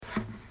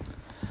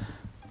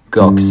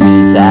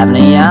Goxie's having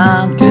a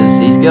yarn 'cause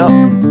he's got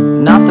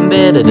nothing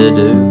better to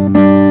do.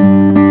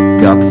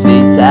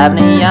 Goxie's having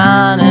a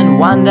yarn and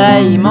one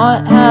day he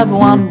might have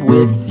one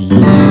with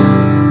you.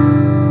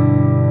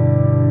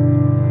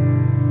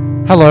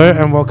 Hello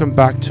and welcome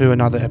back to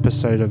another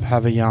episode of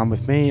Have a Yarn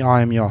with me.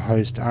 I am your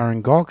host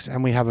Aaron Gox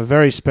and we have a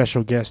very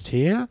special guest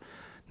here.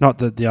 Not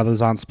that the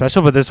others aren't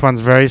special, but this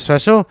one's very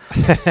special.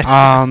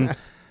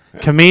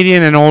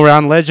 Comedian and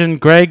all-round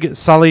legend,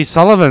 Sully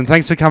Sullivan.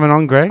 Thanks for coming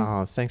on, Greg.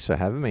 Oh, thanks for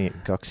having me,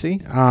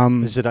 Goxie.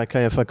 Is it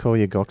okay if I call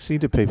you Goxie?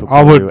 Do people I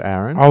call would, you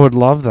Aaron? I would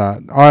love that.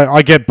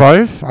 I get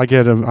both. I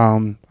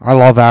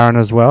love Aaron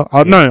as well.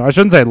 No, I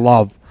shouldn't say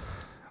love.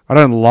 I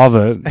don't love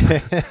it.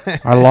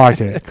 I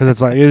like it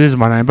because it is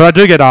my name. But I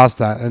do get asked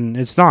that, and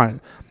it's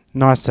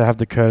nice to have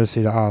the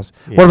courtesy to ask.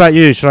 Yeah. What about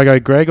you? Should I go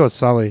Greg or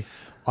Sully?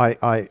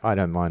 I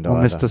don't mind either.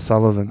 Or Mr.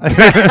 Sullivan.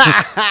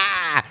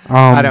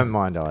 I don't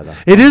mind either.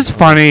 It is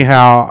funny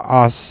how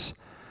us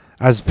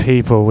as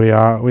people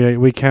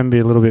we can be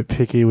a little bit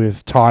picky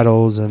with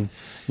titles and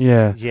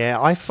yeah. Yeah,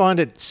 I find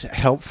it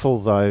helpful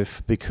though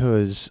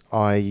because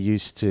I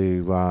used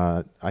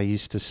to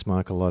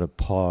smoke a lot of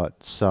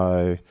pot,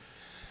 so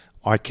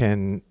I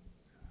can,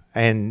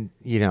 and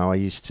I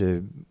used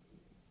to,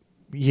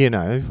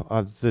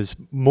 there's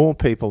more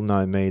people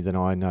know me than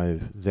I know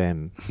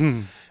them.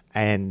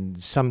 And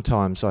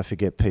sometimes I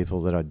forget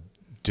people that I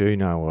do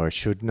know or I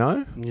should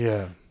know.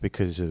 Yeah.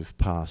 Because of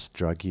past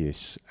drug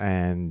use.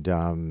 And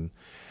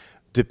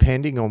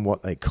depending on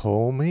what they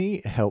call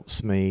me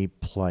helps me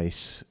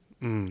place,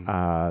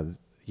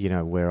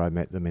 where I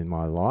met them in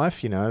my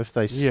life. If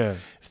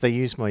they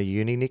use my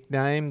uni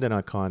nickname, then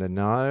I kind of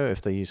know.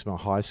 If they use my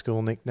high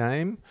school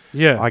nickname,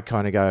 I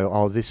kind of go,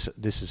 oh, this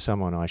is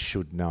someone I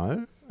should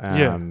know.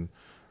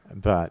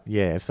 But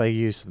yeah, if they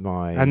use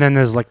my... And then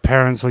there's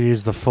parents will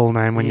use the full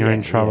name when you're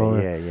in trouble.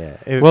 Yeah.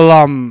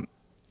 Well,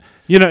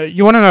 you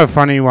want to know a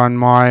funny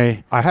one?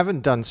 I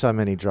haven't done so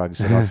many drugs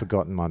that I've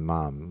forgotten my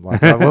mum.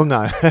 I will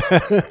know.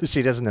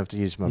 She doesn't have to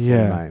use my full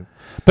name.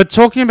 But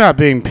talking about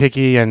being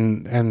picky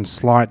and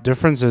slight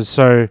differences,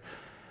 so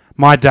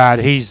my dad,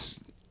 his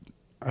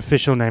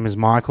official name is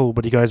Michael,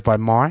 but he goes by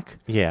Mike.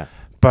 Yeah,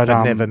 but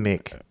never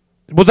Mick.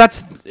 Well,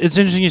 it's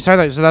interesting you say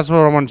that. So that's what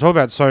I want to talk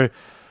about. So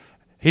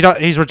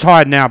he's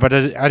retired now, but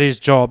at his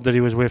job that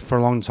he was with for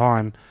a long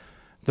time,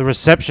 the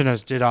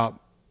receptionist did up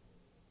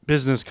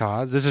business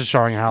cards. This is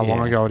showing how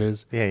long ago it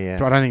is. Yeah.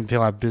 But I don't think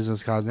people have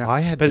business cards now.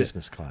 I had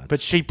business cards. But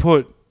she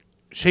put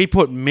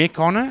Mick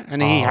on it,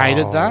 and he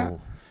hated that.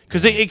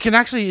 Because it can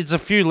actually, it's a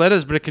few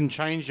letters, but it can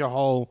change your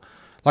whole...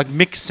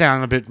 Mick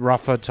sound a bit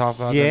rougher,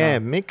 tougher. Yeah,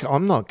 Mick,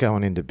 I'm not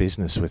going into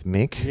business with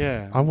Mick.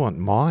 Yeah. I want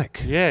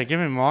Mike. Yeah,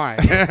 give him Mike.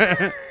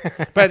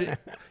 But it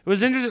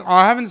was interesting.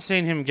 I haven't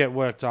seen him get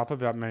worked up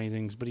about many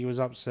things, but he was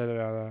upset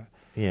about that.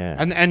 Yeah.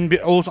 And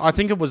also, I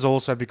think it was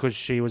also because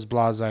she was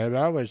blasé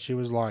about it, where she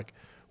was like,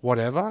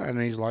 whatever,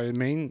 and he's like, it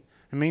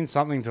means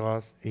something to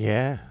us.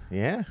 Yeah.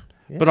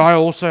 But I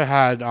also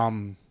had,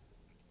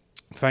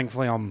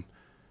 thankfully I'm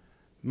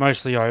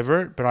mostly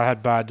over it, but I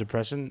had bad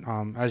depression,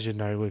 as you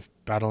know, with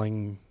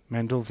battling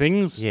mental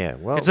things. Yeah,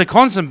 well... It's a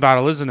constant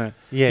battle, isn't it?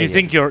 Yeah, You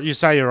think you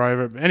say you're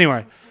over it.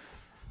 Anyway,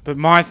 but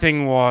my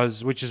thing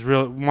was,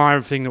 my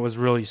thing that was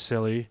really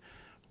silly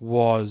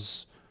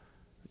was,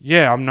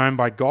 I'm known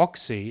by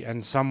Goxie,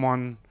 and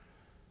someone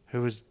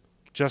who was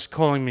just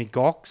calling me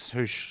Gox,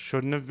 who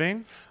shouldn't have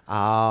been.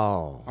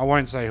 Oh. I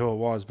won't say who it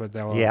was, but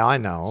they were... Yeah, I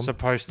know him.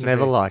 Supposed to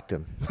Never be. liked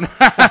him.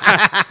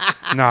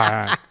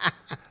 No.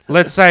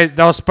 Let's say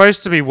they were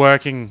supposed to be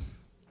working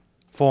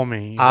for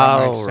me.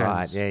 Oh,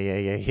 right.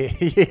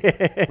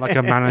 Yeah. Like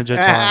a manager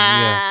type,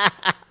 yeah.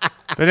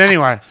 But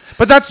anyway,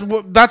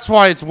 that's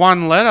why it's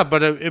one letter.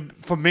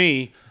 But for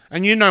me,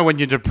 and when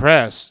you're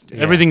depressed,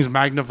 everything's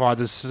magnified,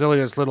 the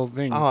silliest little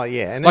thing. Oh,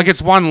 yeah. And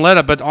it's one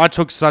letter, but I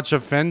took such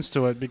offense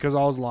to it because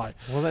I was like,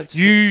 well,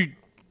 you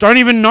don't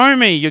even know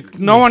me.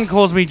 No one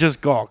calls me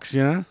just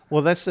Gox,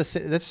 Well, that's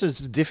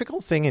the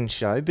difficult thing in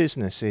show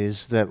business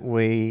is that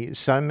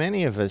so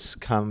many of us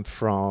come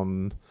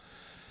from,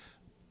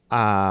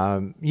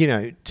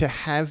 to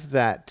have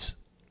that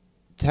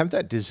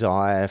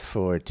desire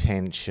for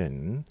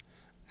attention,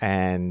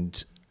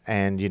 and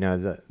a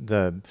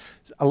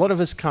lot of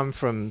us come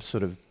from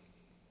sort of,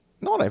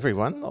 not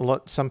everyone.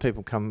 Some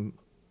people come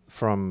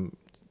from,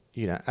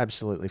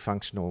 absolutely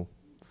functional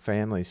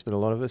families, but a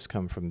lot of us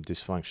come from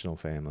dysfunctional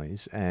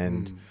families,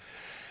 and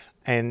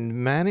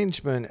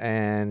management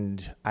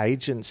and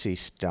agency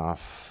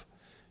stuff,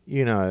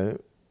 it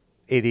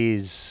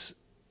is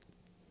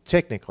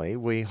technically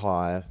we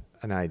hire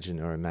an agent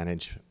or a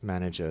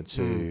manager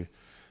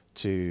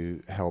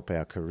to help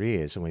our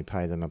careers, and we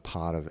pay them a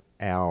part of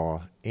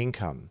our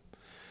income.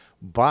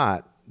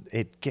 But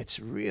it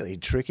gets really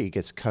tricky, it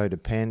gets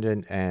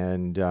codependent,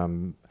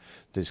 and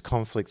there's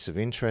conflicts of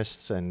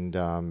interests and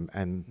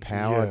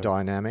power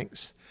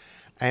dynamics.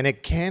 And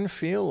it can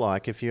feel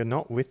like if you're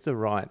not with the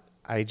right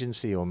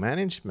agency or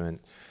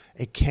management,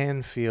 it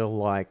can feel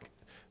like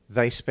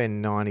they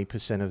spend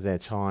 90% of their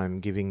time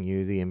giving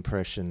you the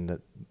impression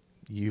that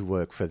you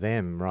work for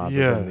them rather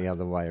Yeah. than the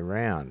other way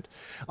around.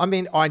 I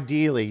mean,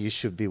 ideally, you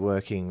should be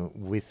working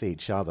with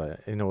each other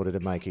in order to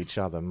make each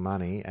other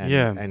money and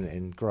Yeah.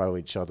 and grow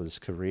each other's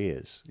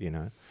careers.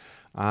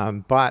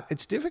 But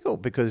it's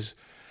difficult because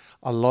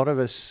a lot of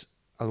us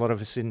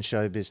in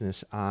show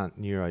business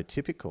aren't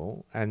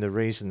neurotypical, and the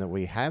reason that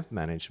we have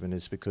management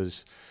is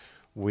because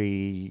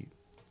we,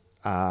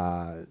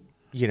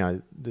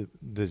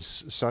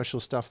 there's social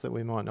stuff that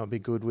we might not be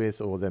good with,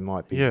 or there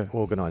might be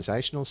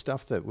organisational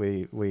stuff that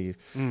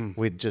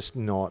we're just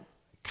not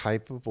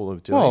capable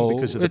of doing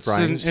because of the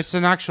brains. It's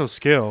an actual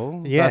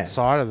skill, that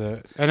side of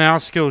it, and our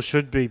skill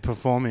should be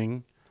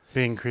performing,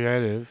 being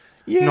creative,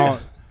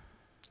 not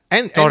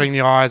dotting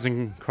the I's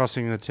and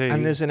crossing the T's.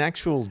 And there's an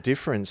actual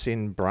difference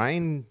in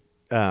brain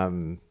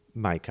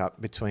makeup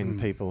between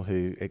people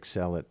who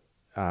excel at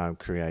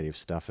creative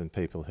stuff and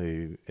people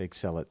who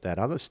excel at that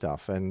other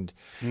stuff. And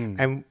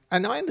I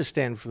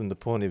understand from the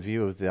point of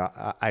view of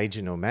the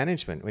agent or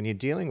management, when you're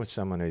dealing with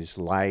someone who's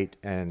late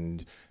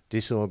and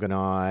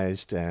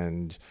disorganized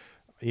and,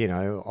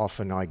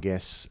 often, I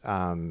guess,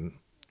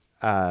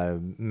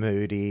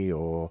 moody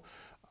or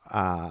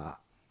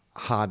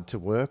hard to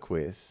work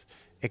with,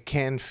 it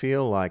can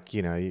feel like,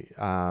 you're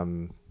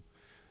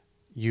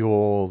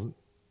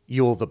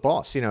the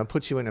boss. It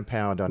puts you in a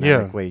power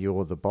dynamic where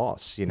you're the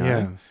boss,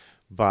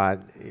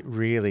 But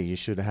really, you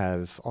should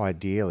have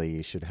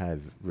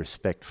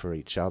respect for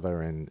each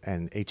other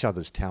and each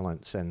other's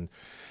talents and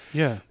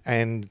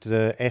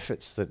the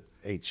efforts that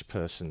each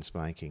person's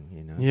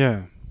making,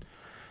 Yeah.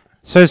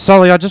 So,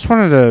 Sully, I just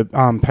wanted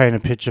to paint a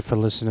picture for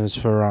listeners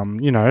for,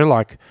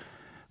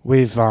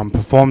 we've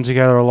performed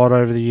together a lot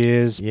over the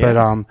years,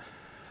 but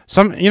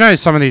some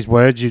of these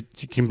words you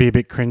can be a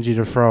bit cringy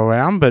to throw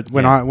around, but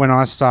when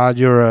I started,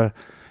 you're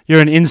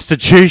an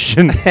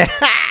institution.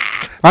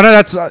 I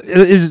know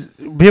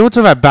people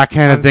talk about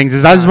backhanded things.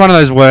 Is that just one of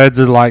those words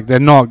that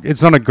they're not?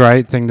 It's not a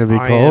great thing to be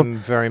called. I am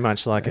very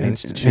much like an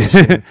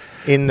institution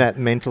in that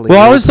mentally. Well,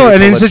 I always thought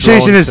an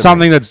institution is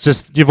something that's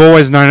just you've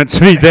always known it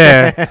to be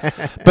there.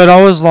 But I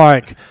was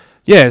like,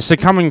 so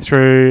coming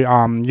through,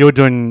 you're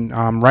doing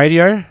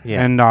radio,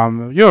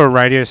 and you're a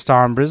radio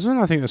star in Brisbane.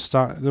 I think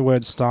the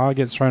word star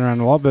gets thrown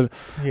around a lot, but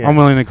I'm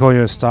willing to call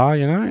you a star,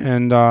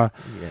 and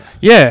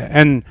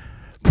and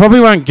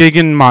probably weren't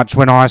gigging much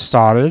when I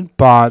started,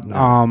 but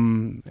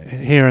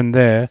here and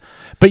there.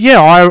 But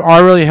I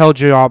really held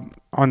you up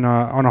on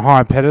a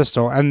high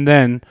pedestal, and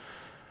then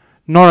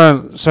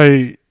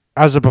so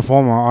as a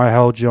performer, I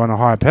held you on a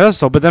high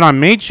pedestal. But then I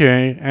meet you,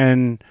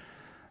 and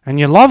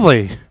you're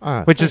lovely,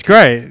 which is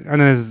great, and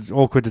it's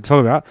awkward to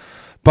talk about.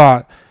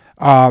 But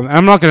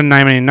I'm not going to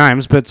name any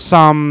names, but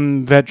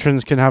some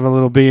veterans can have a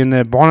little bee in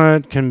their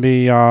bonnet, can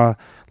be a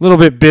little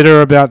bit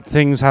bitter about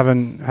things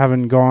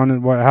haven't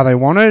gone how they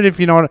wanted. If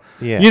you know what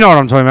you know what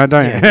I'm talking about,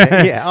 don't you?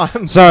 Yeah.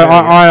 So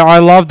I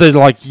love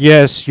that.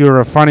 Yes, you're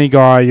a funny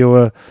guy. You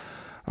were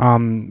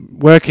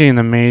working in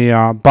the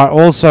media, but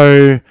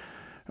also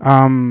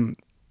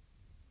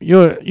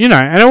you're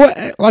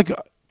and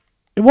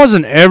it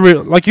wasn't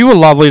you were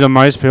lovely to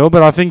most people,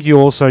 but I think you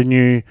also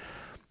knew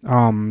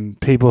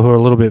people who are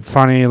a little bit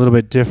funny, a little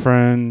bit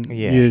different.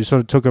 Yeah. You sort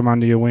of took them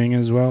under your wing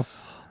as well.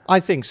 I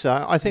think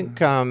so. I think,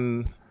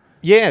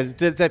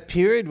 that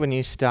period when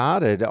you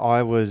started,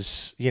 I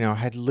was,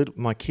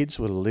 my kids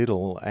were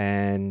little,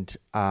 and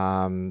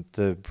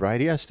the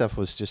radio stuff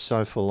was just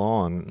so full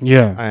on.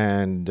 Yeah.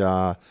 And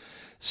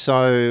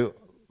so,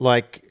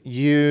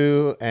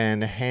 you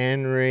and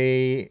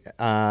Henry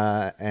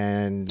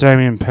and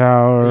Damien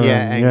Power,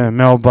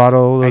 Mel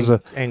Buttle,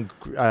 and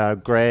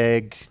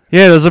Greg.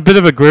 Yeah, there's a bit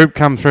of a group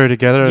come through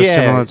together at a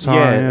similar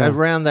time.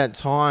 Around that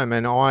time,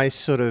 and I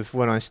sort of,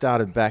 when I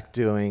started back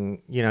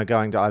doing,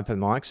 going to open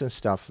mics and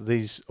stuff,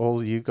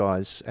 all you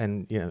guys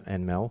and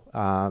Mel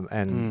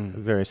and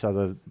various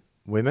other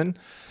women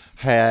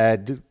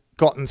had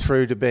gotten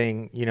through to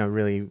being,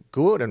 really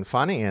good and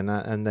funny, and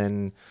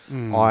then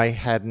I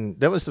hadn't.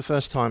 That was the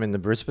first time in the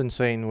Brisbane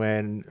scene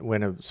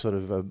when a sort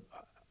of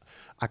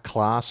a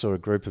class or a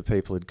group of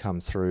people had come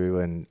through,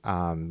 and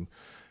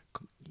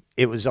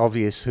it was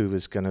obvious who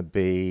was going to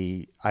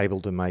be able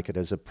to make it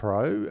as a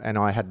pro, and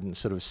I hadn't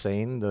sort of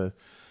seen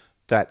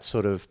that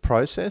sort of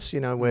process,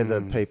 where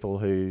the people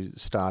who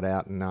start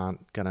out and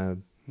aren't going to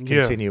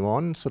continue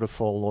on sort of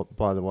fall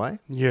by the way.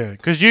 Yeah,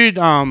 because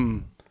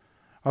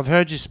I've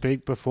heard you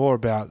speak before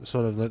about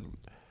sort of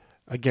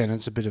again,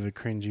 it's a bit of a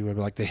cringy word,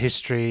 but the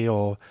history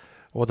or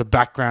the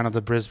background of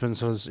the Brisbane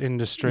sort of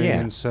industry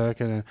and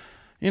circuit. And,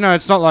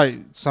 it's not like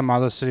some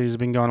other cities have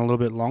been going a little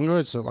bit longer.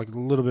 It's a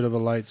little bit of a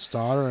late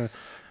starter.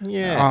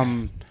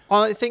 Yeah.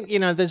 I think,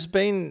 there's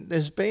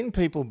been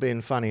people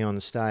being funny on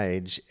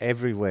stage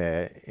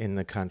everywhere in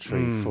the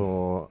country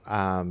for...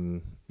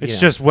 it's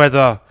just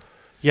whether...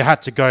 You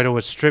had to go to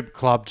a strip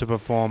club to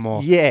perform,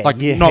 or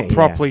not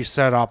properly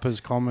set up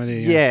as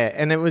comedy. Yeah,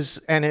 and it was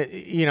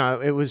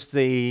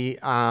the.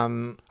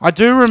 I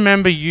do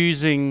remember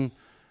using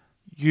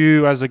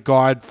you as a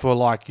guide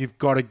for you've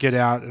got to get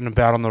out and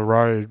about on the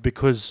road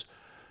because,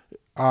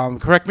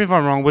 correct me if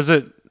I'm wrong. Was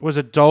it was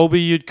it Dolby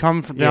you'd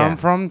come down Yeah.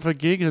 from for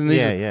gigs? And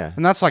Yeah.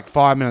 And that's like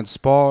 5-minute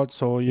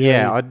spots or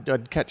Yeah,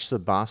 I'd catch the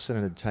bus and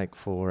it'd take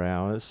 4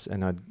 hours,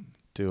 and I'd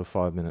do a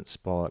 5-minute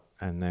spot,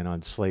 and then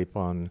I'd sleep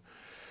on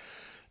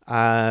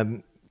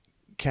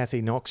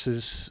Kathy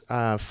Knox's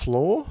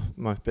floor,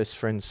 my best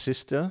friend's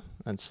sister.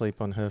 I'd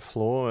sleep on her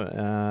floor,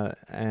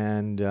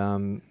 and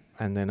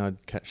then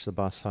I'd catch the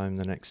bus home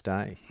the next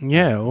day.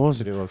 Yeah, To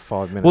awesome. do a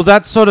 5-minute. Well,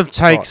 that sort of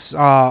takes.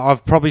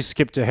 I've probably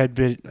skipped ahead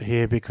bit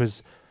here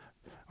because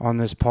on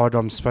this pod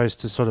I'm supposed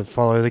to sort of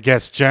follow the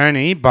guest's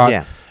journey. But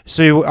Yeah.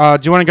 so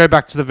do you want to go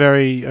back to the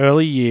very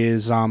early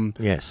years?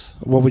 Yes.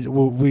 What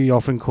we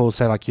often call,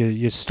 say, like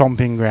your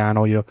stomping ground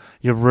or your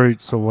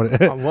roots or what?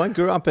 Well, I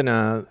grew up in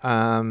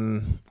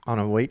on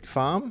a wheat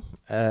farm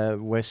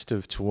west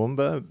of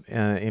Toowoomba,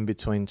 in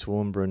between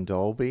Toowoomba and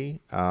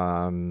Dalby,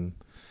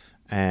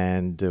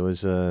 and there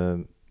was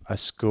a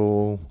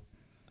school,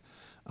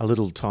 a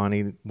little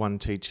tiny one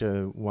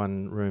teacher,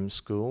 one room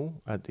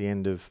school at the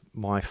end of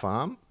my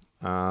farm.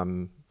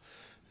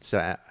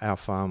 So our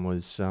farm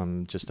was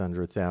just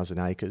under 1,000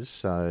 acres.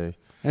 So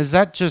Is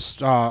that just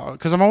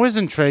because I'm always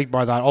intrigued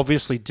by that?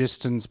 Obviously,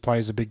 distance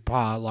plays a big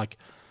part. Like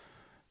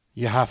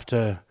you have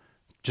to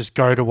just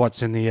go to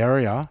what's in the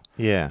area.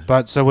 yeah.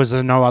 But so was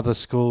there no other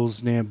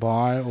schools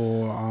nearby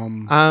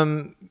or?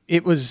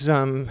 It was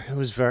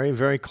very,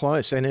 very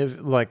close, and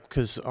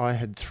because I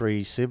had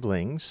 3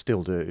 siblings,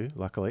 still do,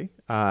 luckily.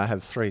 I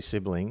have 3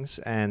 siblings,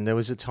 and there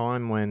was a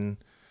time when,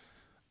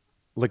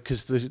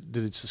 because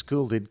the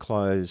school did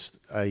close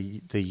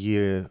 1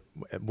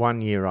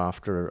 year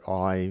after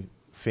I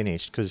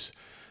finished, because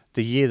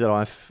the year that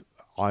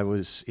I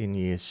was in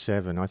year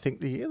 7, I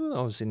think the year that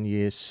I was in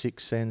year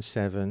 6 and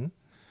 7,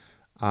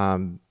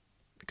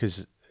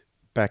 because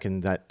back in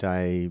that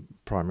day,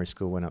 primary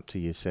school went up to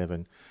year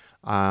 7.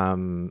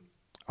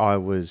 I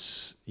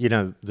was,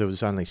 there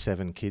was only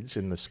 7 kids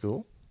in the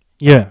school.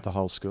 Yeah. The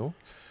whole school.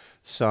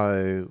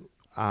 So,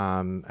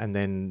 and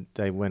then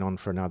they went on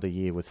for another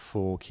year with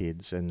 4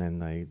 kids, and then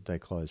they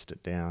closed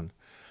it down.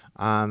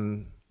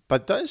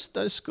 But those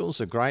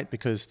schools are great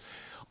because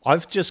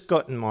I've just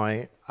gotten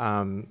my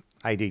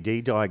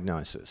ADD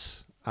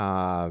diagnosis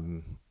about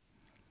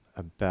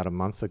a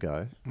month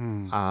ago.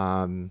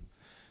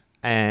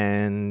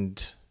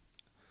 And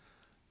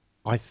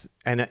I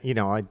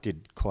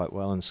did quite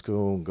well in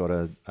school, got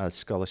a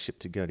scholarship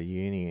to go to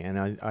uni, and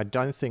I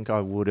don't think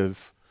I would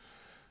have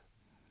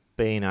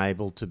been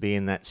able to be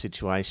in that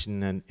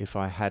situation and if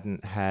I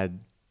hadn't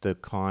had the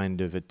kind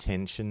of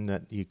attention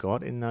that you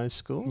got in those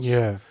schools.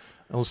 Yeah.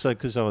 Also,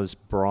 because I was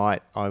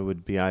bright, I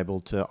would be able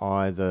to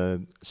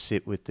either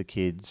sit with the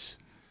kids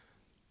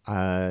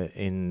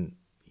in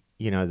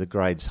the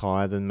grades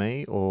higher than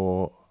me,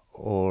 or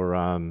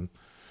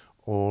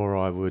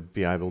I would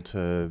be able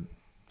to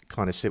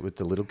kind of sit with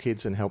the little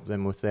kids and help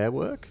them with their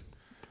work.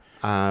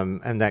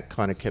 And that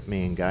kind of kept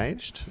me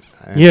engaged.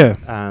 And, Yeah.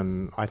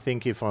 I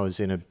think if I was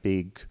in a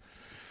big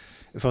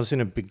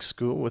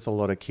school with a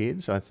lot of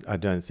kids, I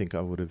don't think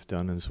I would have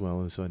done as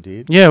well as I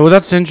did. Yeah, well,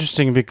 that's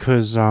interesting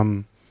because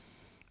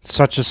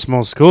such a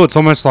small school, it's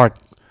almost like,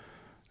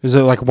 is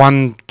it like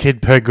 1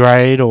 kid per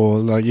grade or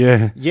like,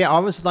 yeah? Yeah, I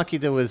was lucky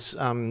there was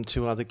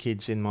 2 other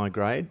kids in my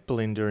grade,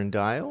 Belinda and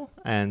Dale,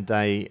 and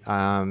they...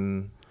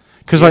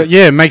 Because,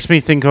 it makes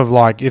me think of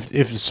like,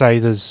 if say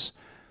there's,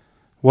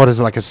 what is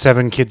it, like a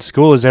 7-kid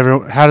school?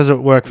 How does it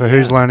work for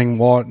who's learning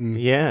what? And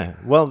Yeah,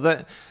 well,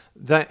 that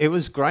it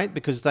was great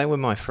because they were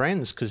my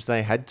friends because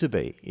they had to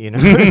be,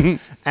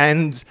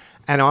 and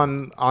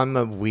I'm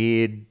a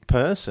weird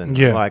person.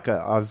 Yeah. Like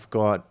I've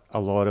got a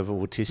lot of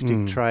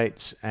autistic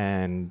traits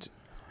and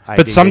ADD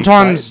But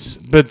sometimes,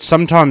 traits.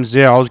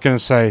 I was going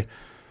to say,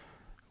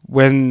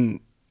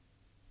 when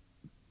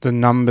the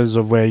numbers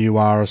of where you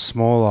are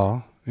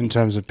smaller in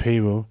terms of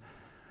people,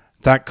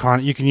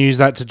 you can use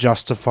that to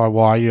justify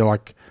why you're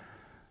like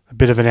a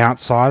bit of an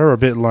outsider, a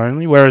bit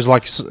lonely. Whereas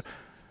like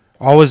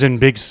I was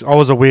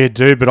a weird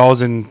dude, but I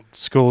was in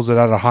schools that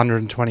had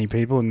 120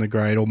 people in the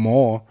grade or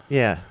more.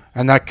 Yeah.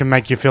 And that can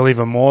make you feel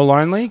even more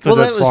lonely. Well,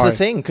 that was the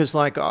thing, because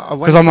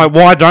I'm like,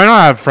 why don't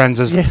I have friends?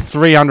 There's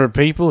 300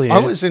 people here. I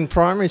was in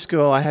primary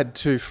school, I had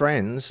 2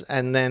 friends,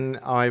 and then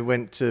I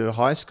went to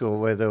high school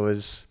where there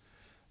was,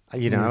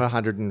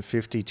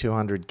 150,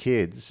 200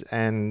 kids,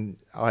 and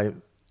I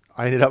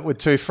ended up with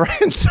 2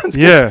 friends.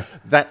 Yeah.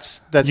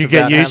 That's you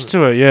get used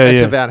to it, yeah.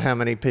 That's about how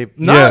many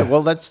people... No,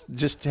 well, that's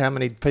just how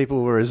many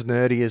people were as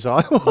nerdy as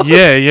I was.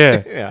 Yeah.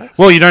 Yeah.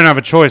 Well, you don't have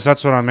a choice,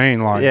 that's what I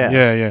mean. Like,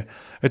 yeah.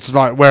 It's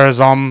like,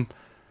 whereas I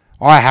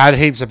had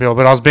heaps of people,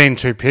 but I was being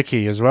too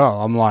picky as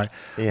well. I'm like,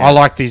 I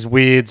like these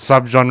weird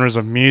subgenres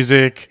of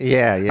music.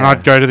 Yeah. And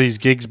I'd go to these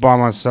gigs by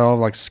myself,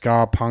 like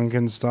ska punk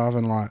and stuff,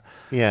 and like...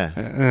 Yeah.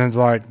 And it's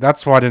like,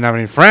 that's why I didn't have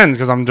any friends,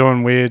 because I'm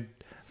doing weird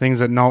things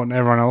that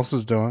everyone else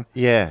is doing.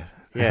 Yeah.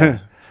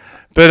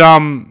 But,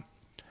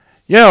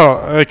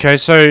 okay,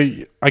 so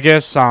I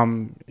guess,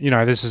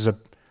 this is a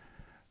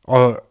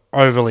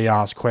overly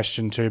asked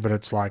question too, but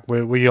it's like,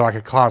 were you like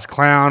a class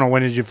clown, or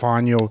when did you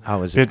find you're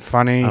a bit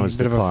funny, a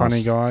bit of a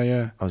funny guy?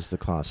 Yeah, I was the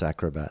class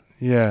acrobat.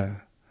 Yeah.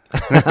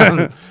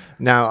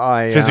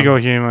 No, Physical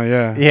humour,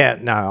 yeah. Yeah,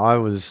 no, I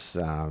was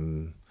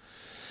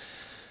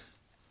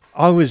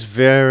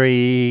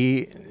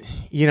very,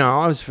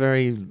 I was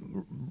very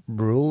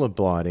rule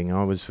abiding.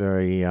 I was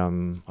very,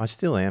 I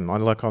still am.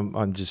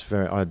 I'm just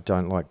very, I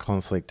don't like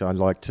conflict. I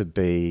like to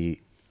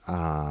be,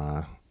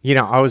 I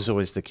was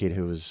always the kid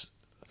who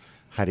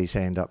had his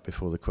hand up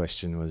before the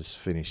question was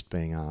finished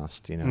being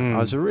asked. I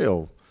was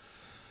really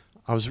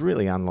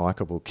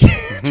unlikable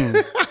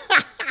kid.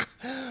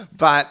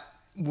 But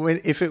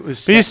if it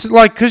was,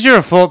 because you're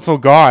a thoughtful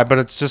guy, but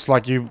it's just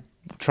like you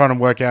trying to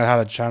work out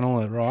how to channel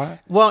it, right?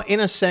 well, in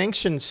a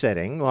sanctioned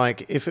setting,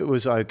 like if it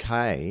was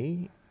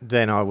okay,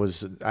 then I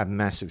was a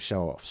massive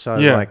show off. So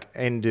like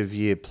end of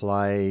year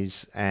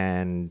plays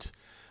and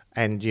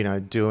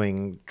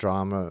doing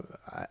drama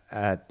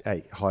at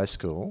high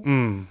school,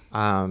 then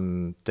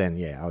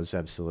I was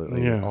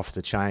absolutely off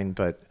the chain.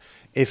 But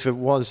if it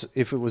was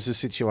a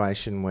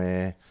situation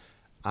where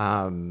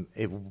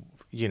it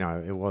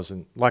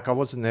wasn't like I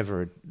wasn't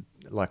never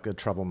like a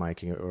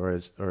troublemaker or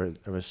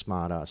a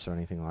smart ass or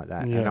anything like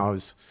that.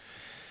 And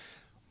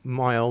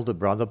my older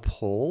brother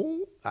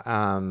Paul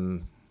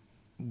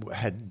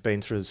had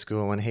been through the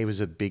school, and he was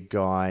a big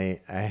guy,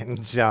 and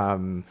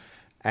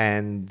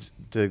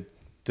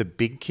the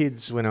big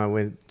kids when I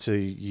went to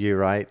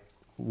year 8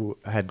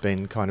 had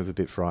been kind of a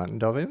bit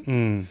frightened of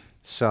him.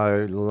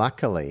 So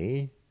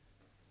luckily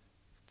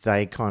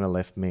they kind of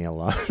left me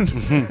alone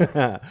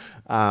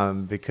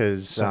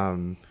because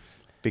and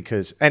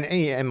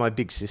my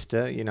big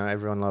sister,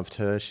 everyone loved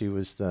her. She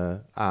was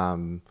the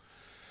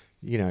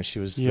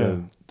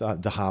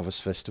the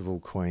Harvest Festival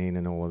queen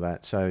and all of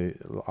that. So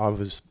I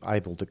was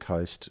able to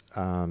coast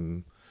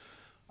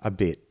a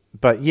bit.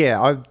 But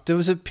there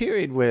was a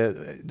period where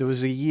there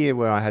was a year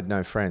where I had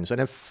no friends, and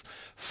it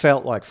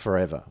felt like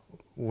forever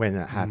when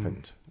it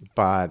happened.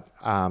 But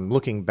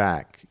looking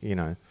back,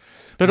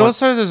 But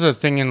also there's a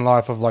thing in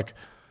life of like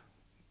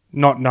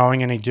not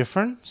knowing any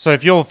different. So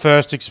if your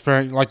first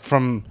experience, like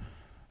from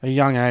a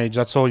young age,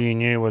 that's all you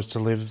knew was to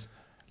live.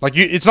 Like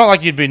it's not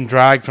like you'd been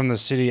dragged from the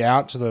city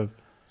out to the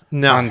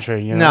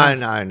country.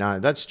 No,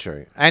 that's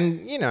true. And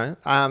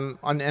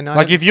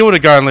if you were to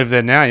go and live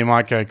there now, you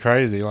might go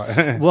crazy.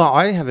 Like, well,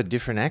 I have a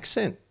different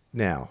accent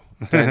now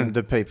than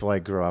the people I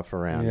grew up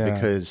around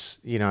because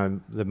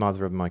the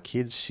mother of my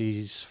kids,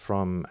 she's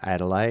from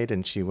Adelaide,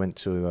 and she went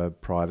to a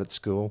private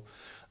school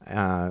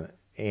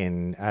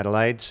in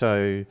Adelaide,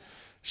 so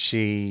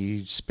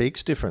she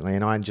speaks differently,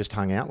 and I just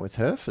hung out with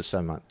her for so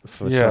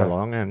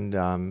long, and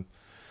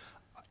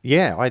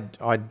I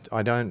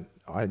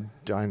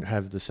don't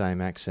have the same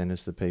accent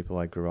as the people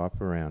I grew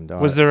up around.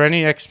 Was there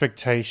any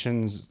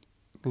expectations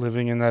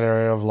living in that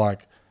area of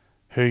like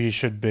who you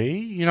should be?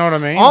 You know what I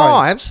mean?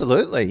 Oh,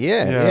 absolutely,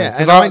 yeah.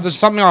 Because there's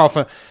something I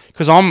often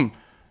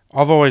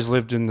I've always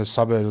lived in the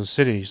suburbs of the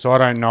city, so I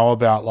don't know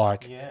about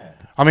like. Yeah.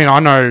 I mean, I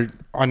know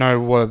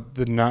what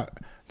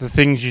the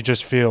things you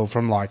just feel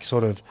from like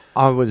sort of.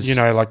 I was,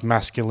 like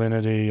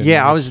masculinity.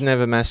 I was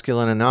never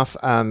masculine enough.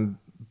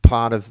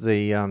 Part of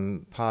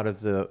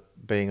the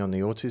being on the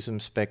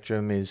autism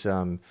spectrum is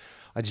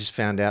I just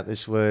found out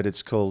this word.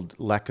 It's called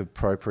lack of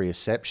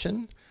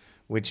proprioception,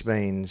 which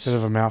means bit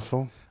of a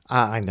mouthful.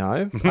 I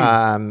know.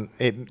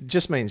 It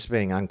just means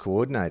being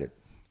uncoordinated,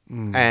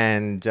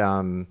 and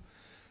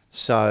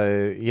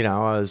so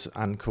I was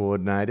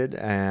uncoordinated,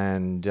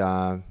 and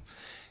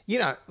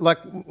like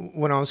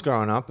when I was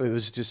growing up, it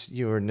was just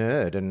you were a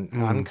nerd and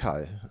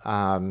unco,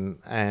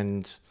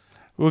 and.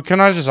 Well,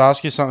 can I just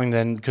ask you something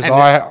then? Because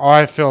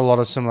I feel a lot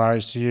of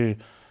similarities to you.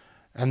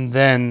 And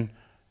then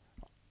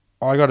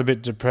I got a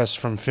bit depressed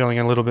from feeling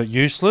a little bit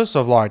useless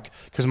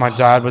because my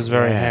dad was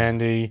very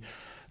handy.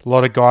 A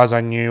lot of guys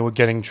I knew were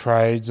getting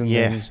trades and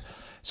things.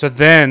 So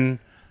then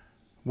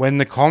when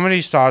the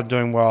comedy started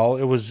doing well,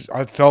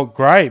 I felt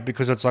great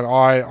because it's like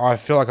I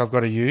feel like I've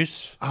got a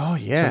use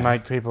to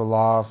make people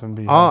laugh and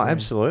be happy.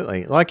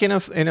 Absolutely. Like in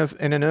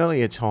an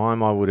earlier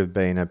time, I would have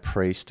been a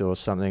priest or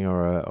something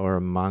or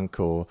a monk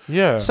or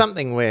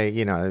something where,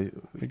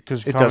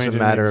 because it doesn't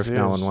matter if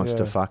no one wants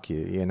to fuck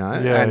you,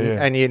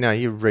 and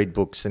you read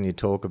books and you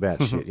talk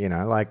about shit,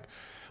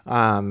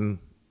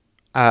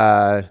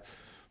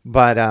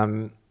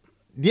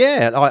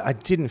 I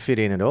didn't fit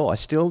in at all. I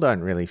still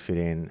don't really fit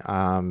in.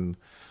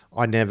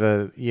 I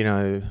never,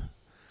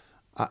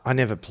 I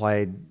never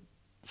played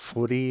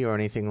footy or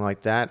anything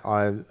like that.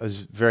 I was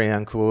very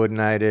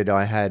uncoordinated.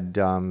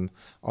 I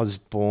was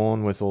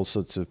born with all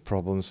sorts of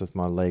problems with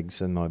my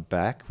legs and my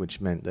back, which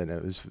meant that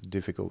it was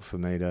difficult for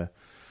me to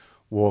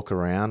walk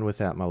around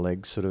without my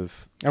legs sort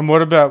of. And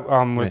what about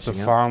with the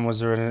farm?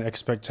 Was there an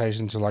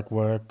expectation to like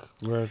work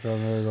on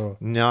it? Or?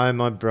 No,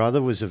 my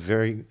brother was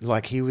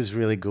he was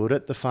really good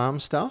at the farm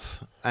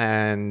stuff,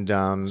 and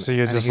so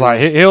you're just like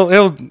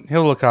he'll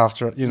look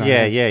after it,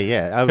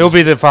 Yeah. He'll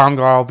be the farm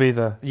guy. I'll be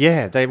the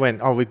They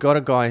went, we've got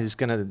a guy who's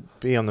going to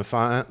be on the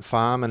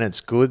farm, and it's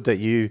good that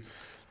you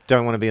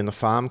don't want to be on the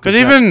farm. But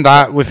even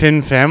that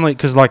within family,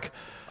 because like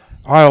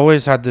I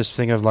always had this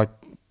thing of like.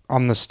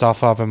 I'm the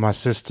stuff up and my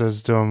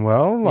sister's doing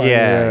well. Like,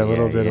 a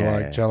little bit of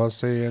like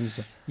jealousy and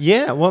stuff.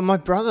 Yeah, well, my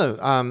brother,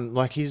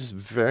 like he's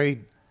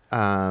very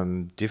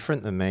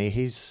different than me.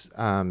 He's,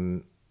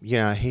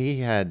 he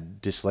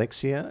had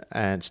dyslexia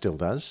and still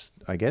does,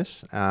 I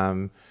guess.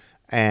 And,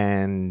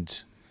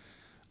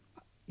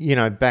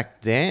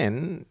 back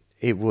then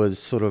it was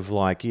sort of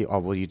like,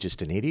 you're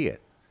just an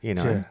idiot,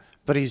 Yeah.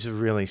 But he's a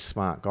really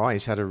smart guy.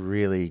 He's had a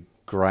really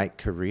great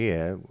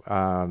career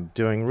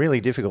doing really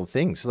difficult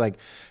things. Like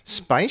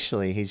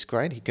spatially, he's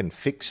great. He can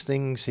fix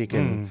things. He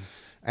can...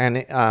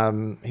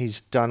 And he's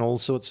done all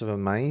sorts of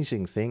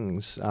amazing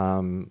things,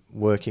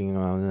 working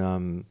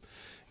on,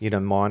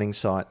 mining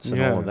sites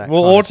and all of that.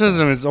 Well, kind of stuff.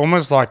 autism is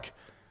almost like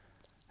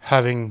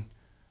having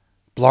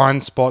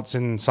blind spots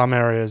in some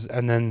areas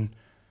and then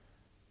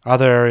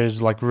other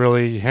areas like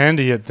really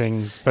handy at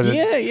things. But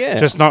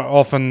just not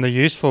often the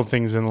useful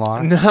things in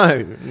life.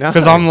 No.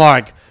 Because I'm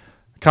like,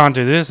 can't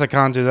do this, I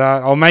can't do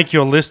that. I'll make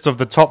you a list of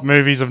the top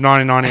movies of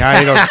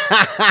 1998 or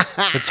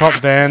the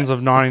top bands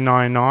of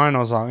 1999. I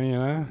was like,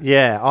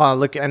 Yeah. Oh,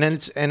 look, and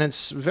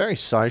it's very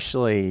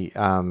socially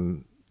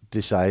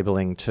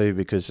disabling too,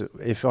 because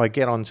if I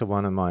get onto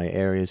one of my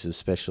areas of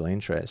special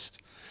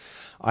interest,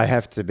 I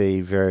have to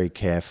be very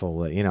careful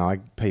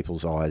that,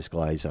 people's eyes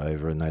glaze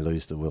over and they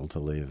lose the will to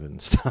live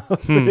and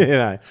stuff,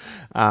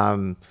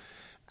 And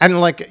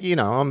like,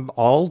 I'm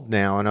old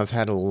now and I've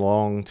had a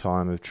long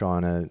time of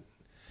trying to...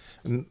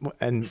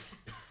 And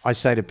I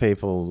say to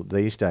people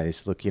these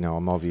days, look,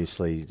 I'm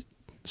obviously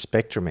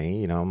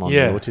spectrumy, I'm on the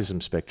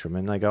autism spectrum,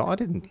 and they go, I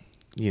didn't,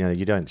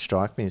 you don't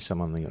strike me as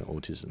someone on the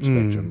autism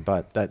spectrum,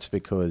 but that's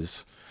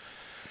because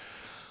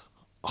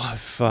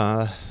I've,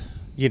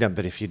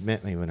 but if you'd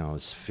met me when I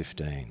was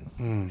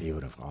 15, you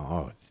would have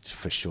gone,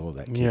 for sure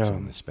that kid's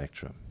on the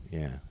spectrum,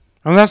 And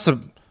that's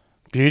the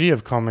beauty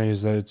of comedy,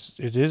 is that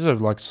it is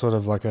sort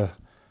of like a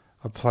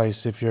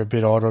place, if you're a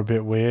bit odd or a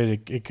bit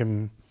weird, it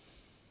can...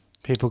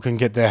 People can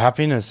get their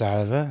happiness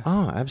out of it.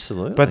 Oh,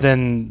 absolutely. But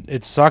then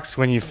it sucks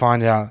when you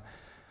find out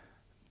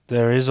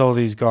there is all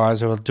these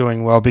guys who are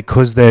doing well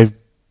because they've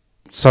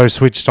so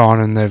switched on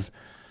and they've...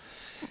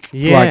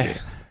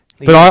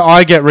 But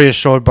I get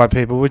reassured by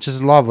people, which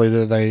is lovely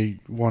that they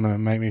want to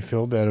make me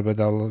feel better, but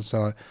they'll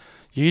also like,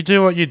 you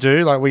do what you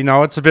do. Like, we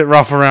know it's a bit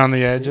rough around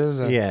the edges.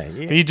 But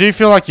you do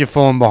feel like you're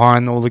falling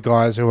behind all the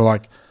guys who are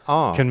like...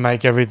 can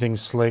make everything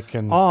slick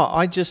and...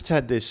 I just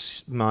had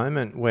this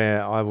moment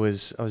where I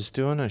was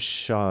doing a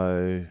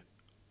show.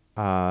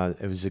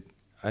 It was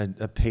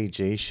a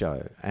PG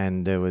show,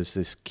 and there was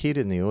this kid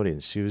in the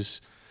audience. She was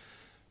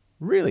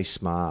really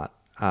smart,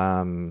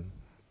 10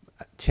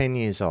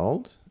 years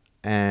old,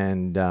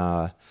 and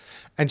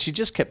she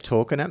just kept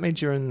talking at me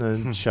during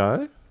the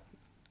show,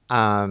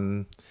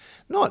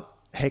 not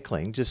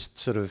heckling, just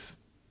sort of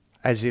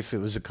as if it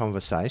was a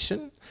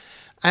conversation,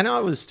 and I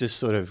was just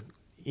sort of...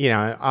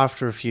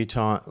 after a few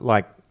times,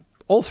 like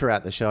all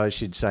throughout the show,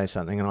 she'd say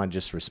something and I'd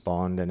just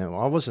respond, and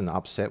I wasn't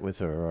upset with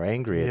her or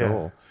angry at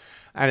all.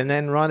 And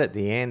then right at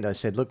the end, I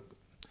said, look,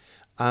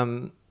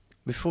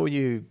 before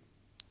you,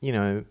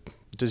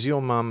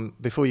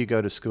 before you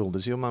go to school,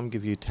 does your mum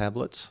give you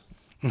tablets?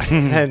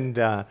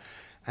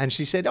 And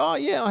she said, oh,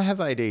 yeah, I have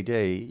ADD,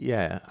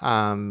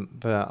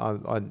 but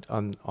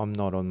I'm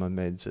not on my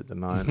meds at the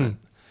moment.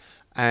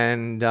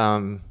 And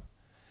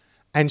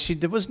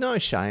there was no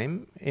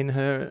shame in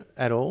her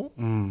at all,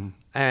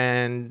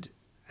 and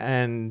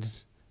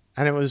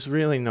it was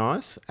really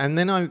nice. And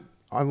then I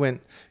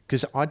went,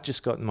 because I'd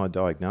just gotten my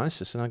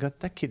diagnosis, and I got,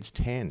 that kid's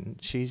 10.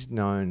 She's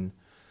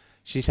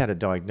had a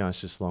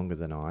diagnosis longer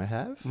than I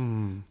have,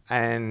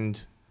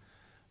 and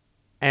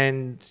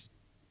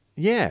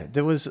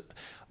there was...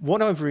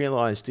 What I've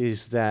realised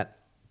is that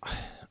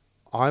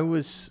I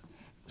was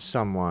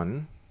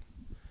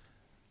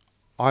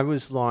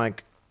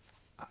like...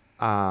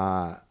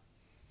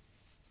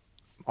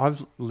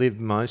 I've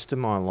lived most of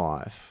my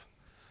life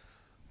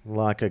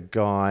like a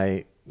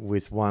guy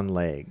with one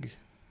leg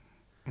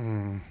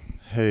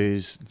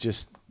who's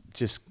just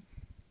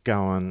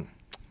going,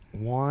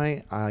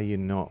 why are you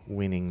not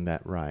winning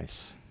that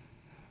race?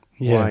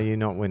 Why are you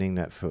not winning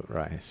that foot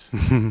race?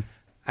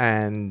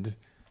 And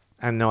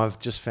I've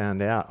just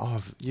found out,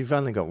 you've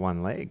only got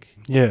one leg.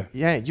 Yeah.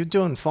 Yeah, you're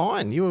doing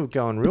fine. You were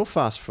going real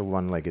fast for a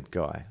one-legged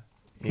guy.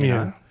 You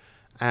know?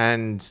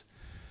 And...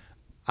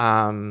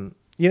 so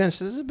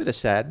there's a bit of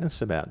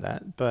sadness about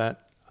that,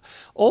 but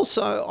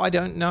also I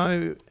don't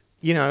know,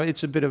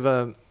 it's a bit of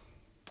a,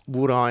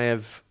 would I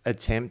have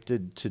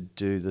attempted to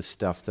do the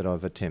stuff that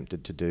I've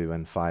attempted to do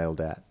and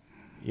failed at?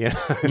 Yeah.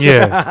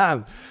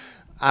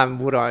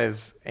 Would I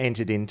have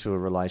entered into a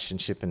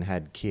relationship and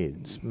had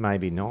kids?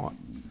 Maybe not.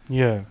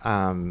 Yeah.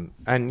 And,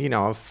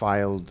 I've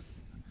failed.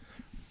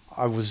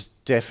 I was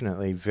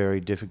definitely very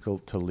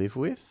difficult to live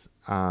with.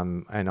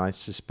 And I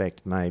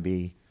suspect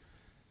maybe...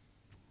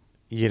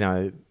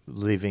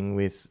 living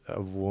with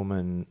a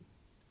woman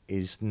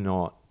is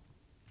not,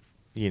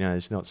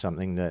 is not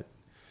something that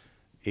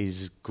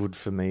is good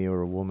for me,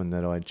 or a woman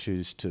that I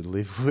choose to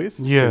live with.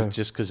 Yeah.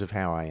 Just because of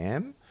how I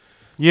am.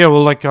 Yeah,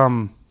 well, like,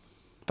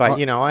 But,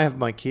 you know, I have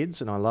my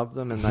kids and I love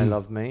them and they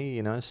love me,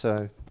 you know,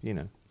 so, you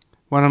know.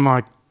 One of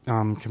my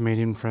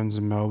comedian friends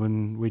in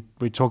Melbourne,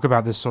 we talk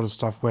about this sort of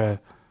stuff where,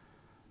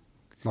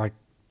 like,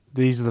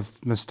 these are the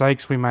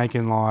mistakes we make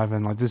in life,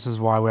 and like this is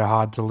why we're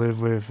hard to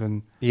live with,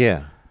 and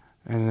Yeah.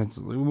 and it's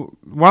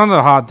one of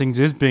the hard things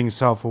is being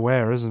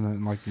self-aware, isn't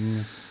it? Like,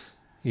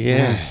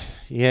 Yeah.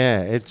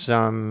 It's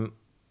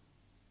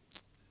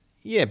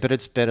yeah, but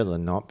it's better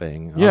than not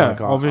being. Yeah,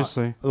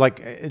 obviously.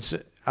 It's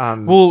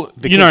well,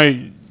 you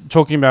know,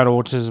 talking about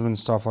autism and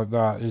stuff like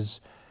that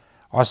is,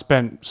 I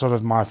spent sort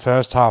of my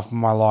first half of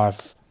my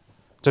life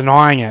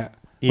denying it,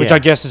 which Yeah. I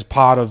guess is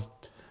part of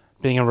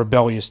being a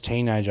rebellious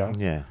teenager.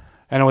 Yeah.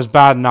 And it was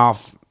bad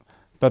enough,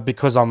 but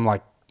because I'm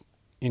like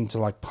into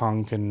like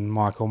punk and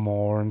Michael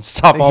Moore and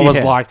stuff, I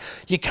was like,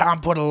 you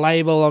can't put a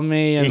label on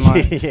me, and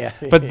like,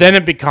 but then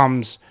it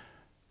becomes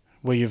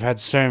where you've had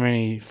so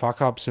many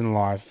fuck ups in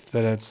life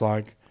that it's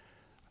like,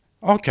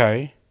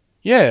 okay,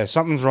 yeah,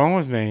 something's wrong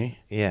with me.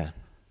 Yeah.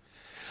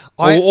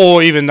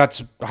 Or even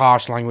that's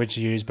harsh language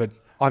to use, but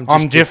I'm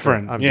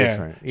different. I'm yeah.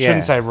 different. Yeah.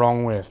 Shouldn't say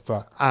wrong with,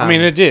 but I mean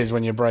it is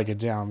when you break it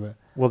down. But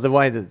well, the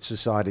way that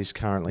society's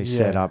currently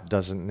set up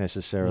doesn't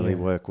necessarily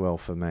work well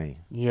for me.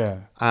 Yeah.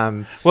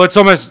 Well, it's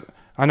almost,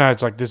 I know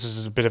it's like this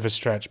is a bit of a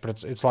stretch,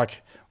 but it's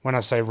like when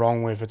I say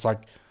wrong with, it's like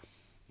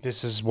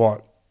this is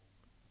what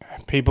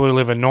people who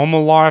live a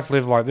normal life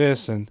live like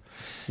this, and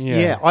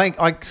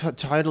I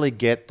totally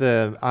get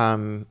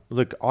the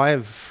look. I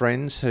have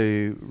friends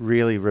who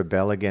really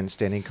rebel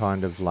against any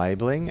kind of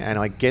labeling, and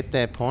I get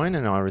their point,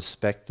 and I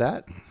respect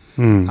that.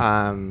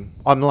 I'm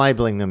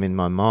labeling them in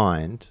my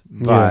mind,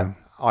 but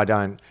I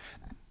don't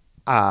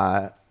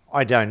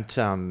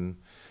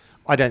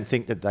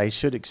think that they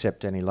should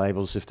accept any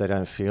labels if they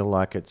don't feel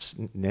like it's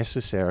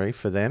necessary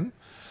for them.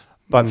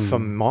 But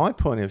from my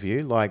point of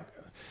view, like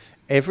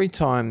every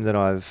time that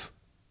I've,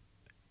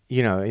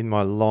 you know, in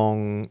my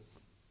long,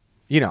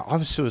 you know, I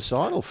was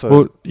suicidal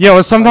for.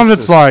 Well, sometimes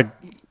it's like,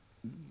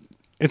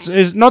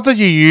 it's not that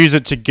you use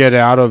it to get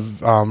out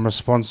of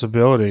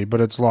responsibility,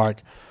 but it's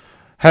like,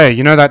 hey,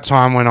 you know that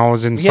time when I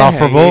was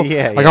insufferable?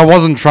 I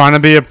wasn't trying to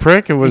be a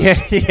prick. It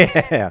was...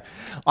 Yeah.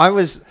 I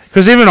was...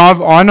 Because even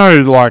I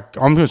know, like,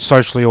 I'm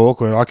socially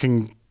awkward. I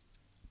can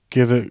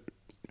give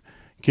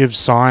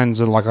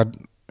signs of, like,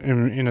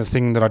 in a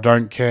thing that I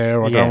don't care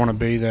or I don't want to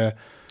be there.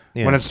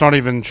 Yeah. When it's not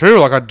even true.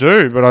 Like, I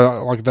do, but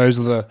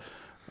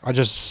I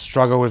just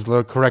struggle with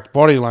the correct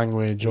body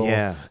language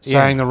or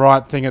saying the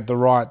right thing at the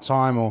right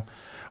time. Or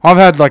I've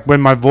had, like, when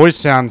my voice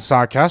sounds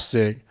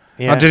sarcastic...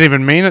 Yeah. I didn't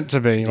even mean it to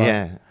be.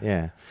 Like.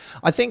 Yeah.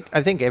 I think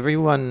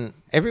everyone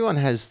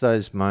has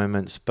those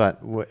moments, but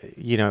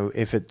you know,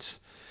 if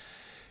it's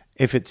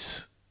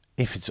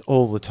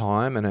all the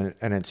time and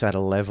it's at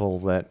a level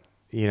that,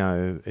 you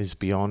know, is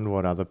beyond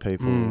what other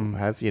people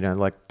have, you know,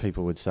 like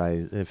people would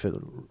say, if it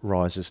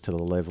rises to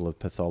the level of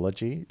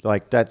pathology,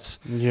 like that's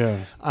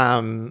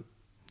from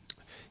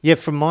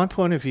my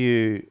point of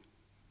view,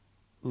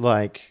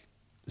 like.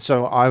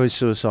 So I was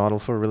suicidal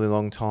for a really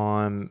long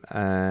time,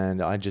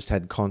 and I just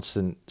had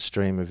constant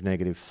stream of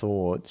negative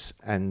thoughts,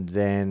 and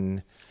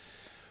then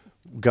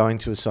going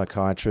to a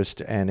psychiatrist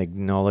and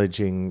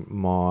acknowledging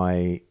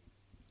my,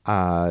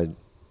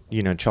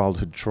 you know,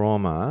 childhood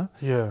trauma,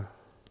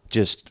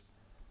 just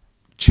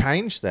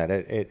changed that.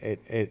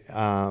 It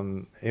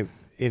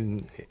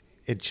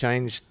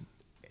changed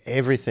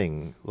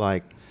everything.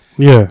 Like,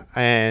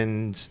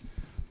 and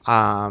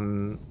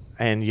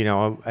you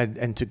know,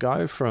 and to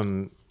go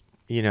from,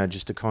 you know,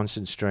 just a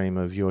constant stream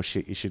of your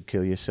shit, you should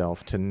kill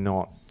yourself, to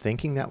not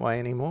thinking that way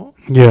anymore.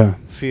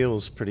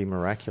 Feels pretty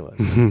miraculous.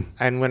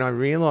 And when I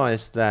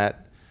realized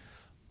that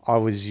I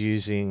was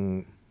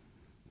using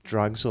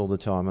drugs all the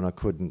time and I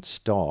couldn't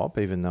stop,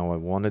 even though I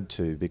wanted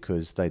to,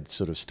 because they'd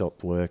sort of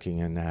stopped working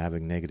and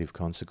having negative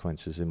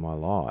consequences in my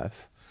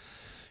life,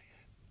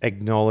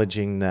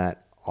 acknowledging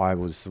that I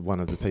was one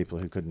of the people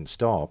who couldn't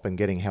stop and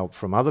getting help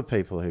from other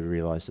people who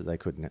realized that they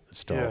couldn't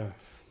stop,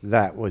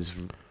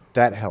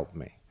 that helped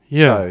me.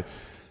 So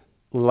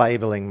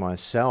labeling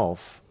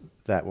myself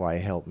that way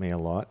helped me a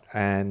lot.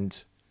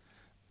 And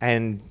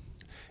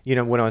you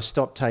know, when I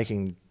stopped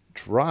taking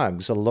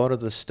drugs, a lot of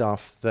the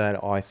stuff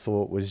that I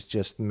thought was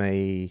just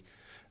me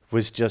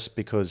was just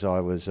because I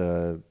was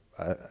a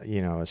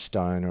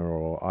stoner,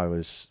 or I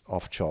was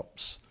off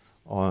chops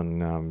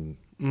on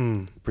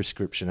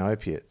prescription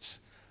opiates.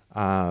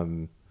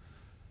 After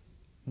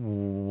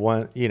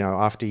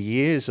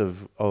years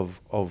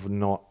of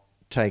not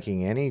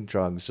taking any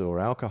drugs or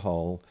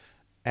alcohol,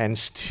 and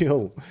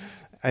still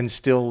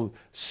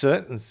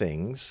certain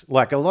things,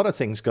 like a lot of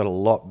things got a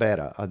lot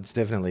better. I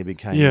definitely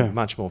became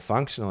much more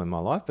functional in my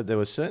life, but there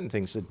were certain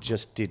things that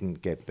just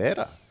didn't get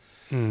better.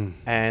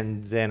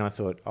 And then I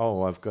thought,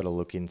 I've got to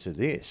look into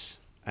this.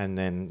 And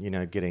then, you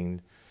know,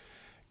 getting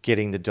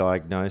the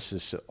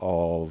diagnosis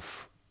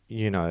of,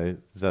 you know,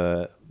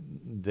 the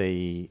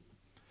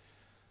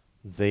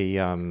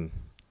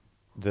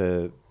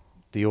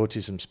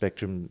autism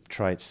spectrum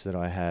traits that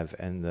I have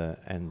and the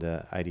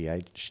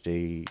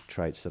ADHD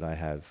traits that I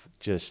have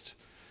just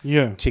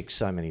ticks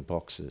so many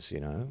boxes,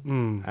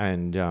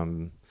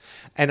 and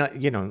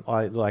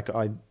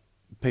I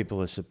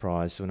people are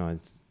surprised when I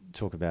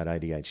talk about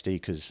ADHD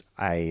because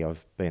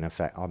I'm a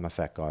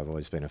fat guy. I've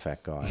always been a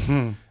fat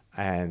guy,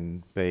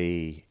 and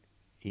B,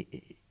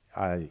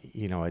 I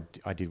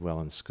did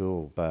well in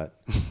school,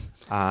 but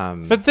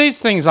but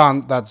these things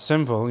aren't that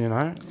simple,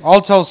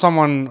 I'll tell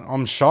someone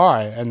I'm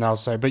shy, and they'll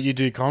say, "But you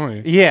do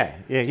comedy." Yeah.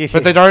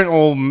 But they don't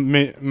all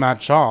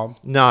match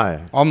up. No,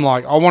 I'm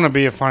like, I want to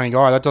be a funny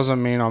guy. That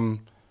doesn't mean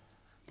I'm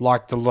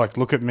like the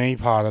look at me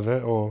part of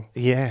it, or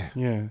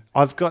yeah.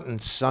 I've gotten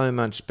so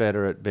much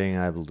better at being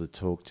able to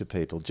talk to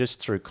people just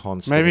through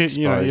constant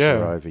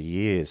exposure over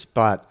years.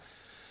 But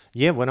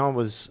yeah,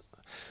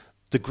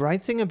 the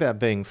great thing about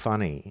being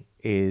funny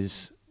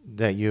is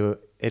that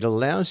it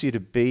allows you to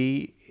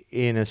be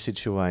in a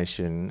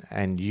situation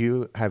and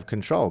you have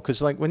control. Because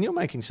like when you're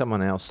making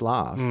someone else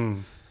laugh,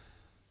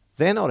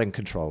 they're not in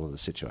control of the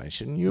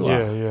situation. You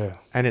are. Yeah.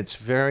 And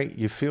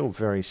you feel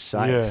very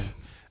safe. Yeah.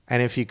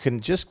 And if you can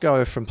just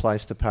go from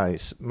place to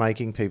place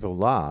making people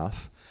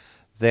laugh,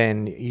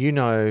 then you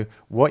know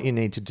what you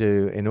need to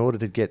do in order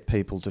to get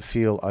people to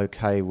feel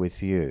okay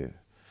with you.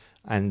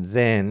 And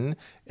then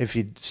if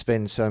you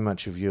spend so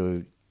much of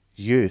your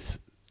youth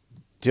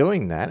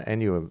doing that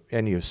and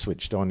you're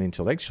switched on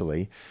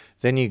intellectually,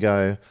 then you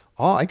go,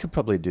 oh, I could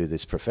probably do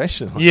this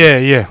professionally.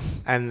 Yeah.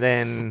 And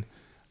then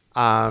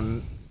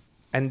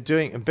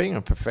being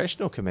a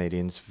professional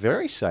comedian is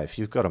very safe.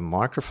 You've got a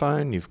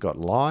microphone, you've got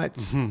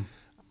lights. Mm-hmm.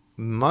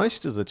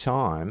 Most of the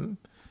time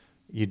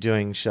you're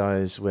doing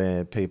shows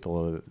where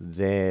people are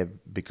there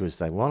because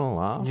they want to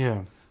laugh.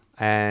 Yeah.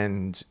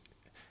 And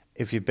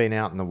if you've been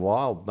out in the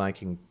wild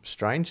making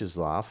strangers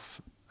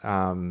laugh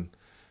for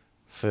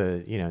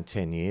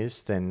 10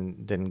 years,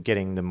 then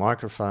getting the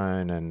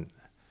microphone and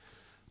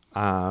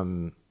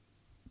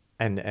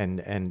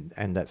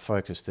that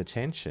focused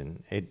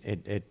attention,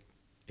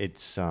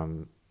 it's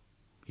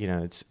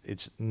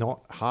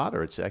not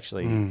harder. It's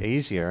actually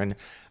easier,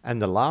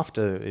 and the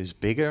laughter is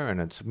bigger,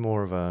 and it's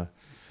more of an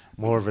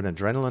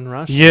adrenaline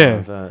rush.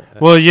 Yeah.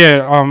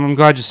 I'm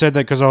glad you said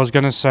that because I was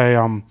going to say,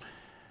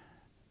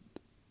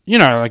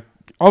 like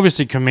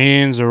obviously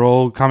comedians are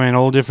all come in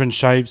all different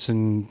shapes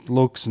and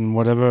looks and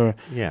whatever.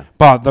 Yeah.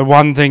 But the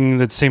one thing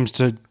that seems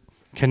to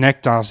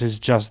connect us is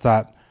just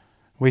that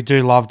we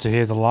do love to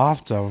hear the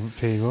laughter of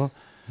people.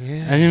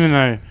 Yeah. And even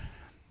though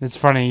it's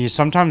funny, you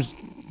sometimes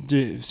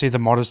do see the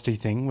modesty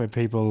thing where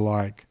people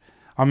like,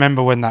 I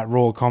remember when that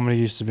raw comedy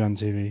used to be on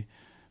TV,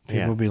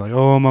 people would be like,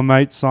 oh, my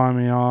mate signed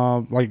me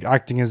up, like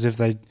acting as if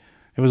it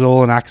was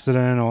all an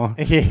accident, or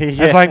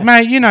it's like,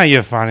 mate,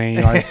 you're funny.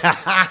 Like,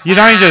 you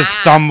don't just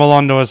stumble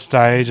onto a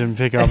stage and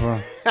pick up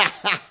a,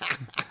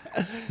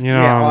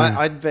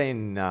 I'd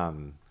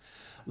been,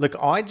 look,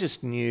 I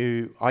just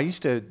knew, I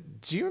used to,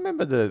 do you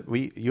remember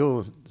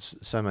you're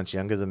so much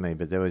younger than me,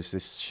 but there was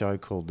this show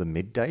called The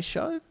Midday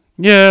Show?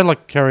 Yeah,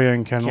 like Kerry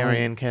Ann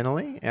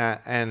Kennelly.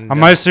 And I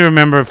mostly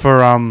remember it for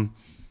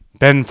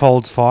Ben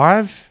Folds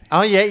 5.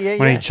 Oh, yeah.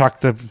 When he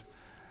chucked the...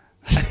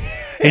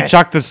 He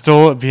chucked the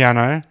stool at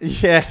piano.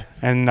 Yeah.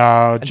 And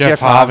Jeff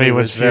Harvey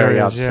was very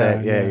furious.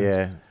 upset.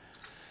 Yeah.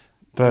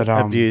 But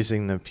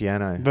abusing the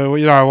piano. But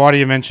why do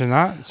you mention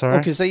that? Sorry.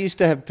 Because they used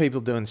to have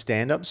people doing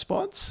stand-up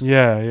spots.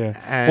 Yeah.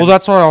 Well,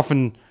 that's what I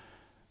often,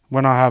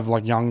 when I have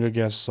like younger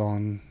guests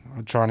on,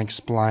 I try and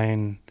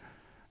explain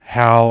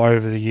how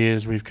over the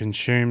years we've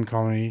consumed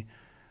comedy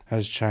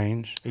has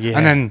changed. Yeah.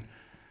 And then,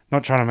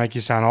 not trying to make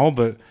you sound old,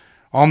 but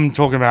I'm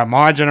talking about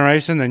my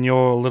generation, then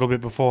you're a little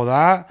bit before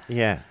that.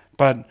 Yeah.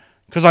 But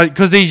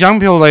because these young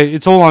people,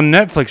 it's all on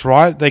Netflix,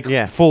 right? They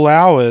full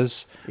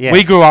hours. Yeah.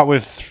 We grew up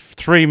with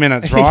 3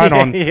 minutes, right,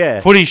 on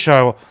Footy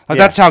Show.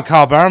 That's how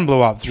Carl Barron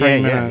blew up,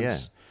 3 minutes. Yeah.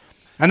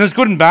 And there's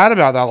good and bad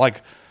about that.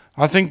 Like,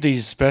 I think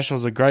these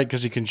specials are great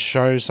because you can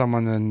show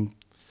someone and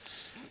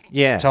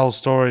tell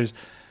stories.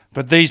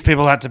 But these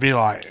people had to be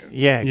like...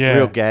 Yeah,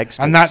 real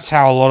gangsters. And that's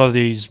how a lot of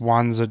these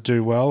ones that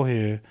do well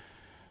here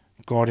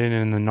got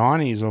in the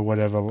 90s or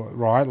whatever,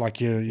 right? Like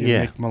your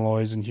Mick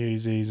Malloys and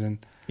Hugheses and...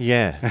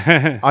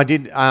 Yeah. I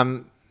did...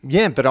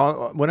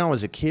 but when I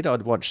was a kid,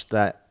 I'd watch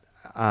that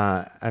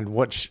I'd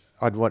watch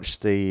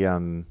the...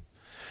 and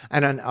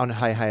on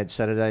Hey Hey It's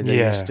Saturday,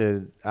 they used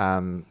to...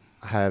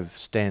 have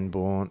Shane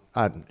Bourne.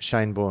 Yeah.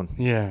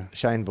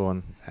 Shane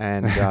Bourne.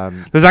 And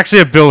there's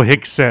actually a Bill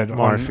Hicks set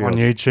on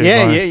YouTube.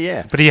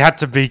 Yeah. But he had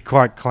to be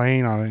quite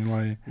clean, I think.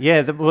 Like.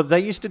 Yeah, they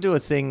used to do a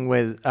thing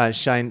where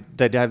Shane,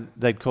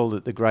 they'd called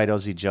it the Great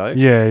Aussie Joke.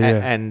 Yeah.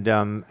 And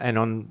on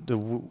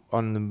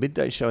the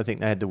Midday Show, I think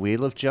they had the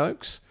Wheel of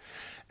Jokes.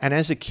 And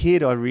as a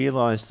kid, I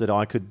realised that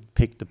I could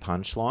pick the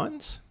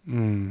punchlines.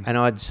 And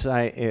I'd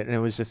say, and it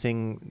was a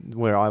thing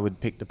where I would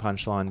pick the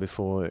punchline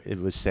before it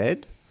was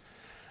said.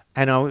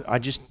 And I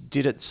just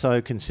did it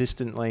so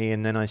consistently,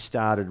 and then I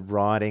started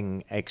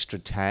writing extra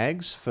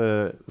tags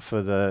for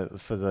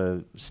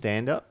the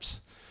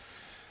stand-ups.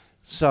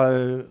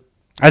 So,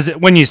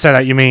 when you say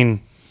that, you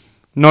mean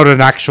not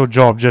an actual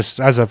job, just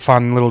as a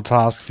fun little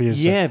task for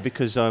yourself? Yeah,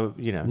 because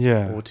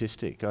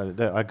autistic.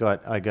 I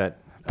got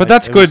But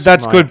that's it good. was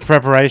That's my- good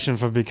preparation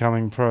for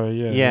becoming pro.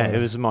 Yeah. Yeah, it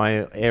was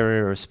my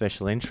area of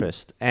special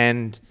interest,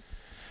 and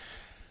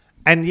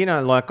you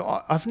know, like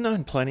I've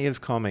known plenty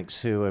of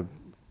comics who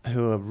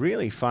are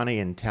really funny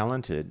and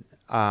talented,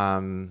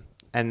 and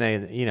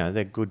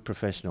they're good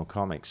professional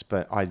comics.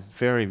 But I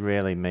very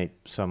rarely meet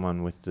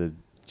someone with the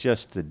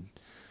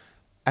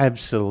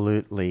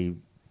absolutely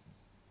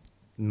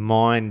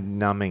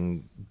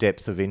mind-numbing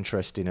depth of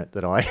interest in it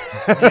that I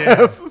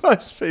have.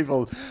 Most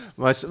people,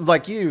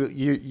 like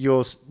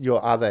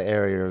your other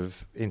area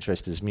of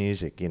interest is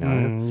music, you know.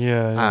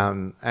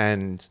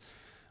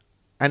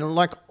 And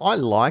like I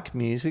like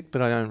music,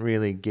 but I don't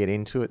really get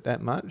into it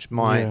that much.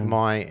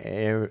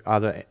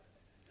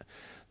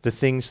 The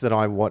things that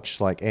I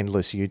watch like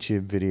endless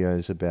YouTube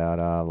videos about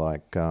are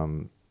like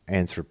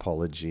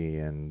anthropology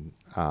and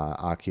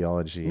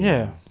archaeology.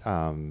 Yeah.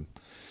 And,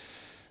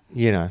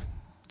 you know,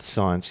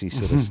 sciencey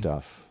sort of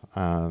stuff.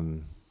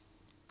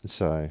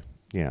 So,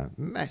 you know,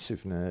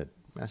 massive nerd.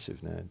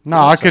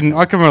 No, I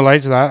can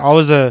relate to that. I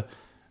was a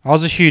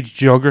huge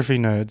geography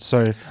nerd.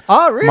 So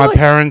really? my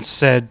parents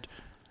said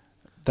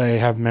they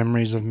have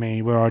memories of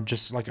me where I'd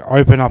just like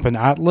open up an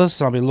atlas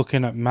and I'd be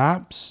looking at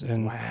maps.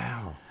 And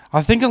Wow.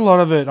 I think a lot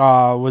of it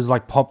was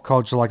like pop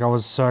culture. Like I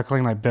was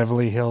circling like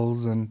Beverly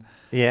Hills and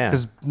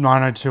because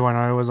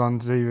 90210 was on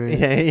TV.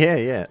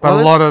 Yeah. But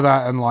a lot of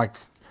that and like,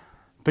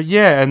 but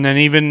yeah, and then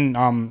even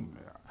a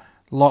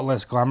lot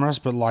less glamorous,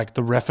 but like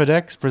the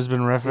Refidex,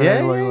 Brisbane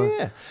Refidex.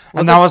 Yeah.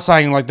 And they were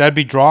saying like they'd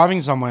be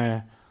driving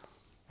somewhere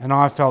and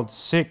I felt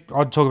sick.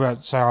 I'd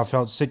say I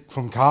felt sick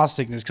from car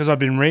sickness because I'd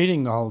been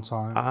reading the whole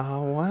time.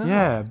 Oh, wow.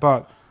 Yeah,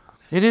 but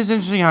it is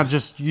interesting how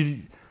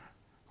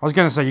I was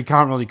going to say you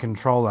can't really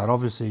control that.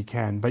 Obviously you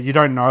can, but you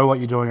don't know what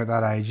you're doing at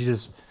that age. You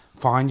just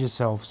find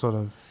yourself sort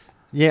of...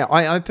 Yeah,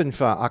 I open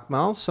for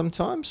Akmal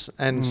sometimes,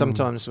 and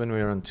sometimes when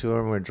we're on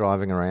tour and we're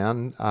driving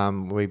around,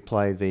 we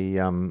play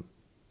the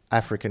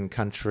African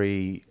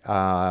country,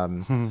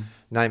 name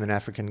an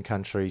African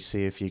country,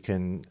 see if you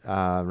can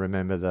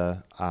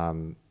remember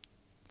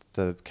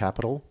the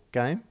capital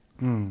game.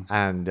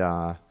 And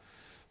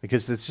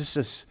because there's just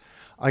this...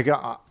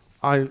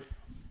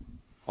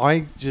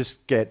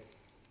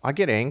 I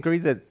get angry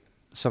that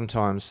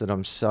sometimes that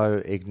I'm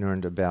so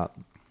ignorant about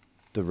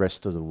the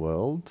rest of the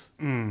world,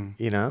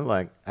 you know,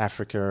 like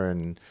Africa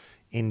and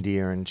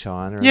India and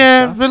China.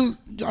 Yeah, and stuff.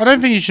 but I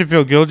don't think you should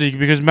feel guilty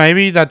because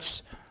maybe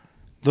that's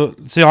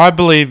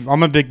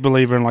I'm a big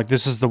believer in like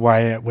this is the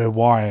way we're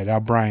wired, our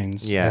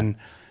brains. Yeah. And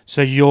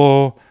so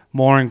you're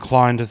more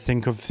inclined to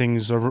think of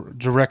things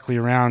directly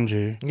around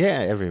you.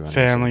 Yeah, everyone.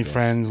 Family,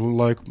 friends,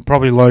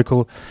 probably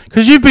local.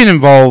 Because you've been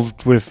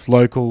involved with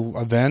local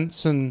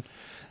events and...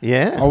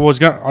 Yeah. I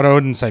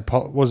wouldn't say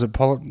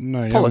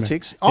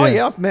politics.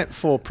 I've met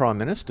 4 prime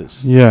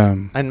ministers. Yeah.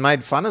 And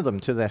made fun of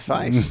them to their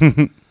face.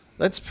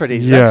 That's pretty.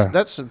 Yeah.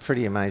 That's a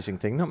pretty amazing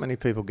thing. Not many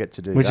people get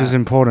to do Which that. is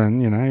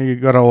important, you know. You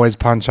got to always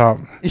punch up.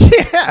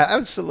 Yeah,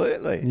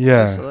 absolutely.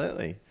 Yeah.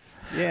 Absolutely.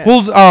 Yeah.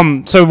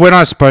 Well, so when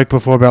I spoke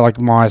before about like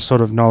my sort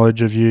of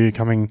knowledge of you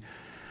coming,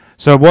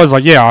 so it was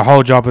like, yeah, I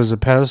hold you up as a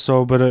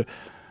pedestal, but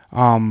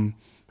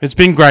it's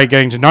been great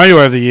getting to know you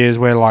over the years.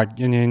 Where like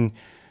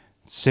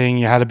seeing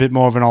you had a bit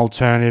more of an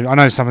alternative. I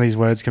know some of these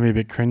words can be a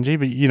bit cringy,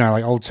 but you know,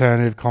 like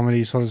alternative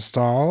comedy sort of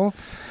style.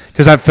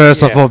 Because at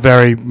first I thought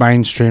very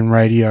mainstream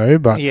radio,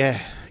 but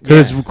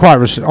because it's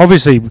quite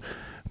obviously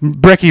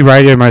brekkie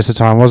radio most of the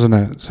time, wasn't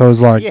it? So it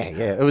was like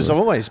it was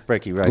always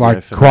brekkie radio,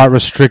 like for quite me.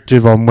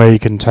 restrictive on where you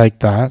can take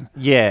that.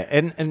 Yeah,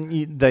 and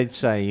they'd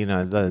say, you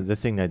know, the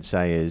thing they'd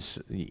say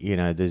is, you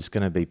know, there's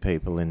going to be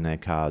people in their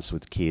cars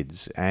with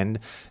kids, and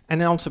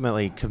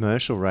ultimately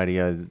commercial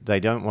radio,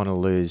 they don't want to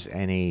lose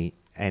any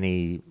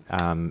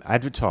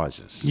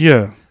advertisers.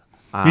 Yeah.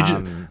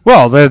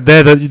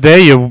 They're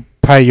you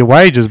pay your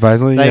wages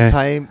basically. They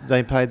paid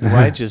the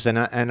wages, and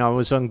I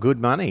was on good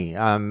money.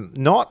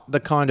 Not the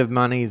kind of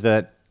money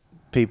that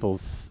people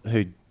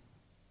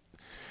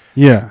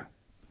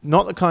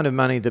not the kind of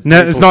money that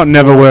people it's not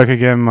never work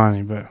again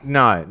money, but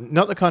no,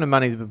 not the kind of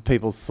money that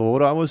people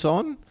thought I was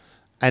on,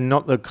 and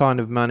not the kind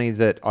of money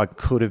that I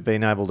could have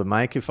been able to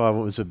make if I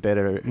was a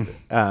better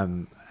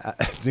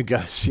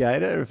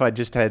negotiator. If I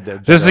just had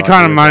this is the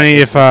kind of money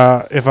if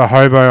a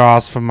hobo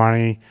asks for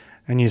money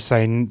and you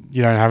say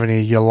you don't have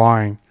any, you're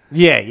lying.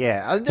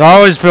 Yeah. So I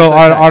always feel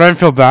I don't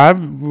feel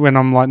bad when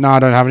I'm like, no, I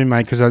don't have any,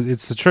 mate, because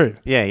it's the truth.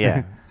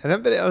 Yeah.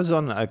 But I was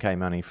on okay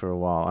money for a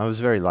while. I was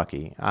very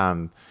lucky.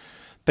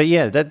 But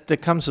yeah,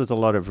 that comes with a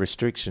lot of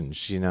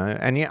restrictions, you know,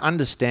 and you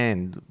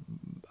understand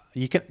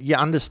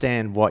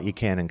what you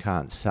can and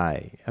can't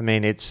say. I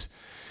mean, it's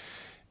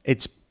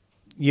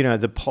you know,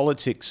 the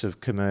politics of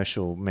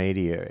commercial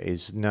media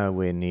is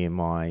nowhere near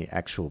my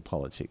actual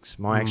politics.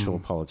 My actual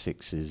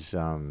politics is,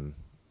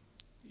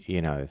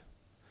 you know.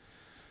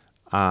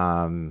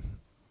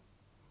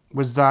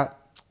 Was that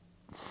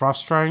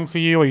frustrating for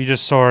you, or you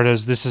just saw it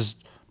as this is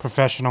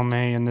professional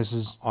me and this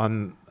is...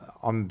 I'm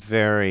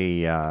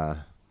very... I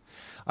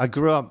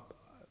grew up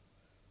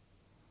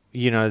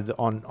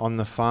on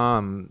the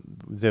farm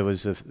there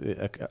was a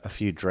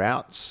few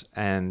droughts,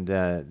 and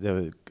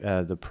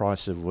the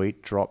price of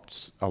wheat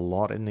dropped a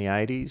lot in the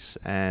 80s,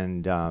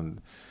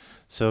 and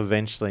so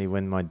eventually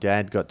when my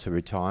dad got to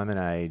retirement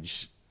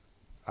age,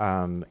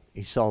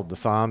 he sold the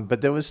farm.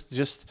 But there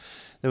was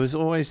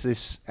always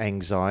this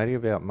anxiety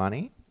about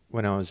money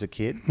when I was a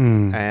kid,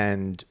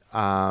 and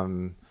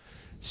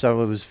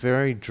so I was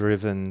very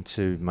driven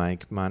to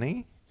make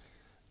money,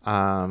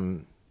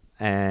 and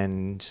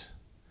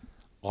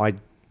I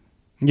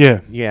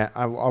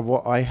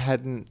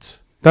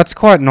hadn't. That's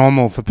quite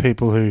normal for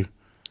people who,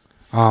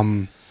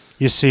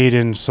 you see it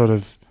in sort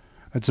of.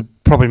 It's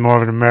probably more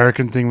of an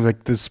American thing,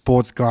 like the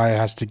sports guy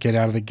has to get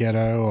out of the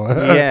ghetto. Or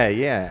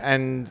yeah,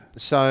 and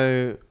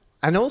so,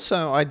 and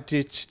also I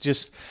did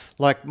just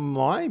like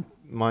my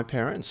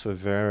parents were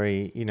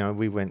very,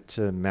 we went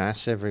to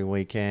mass every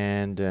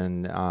weekend,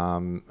 and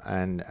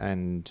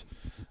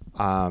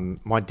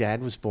my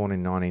dad was born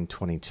in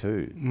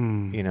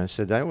 1922,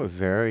 so they were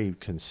very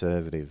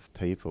conservative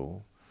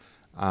people.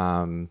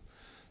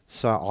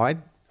 So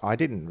I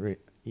didn't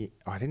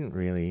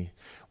really.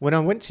 When I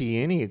went to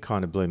uni, it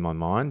kind of blew my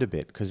mind a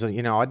bit because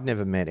I'd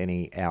never met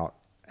any out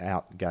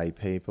gay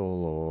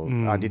people, or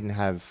I didn't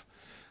have,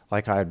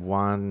 like, I had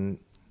one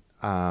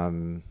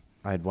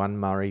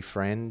Murray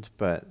friend,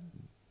 but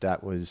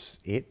that was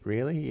it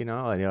really.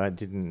 I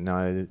didn't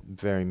know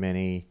very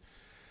many.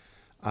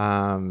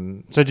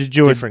 So did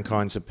you different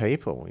kinds of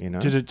people?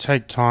 Did it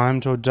take time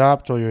to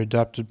adapt, or you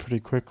adapted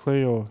pretty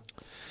quickly, or?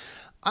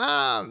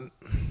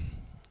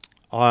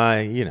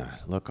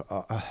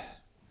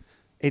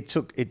 It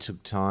took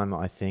time,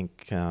 I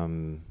think.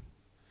 And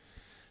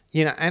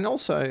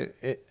also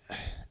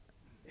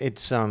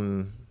it's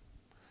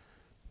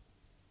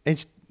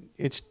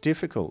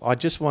difficult. I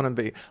just want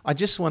to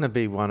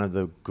be one of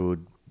the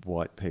good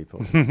white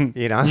people.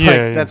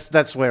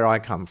 That's where I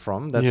come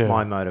from. That's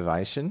my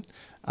motivation.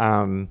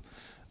 Well,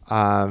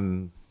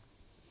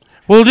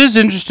 it is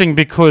interesting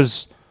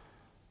because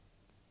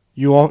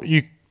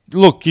you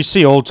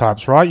see all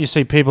types, right? You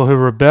see people who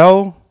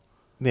rebel.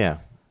 Yeah.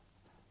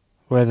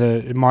 Whether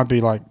it might be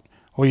like,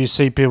 or you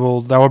see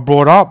people they were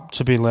brought up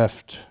to be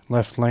left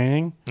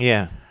leaning.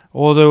 Yeah.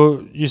 Or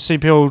you see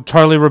people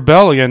totally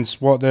rebel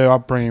against what their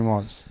upbringing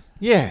was.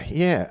 Yeah,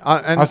 yeah.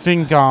 I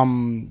think I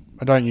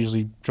don't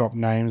usually drop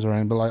names or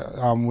anything, but like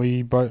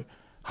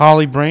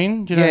Harley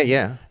Breen,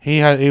 Yeah.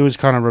 He was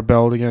kind of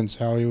rebelled against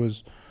how he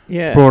was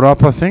brought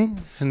up, I think.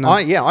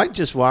 I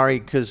just worry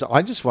because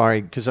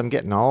I'm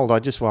getting old. I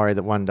just worry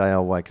that one day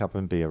I'll wake up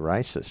and be a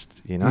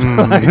racist,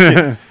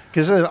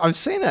 because I've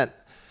seen it.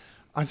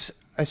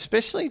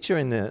 Especially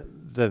during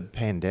the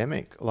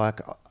pandemic, like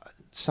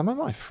some of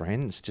my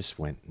friends just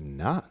went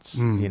nuts.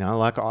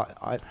 Like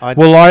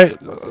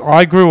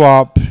I grew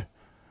up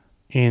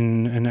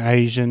in an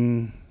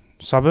Asian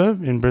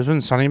suburb in Brisbane,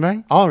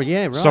 Sunnybank. Oh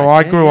yeah, right. So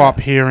I grew up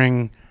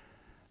hearing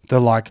the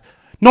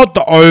not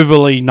the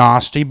overly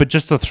nasty, but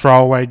just the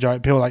throwaway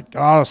joke. People like,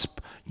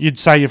 you'd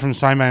say you're from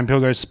Sunnybank, and people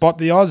go, "Spot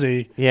the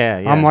Aussie."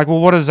 Yeah. I'm like, well,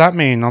 what does that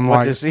mean? I'm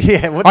what like,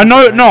 I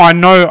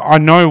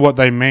know what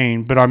they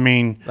mean, but I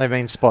mean, they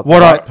mean spot the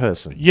white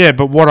person. Yeah,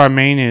 but what I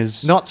mean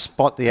is not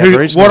spot the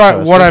Aboriginal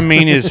person. What I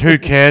mean is, who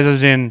cares?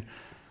 As in,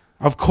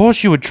 of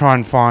course you would try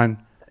and find.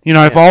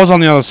 If I was on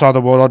the other side of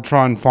the world, I'd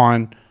try and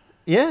find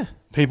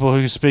people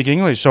who speak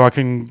English so I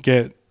can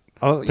get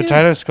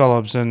potato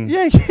scallops and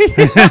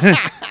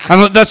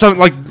and that's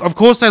like, of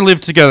course they live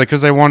together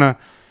because they want to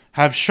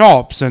have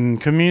shops and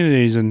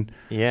communities and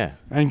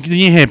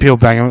you hear people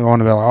banging on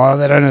about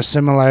they don't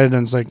assimilate,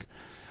 and it's like,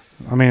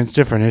 I mean, it's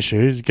different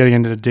issues, getting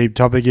into the deep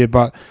topic here,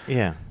 but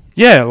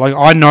like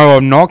I know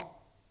I'm not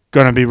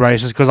going to be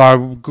racist because I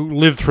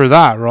lived through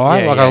that,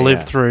 right? I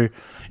lived through.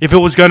 If it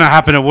was going to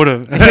happen, it would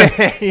have.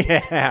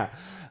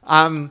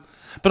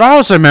 But I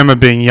also remember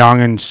being young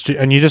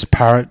and you just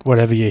parrot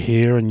whatever you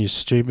hear, and you're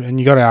stupid, and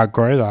you got to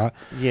outgrow that.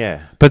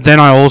 Yeah. But then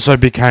I also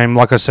became,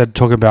 like I said,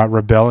 talking about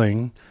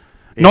rebelling.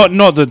 Yeah.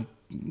 Not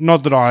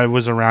that I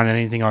was around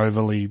anything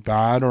overly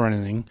bad or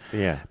anything.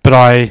 Yeah. But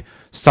I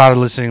started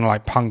listening to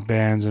like punk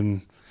bands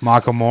and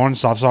Michael Moore and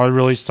stuff. So I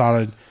really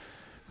started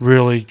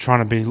trying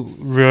to be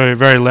really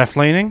very left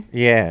leaning.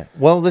 Yeah.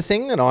 Well, the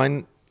thing that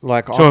to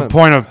a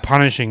point of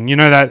punishing,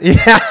 that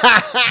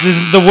this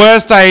is the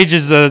worst age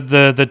is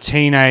the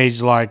teenage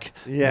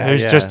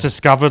who's just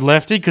discovered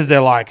lefty, because they're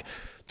like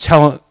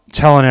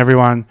telling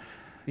everyone.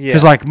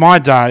 Because like my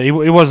dad, he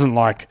wasn't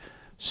like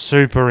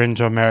super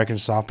into American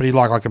stuff, but he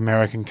liked like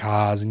American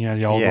cars and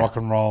the old rock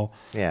and roll.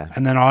 Yeah.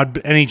 And then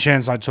any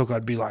chance I took,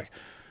 I'd be like,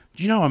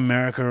 do you know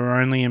America are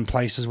only in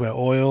places where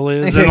oil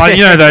is? And like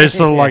those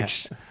sort of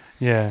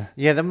yeah.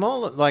 The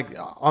more like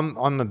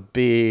I'm a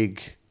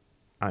big.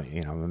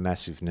 I'm a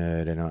massive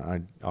nerd, and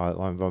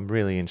I'm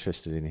really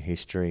interested in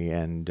history,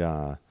 and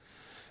if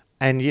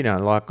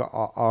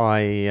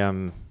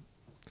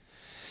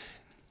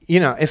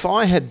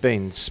I had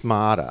been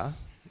smarter,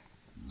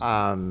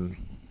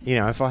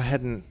 if I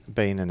hadn't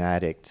been an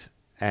addict,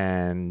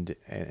 and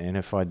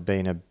if I'd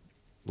been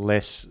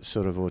less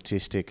sort of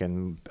autistic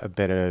and a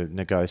better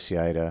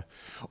negotiator,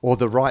 or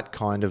the right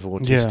kind of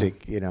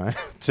autistic, you know,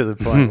 to the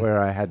point where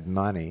I had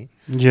money.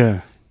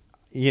 Yeah.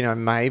 You know,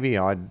 maybe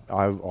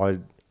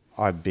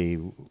I'd be,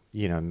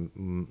 you know,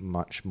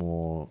 much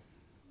more,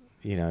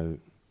 you know,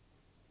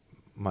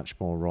 much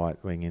more right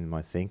wing in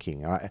my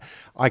thinking.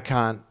 I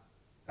can't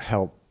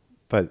help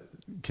but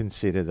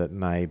consider that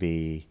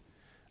maybe,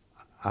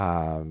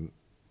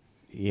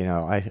 you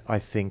know, I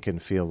think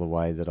and feel the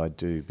way that I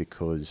do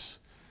because,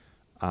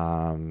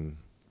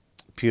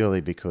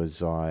 purely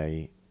because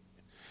I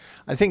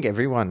think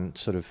everyone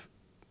sort of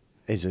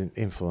is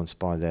influenced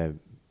by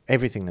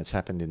everything that's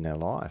happened in their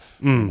life.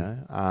 You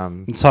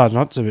know, It's hard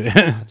not to be.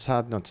 it's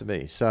hard not to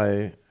be.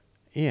 So,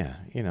 yeah,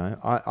 you know,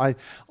 I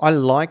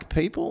like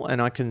people,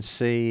 and I can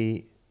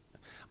see.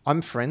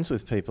 I'm friends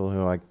with people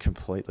who I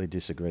completely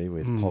disagree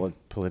with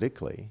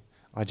politically.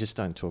 I just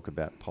don't talk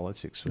about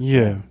politics with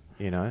them.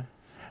 You know.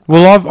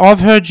 Well,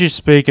 I've heard you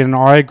speak, and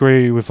I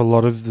agree with a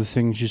lot of the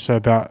things you say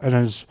about, and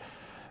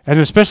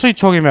especially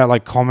talking about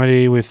like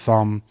comedy with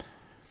some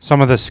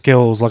of the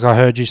skills. Like I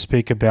heard you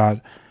speak about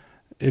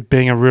it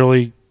being a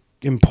really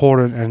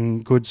important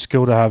and good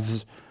skill to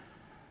have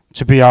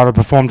to be able to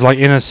perform to like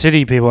inner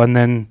city people and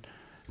then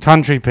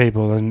country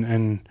people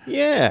and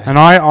Yeah. And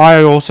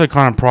I also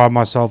kind of pride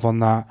myself on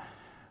that.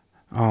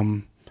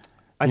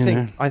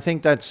 I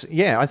think that's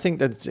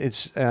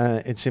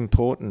it's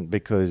important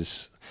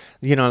because,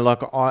 you know,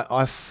 like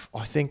I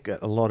think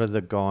a lot of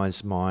the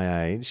guys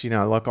my age, you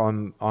know, like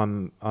I'm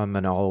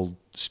an old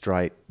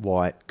straight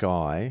white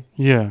guy.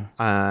 Yeah.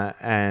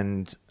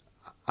 And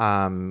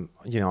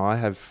you know, I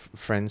have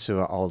friends who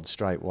are old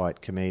straight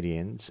white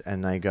comedians,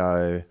 and they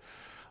go,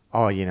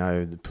 "Oh, you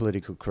know, the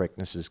political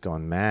correctness has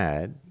gone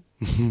mad,"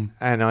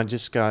 and I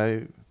just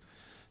go,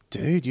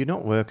 "Dude, you're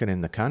not working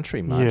in the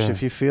country much. Yeah.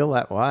 If you feel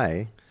that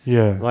way."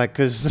 Yeah. Like,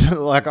 because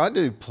like I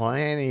do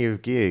plenty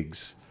of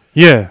gigs.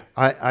 Yeah.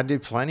 I do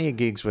plenty of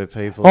gigs where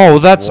people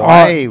that's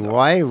way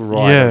right of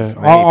me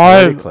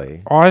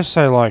politically. I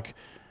say like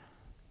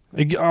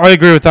I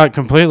agree with that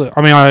completely.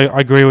 I mean, I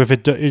agree with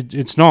it.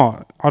 It's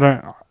not.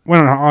 I'm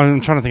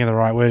trying to think of the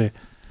right word.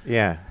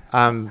 Yeah.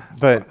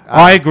 But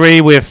I agree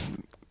with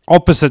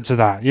opposite to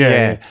that.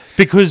 Yeah.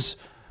 Because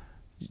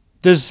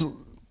there's.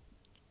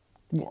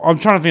 I'm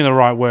trying to think of the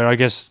right word. I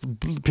guess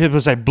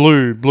people say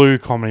blue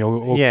comedy,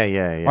 or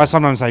yeah. I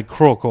sometimes say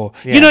crook, or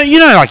you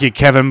know, like your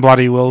Kevin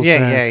Bloody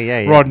Wilson,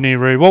 yeah. Rodney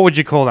Rood. What would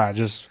you call that?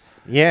 Just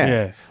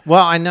yeah.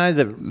 Well, I know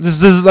that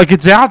this is like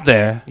it's out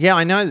there. Yeah,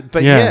 I know,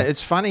 but yeah,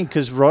 it's funny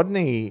because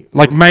Rodney,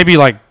 like maybe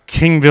like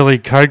King Billy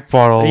Coke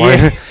Bottle.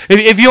 Yeah. Like,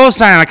 if you're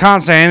saying I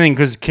can't say anything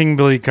because King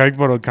Billy Coke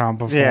Bottle can't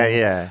perform,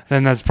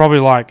 then that's probably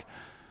like.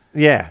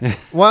 Yeah.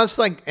 Well, it's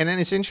like, and then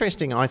it's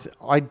interesting.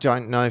 I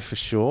don't know for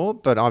sure,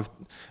 but I've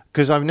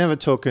never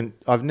talked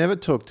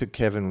to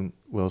Kevin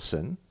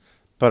Wilson,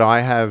 but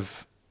I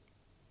have.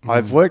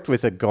 I've worked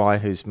with a guy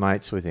who's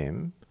mates with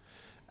him,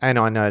 and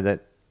I know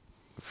that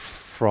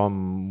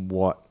from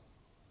what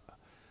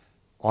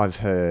I've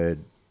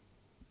heard,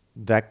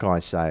 that guy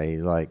say,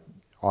 like,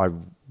 I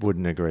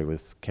wouldn't agree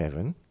with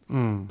Kevin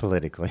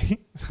politically,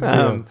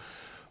 but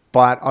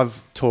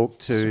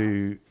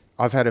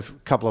I've had a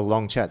couple of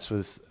long chats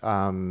with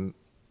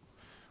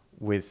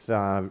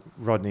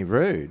Rodney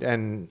Rood,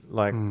 and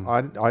like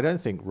I don't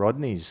think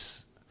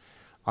Rodney's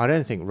I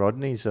don't think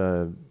he's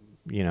a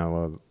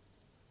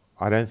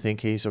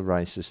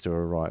racist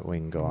or a right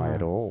wing guy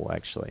at all.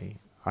 Actually,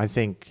 I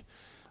think,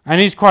 and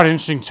he's quite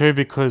interesting too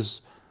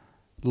because,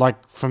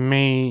 like for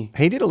me,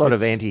 he did a lot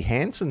of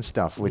anti-Hanson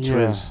stuff, which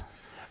was.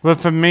 But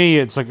for me,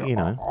 it's like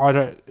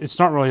it's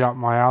not really up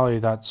my alley,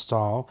 that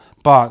style.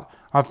 But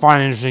I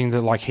find it interesting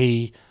that like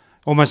he.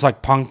 Almost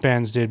like punk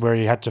bands did, where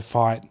he had to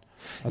fight.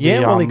 He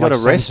got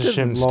arrested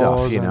and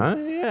stuff, you know.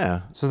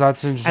 Yeah. So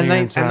that's interesting.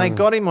 And they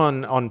got him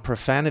on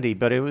profanity,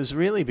 but it was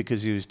really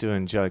because he was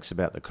doing jokes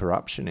about the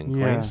corruption in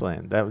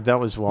Queensland. That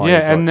was why.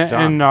 Yeah, he got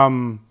done.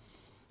 and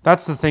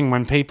that's the thing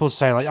when people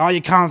say like, "Oh,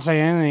 you can't say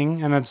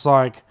anything," and it's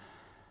like,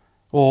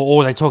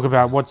 or they talk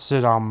about what's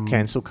it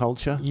cancel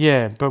culture.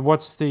 Yeah, but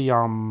what's the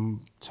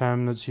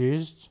term that's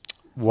used?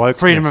 Wokeness.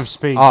 Freedom of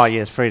speech. Oh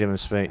yes, freedom of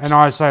speech. And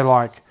I say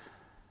like.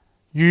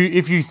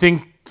 If you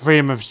think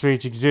freedom of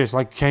speech exists,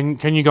 like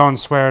can you go and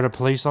swear at a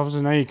police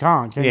officer? No, you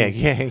can't. Can you?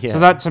 Yeah.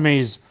 So that to me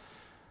is,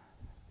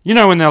 you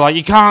know, when they're like,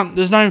 you can't.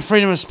 There's no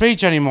freedom of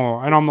speech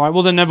anymore, and I'm like,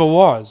 well, there never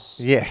was.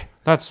 Yeah.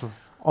 That's.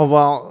 Oh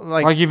well,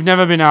 like you've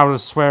never been able to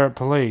swear at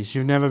police.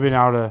 You've never been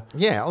able to.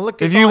 Yeah.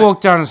 Look, if you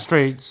walk down the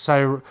street,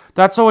 say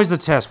that's always the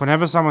test.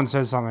 Whenever someone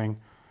says something,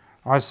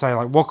 I say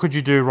like, what could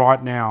you do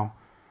right now?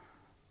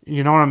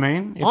 You know what I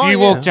mean? If you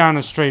walk down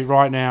the street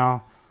right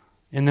now.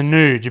 In the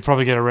nude, you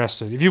probably get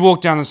arrested. If you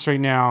walk down the street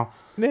now,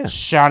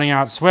 shouting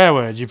out swear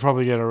words, you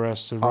probably get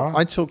arrested, right?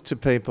 I talk to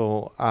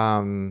people.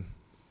 I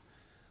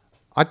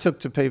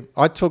talked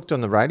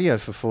on the radio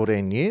for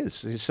 14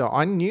 years, so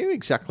I knew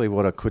exactly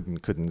what I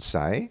couldn't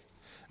say,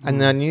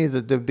 and I knew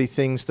that there'd be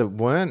things that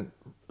weren't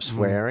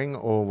swearing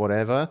or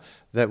whatever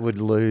that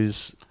would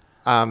lose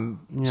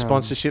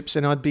sponsorships,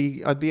 and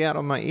I'd be out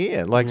on my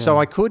ear. Like, so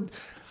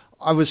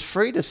I was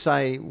free to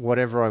say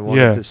whatever I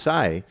wanted to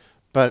say,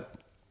 but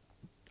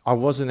I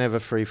wasn't ever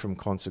free from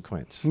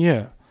consequence.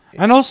 Yeah.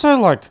 And also,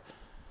 like,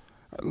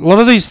 a lot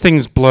of these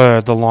things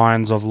blur the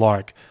lines of,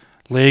 like,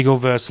 legal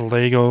versus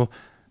illegal,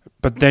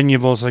 but then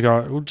you've also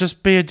got, well,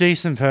 just be a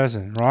decent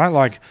person, right?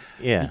 Like,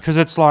 because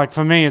it's like,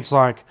 for me, it's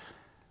like,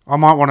 I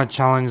might want to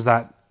challenge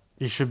that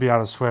you should be able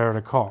to swear at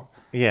a cop.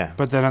 Yeah.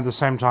 But then at the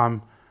same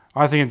time,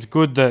 I think it's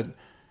good that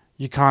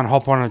you can't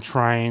hop on a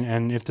train,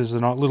 and if there's a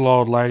little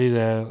old lady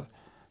there,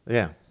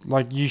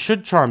 like, you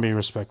should try and be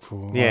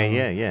respectful.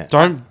 Yeah.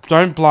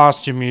 Don't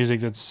blast your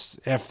music that's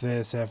F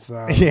this, F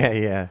that.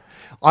 Yeah.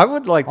 I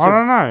would like to... I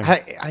don't know.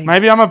 Hey,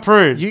 maybe I'm a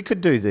prude. You could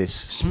do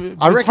this.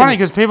 It's funny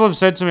because people have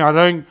said to me, I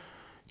don't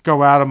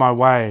go out of my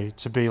way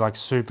to be, like,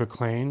 super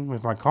clean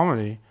with my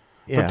comedy.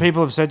 Yeah. But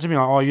people have said to me,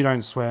 like, oh, you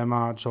don't swear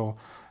much,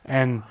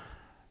 and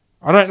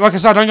I don't, like I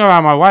said, I don't go out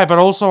of my way, but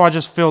also I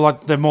just feel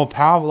like they're more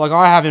powerful. Like,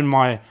 I have in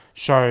my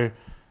show,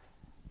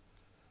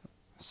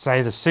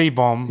 say, the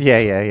C-bomb.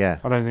 Yeah.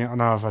 I don't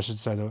know if I should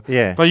say that.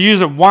 Yeah. But I use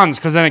it once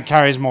because then it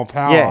carries more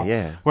power.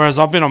 Yeah. Whereas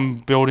I've been on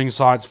building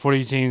sites,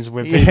 footy teams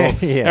where people,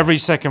 every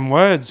second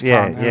word's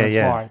cunt. It's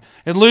like,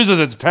 it loses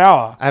its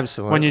power.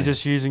 Absolutely. When you're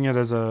just using it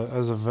as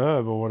a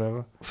verb or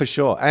whatever. For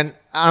sure. And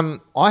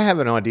I have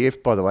an idea,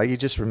 by the way. You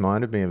just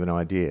reminded me of an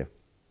idea.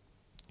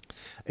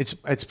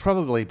 It's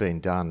probably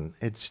been done.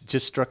 It's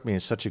just struck me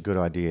as such a good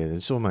idea.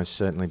 It's almost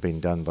certainly been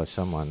done by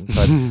someone.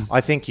 But I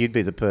think you'd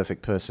be the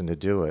perfect person to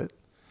do it.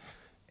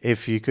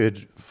 If you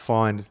could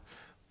find,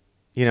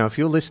 if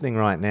you're listening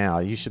right now,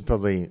 you should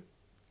probably,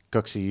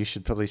 Goxie, you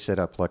should probably set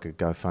up like a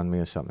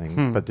GoFundMe or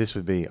something. But this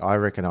would be, I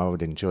reckon I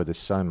would enjoy this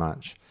so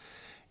much,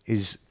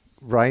 is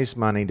raise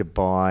money to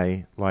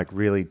buy like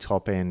really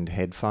top-end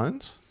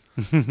headphones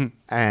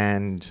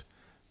and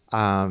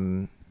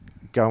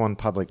go on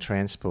public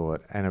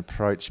transport and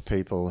approach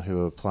people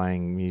who are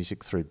playing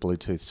music through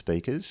Bluetooth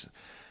speakers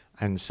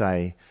and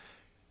say,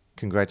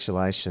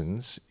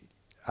 congratulations,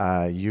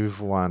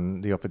 you've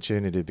won the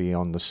opportunity to be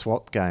on the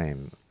swap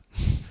game.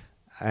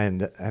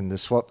 And the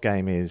swap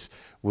game is,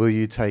 will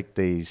you take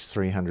these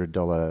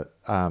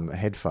 $300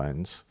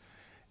 headphones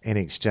in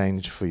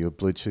exchange for your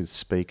Bluetooth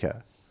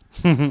speaker?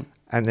 And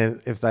then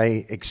if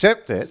they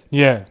accept it,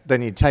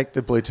 then you take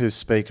the Bluetooth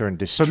speaker and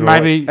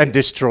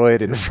destroy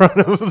it in front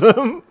of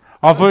them.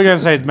 I thought you were going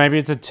to say maybe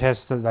it's a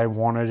test that they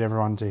wanted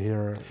everyone to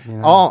hear it.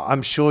 Oh,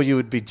 I'm sure you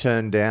would be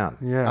turned down.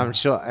 Yeah, I'm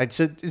sure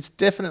it's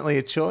definitely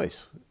a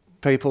choice.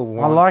 People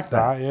want. I like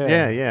that.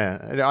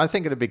 Yeah. I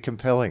think it'd be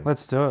compelling.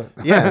 Let's do it.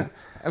 Yeah,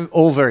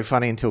 all very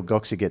funny until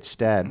Goxie gets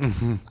stabbed.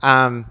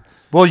 Well,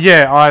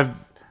 I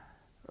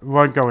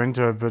won't go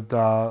into it, but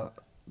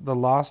the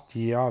last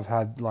year I've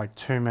had like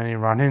too many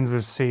run-ins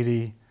with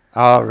seedy.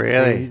 Oh,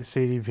 really?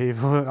 Seedy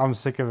people. I'm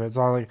sick of it.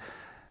 So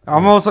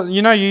I'm also,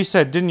 you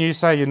didn't you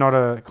say you're not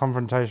a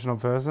confrontational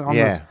person?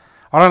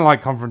 I don't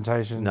like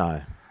confrontation.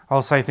 No.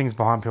 I'll say things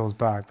behind people's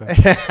back, but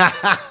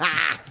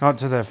not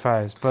to their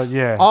face. But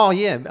yeah. Oh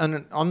yeah,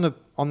 and on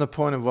the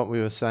point of what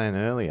we were saying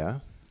earlier,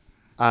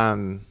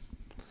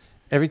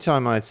 every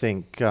time I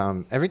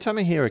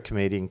hear a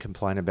comedian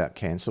complain about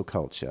cancel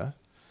culture,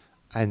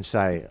 and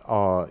say,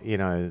 oh,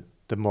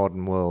 the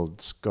modern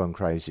world's gone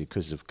crazy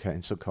because of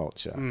cancel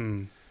culture,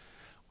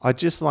 I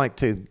just like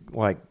to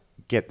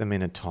get them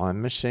in a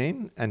time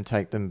machine and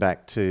take them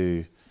back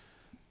to.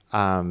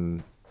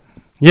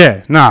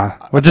 We're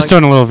just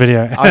doing a little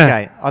video.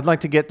 Okay, I'd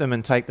like to get them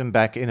and take them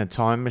back in a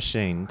time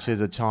machine to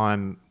the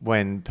time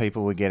when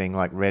people were getting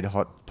like red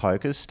hot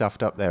pokers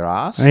stuffed up their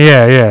ass.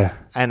 Yeah.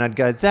 And I'd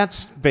go,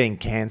 that's being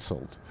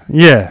cancelled.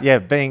 Yeah,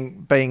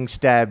 being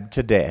stabbed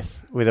to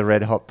death with a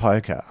red hot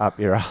poker up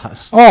your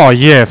ass. Oh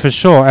yeah, for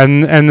sure.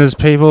 And there's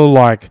people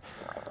like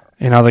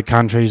in other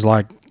countries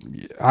like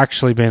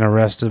actually being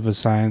arrested for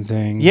saying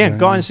things. Yeah,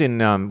 guys in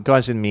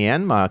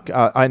Myanmar.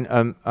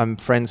 I'm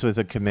friends with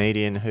a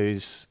comedian who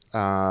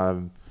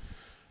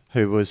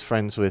was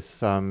friends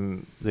with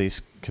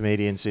these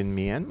comedians in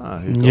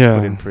Myanmar who got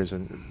put in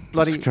prison.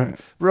 Bloody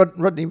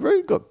Rodney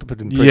Roode got put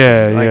in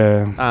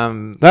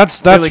prison. That's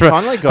Billy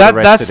Connolly got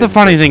arrested. That's the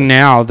funny thing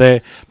now.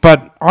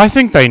 But I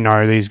think they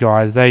know these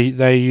guys.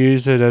 They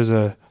use it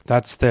as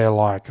that's their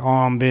like. Oh,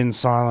 I'm being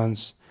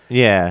silenced.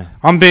 Yeah,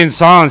 I'm being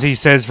silenced. He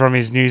says from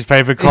his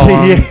newspaper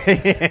column.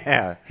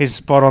 His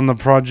spot on the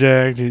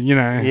project.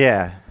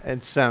 Yeah,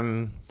 it's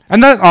And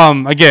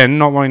that again,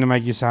 not wanting to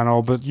make you sound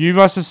old, but you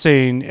must have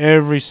seen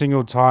every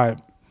single type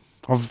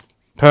of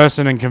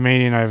person and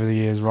comedian over the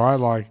years, right?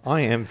 Like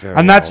I am very.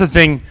 And that's old. the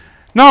thing.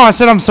 No, I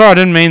said I'm sorry. I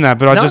didn't mean that,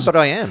 but but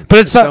I am. But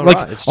it's like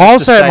right. It's I'll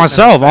say it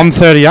myself. I'm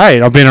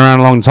 38. I've been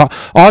around a long time.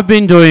 I've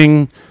been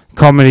doing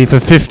comedy for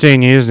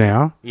 15 years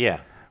now.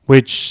 Yeah.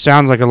 Which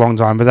sounds like a long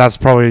time, but that's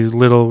probably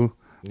little.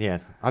 Yeah,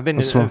 I've been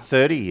doing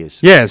 30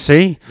 years. Yeah.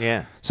 See.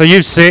 Yeah. So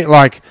you've seen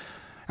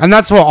and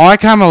that's what I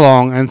came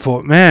along and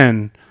thought,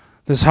 man,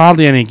 there's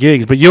hardly any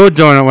gigs, but you're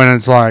doing it when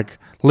it's like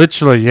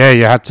literally,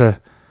 you had to.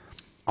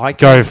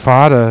 go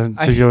farther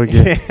to go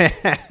again.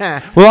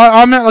 Well,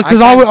 I meant like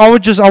because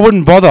I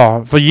wouldn't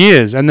bother for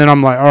years, and then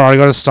I'm like, all right, I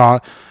got to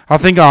start. I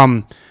think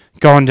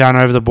going down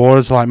over the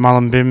border to like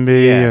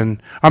Mullumbimby,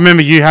 and I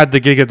remember you had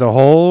the gig at the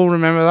hall.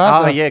 Remember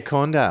that? Oh yeah,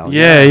 Corndale.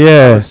 Yeah.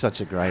 That was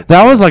such a great.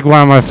 That was like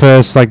one of my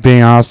first like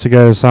being asked to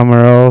go to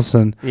somewhere else,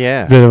 and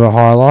yeah, a bit of a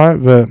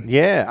highlight. But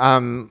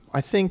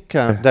I think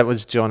that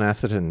was John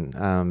Atherton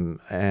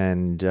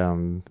and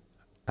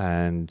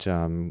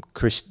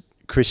Chris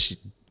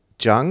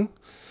Jung,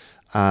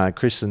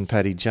 Chris and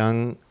Paddy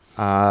Jung.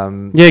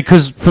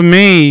 Because for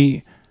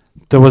me,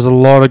 there was a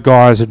lot of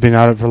guys who'd been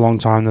at it for a long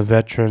time, the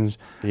veterans,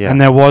 and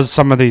there was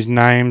some of these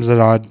names that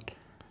I'd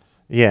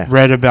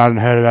read about and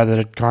heard about that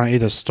had kind of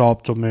either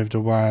stopped or moved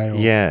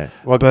away.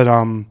 Well, but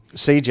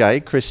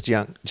CJ Chris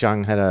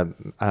Jung had a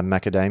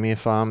macadamia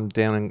farm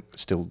down in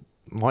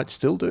might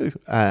still do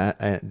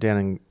down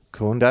in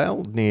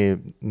Corndale near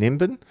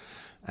Nimbin,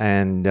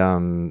 and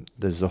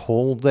there's a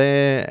hall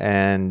there,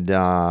 and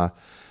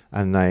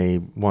they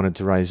wanted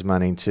to raise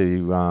money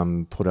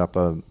to put up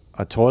a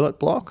toilet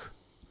block.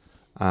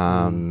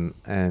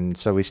 And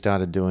so we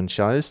started doing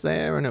shows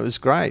there, and it was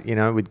great. You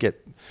know, we'd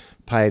get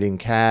paid in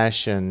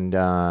cash, and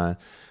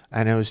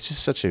it was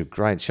just such a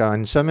great show.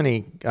 And so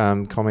many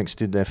comics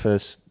did their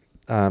first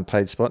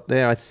paid spot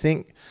there. I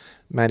think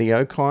Matty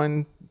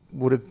O'Kine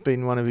would have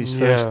been one of his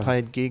first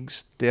paid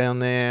gigs down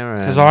there.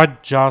 Because I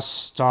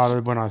just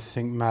started when I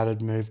think Matt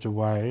had moved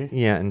away.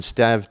 Yeah, and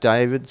Stav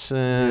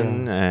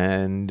Davidson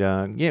and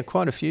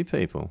quite a few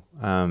people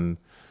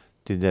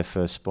did their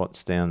first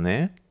spots down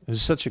there. It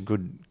was such a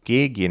good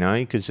gig, you know,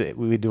 because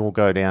we'd all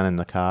go down in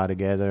the car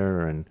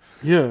together, and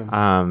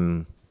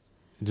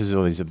there's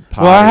always a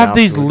party. Well, I have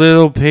these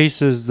little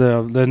pieces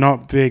that they're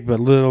not big, but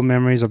little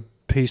memories are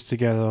pieced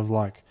together of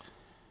like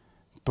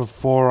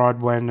before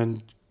I'd went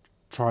and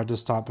tried to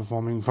start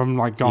performing, from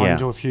like going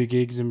to a few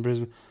gigs in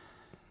Brisbane.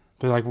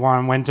 But like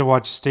one went to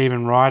watch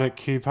Stephen Wright at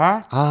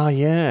QPAC. Oh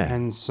yeah,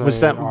 and so was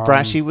that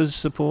Brashy was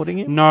supporting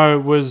him? No,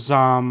 it was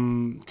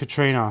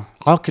Katrina.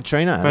 Oh,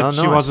 Katrina, but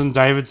she wasn't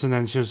Davidson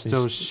then; she was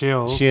still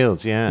Shields.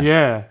 Shields,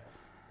 yeah.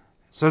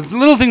 So it's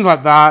little things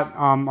like that.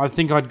 I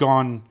think I'd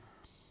gone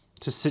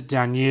to sit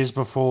down years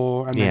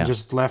before and then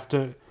just left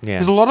it. Yeah,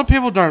 because a lot of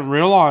people don't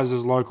realise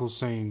there's local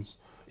scenes.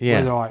 Yeah,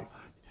 where they're like,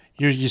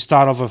 you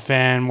start off a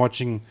fan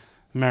watching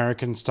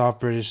American stuff,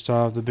 British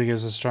stuff, the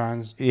biggest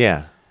Australians.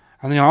 Yeah.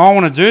 And then you're like, I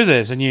want to do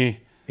this. And you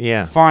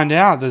Yeah. Find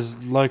out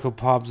there's local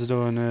pubs are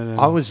doing it. And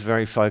I was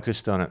very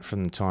focused on it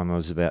from the time I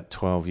was about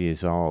 12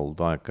 years old.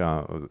 Like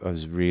I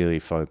was really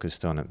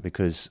focused on it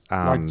because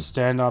like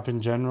stand up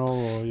in general.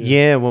 Or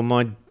yeah. Well,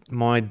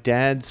 my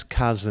dad's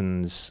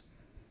cousin's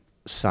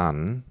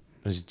son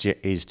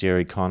is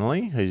Jerry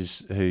Connolly,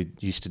 who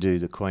used to do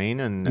the Queen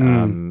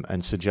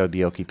and Sir Joe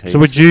Bjelke-Peterson. So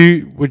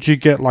would you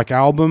get like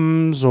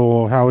albums,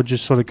 or how would you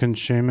sort of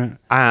consume it?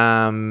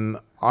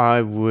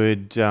 I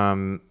would.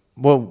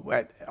 Well,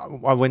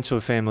 I went to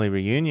a family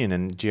reunion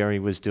and Jerry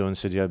was doing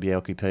Sir Joe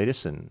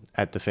Bjelke-Peterson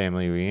at the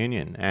family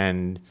reunion,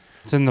 and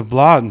it's in the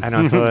blood. And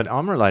I thought,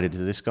 I'm related to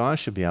this guy, I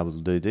should be able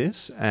to do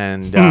this.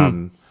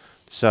 And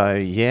so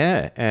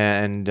yeah,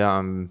 and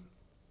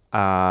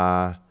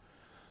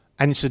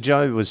Sir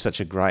Joe was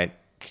such a great,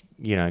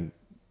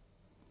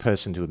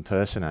 person to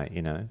impersonate,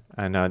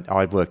 and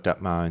I worked up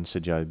my own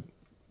Sir Joe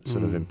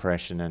sort of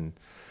impression, and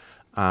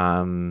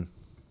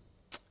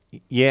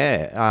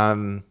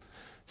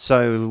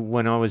so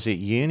when I was at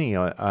uni,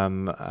 Vince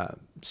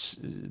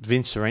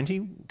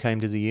Sorrenti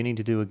came to the uni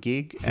to do a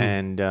gig,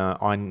 and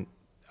I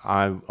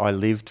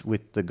lived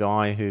with the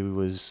guy who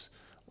was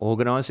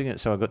organising it,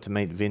 so I got to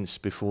meet Vince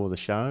before the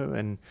show,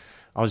 and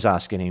I was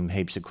asking him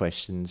heaps of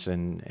questions,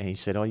 and he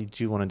said, "Oh,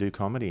 do you want to do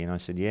comedy?" And I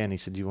said, "Yeah." And he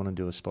said, "Do you want to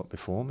do a spot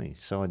before me?"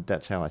 So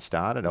that's how I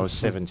started. I was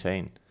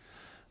 17.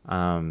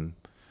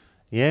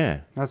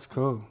 Yeah. That's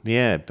cool.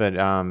 Yeah, but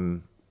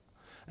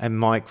and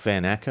Mike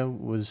Van Acker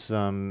was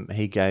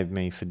he gave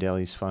me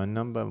Fideli's phone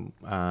number,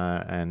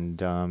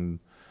 and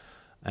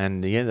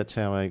yeah, that's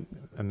how I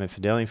met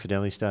Fideli.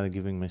 Fideli started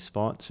giving me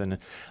spots, and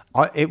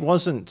it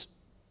wasn't,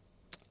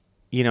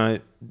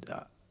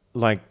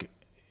 like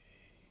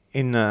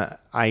in the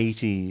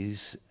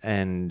 80s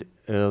and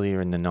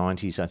earlier in the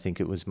 90s, I think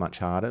it was much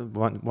harder.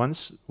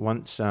 Once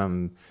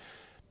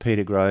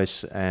Peter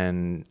Gross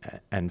and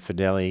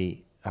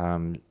Fideli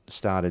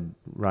started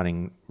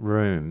running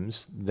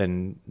rooms,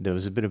 then there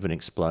was a bit of an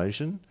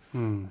explosion,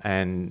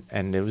 and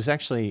it was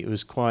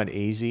quite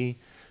easy.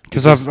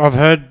 Because I've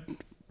heard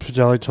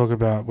Fideli talk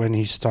about when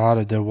he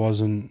started,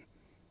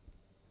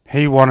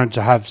 he wanted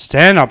to have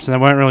stand-ups and they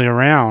weren't really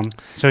around,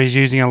 so he's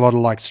using a lot of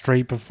like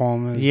street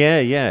performers,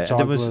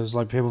 jugglers,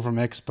 like people from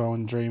Expo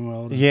and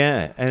Dreamworld.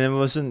 Yeah, and it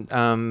wasn't.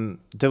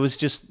 It was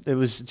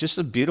just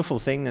a beautiful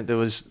thing that there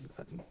was.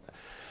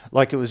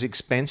 Like, it was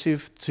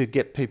expensive to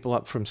get people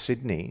up from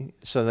Sydney,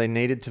 so they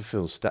needed to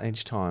fill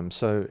stage time.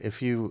 So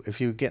if you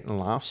were getting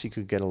laughs, you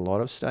could get a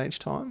lot of stage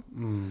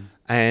time,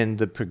 and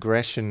the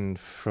progression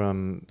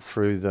from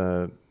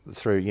 5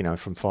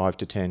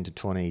 to 10 to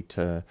 20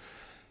 to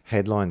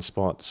headline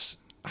spots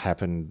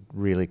happened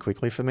really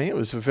quickly for me. It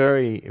was a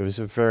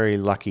very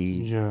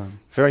lucky,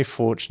 very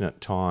fortunate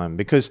time,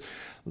 because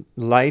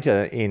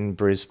later in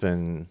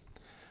Brisbane.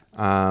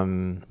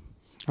 And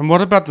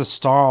what about the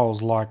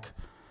styles? Like,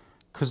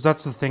 because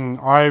that's the thing.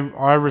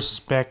 I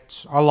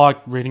respect. I like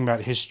reading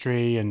about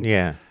history and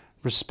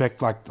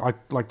respect like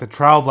the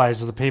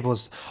trailblazers, the people.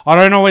 I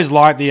don't always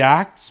like the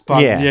acts,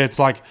 but it's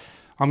like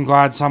I'm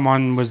glad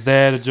someone was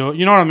there to do it.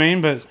 You know what I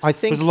mean? But I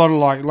think there's a lot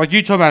of like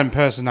you talk about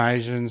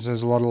impersonations.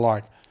 There's a lot of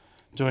like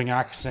doing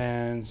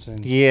accents and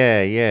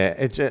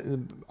It's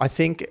I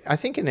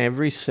think in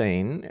every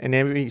scene, in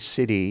every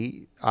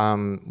city,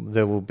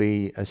 there will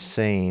be a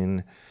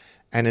scene,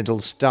 and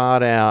it'll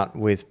start out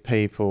with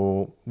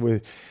people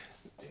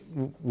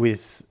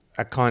with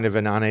a kind of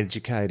an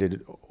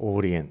uneducated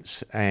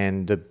audience,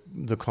 and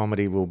the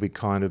comedy will be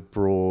kind of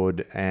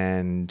broad,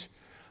 and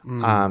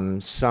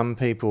some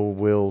people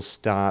will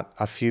start.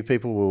 A few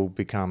people will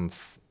become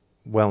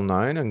well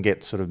known and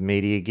get sort of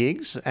media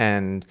gigs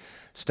and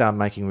start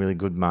making really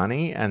good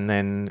money, and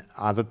then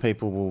other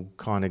people will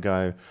kind of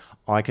go,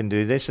 I can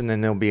do this, and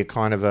then there'll be a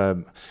kind of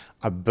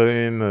a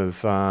boom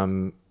of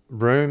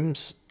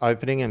rooms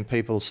opening and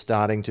people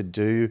starting to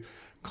do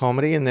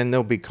comedy, and then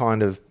there'll be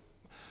kind of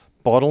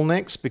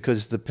bottlenecks,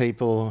 because the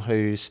people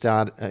who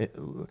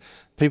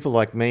people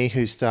like me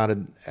who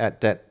started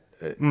at that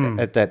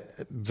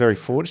very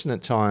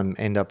fortunate time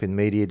end up in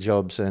media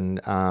jobs, and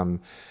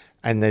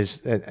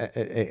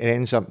it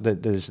ends up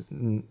that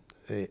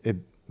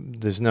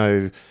there's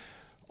no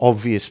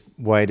obvious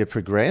way to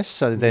progress.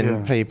 So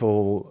then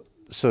people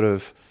sort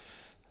of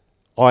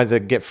either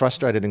get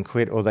frustrated and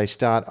quit, or they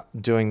start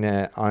doing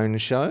their own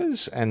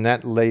shows, and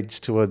that leads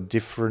to a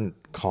different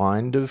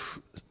kind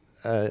of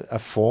a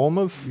form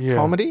of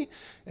comedy.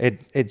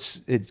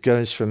 It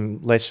goes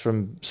from less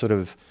from sort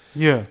of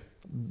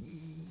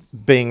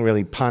being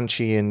really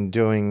punchy and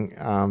doing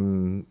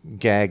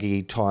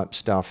gaggy type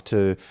stuff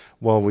to,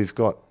 well, we've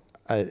got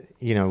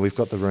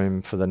the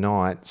room for the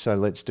night, so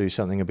let's do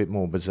something a bit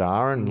more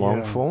bizarre and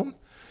long form.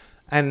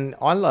 And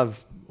I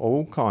love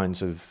all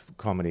kinds of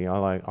comedy.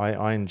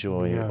 I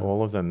enjoy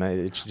all of them.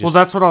 It's just, well,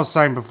 that's what I was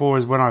saying before.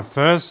 Is when I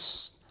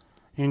first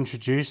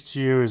introduced to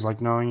you, is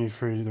like knowing you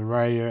through the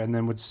radio, and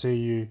then would see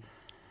you.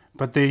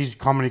 But these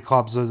comedy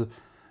clubs are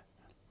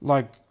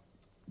like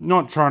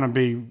not trying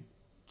to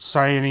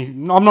say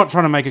anything. I'm not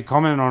trying to make a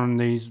comment on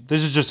these.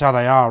 This is just how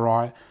they are,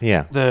 right?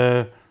 Yeah.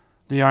 The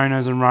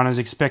owners and runners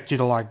expect you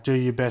to like do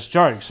your best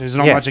jokes. There's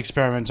not much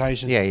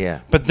experimentation. Yeah.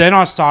 But then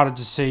I started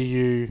to see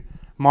you.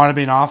 Might have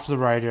been after the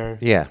radio.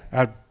 Yeah.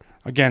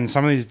 Again,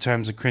 some of these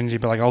terms are cringy,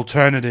 but like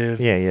alternative.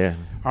 Yeah.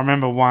 I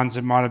remember once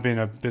it might have been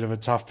a bit of a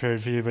tough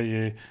period for you, but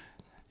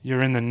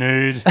you're in the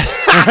nude.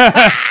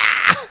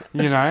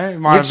 You know, it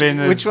might have been.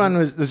 Which one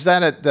was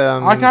that at?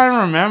 I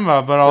can't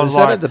remember, but I was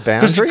like, that at the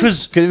Boundary?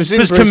 Because it was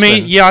in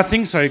Brisbane. Yeah, I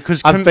think so.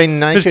 Because I've been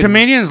naked. Because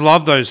comedians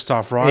love those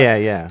stuff, right?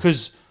 Yeah.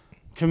 Because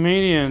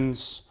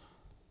comedians,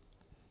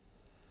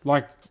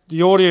 like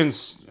the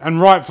audience,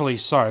 and rightfully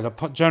so, the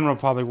general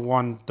public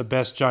want the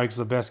best jokes,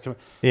 the best.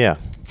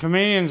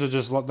 Comedians are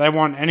just like, they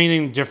want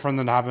anything different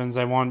that happens.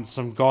 They want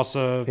some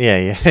gossip.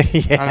 Yeah.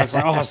 And it's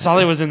like, oh,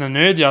 Sully was in the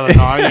nude the other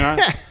night, you know,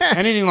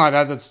 anything like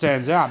that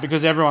stands out,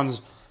 because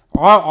everyone's.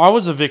 I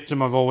was a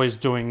victim of always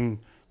doing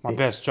my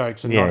best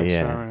jokes and not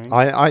experimenting.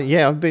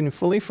 I've been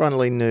fully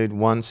frontally nude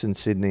once in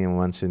Sydney and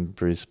once in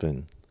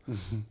Brisbane,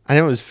 and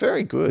it was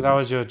very good. That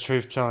was your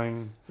truth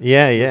telling.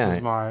 Yeah.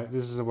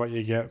 This is what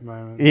you get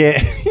moment. Yeah.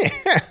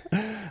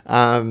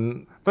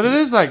 But it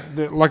is like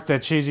the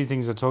cheesy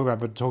things I talk about,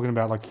 but talking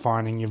about like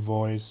finding your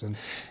voice and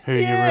who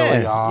you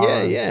really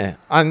are. Yeah.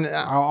 And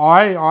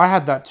I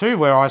had that too,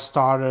 where I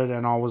started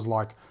and I was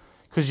like,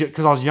 because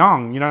I was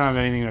young, you don't have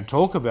anything to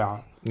talk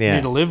about. Yeah. You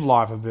need to live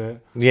life a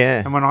bit.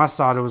 Yeah. And when I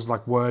started, it was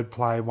like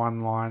wordplay,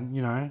 one line,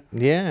 you know.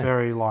 Yeah.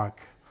 Very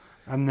like,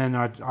 and then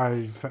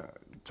I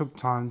took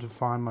time to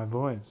find my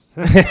voice.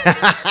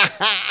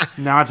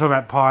 Now I talk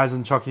about pies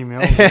and chocky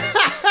milk.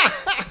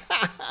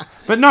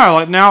 But no,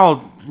 like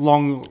now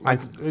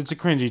it's a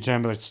cringy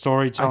term, but it's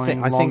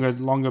storytelling,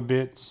 longer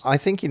bits. I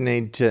think you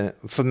need to,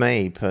 for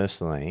me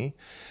personally,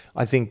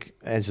 I think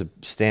as a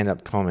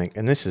stand-up comic,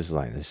 and this is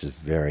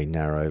very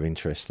narrow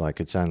interest, like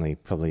it's only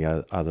probably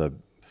other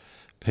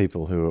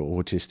people who are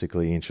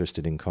autistically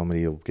interested in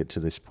comedy will get to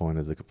this point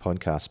of the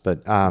podcast.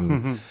 But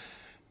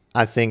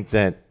I think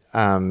that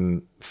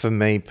for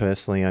me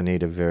personally, I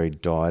need a very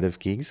diet of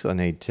gigs. I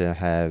need to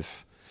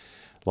have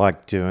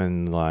like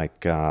doing like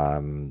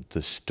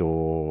the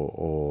store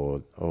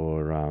or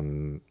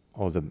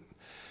the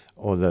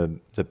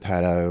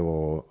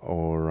paddo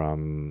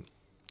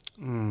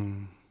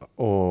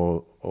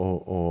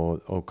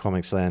or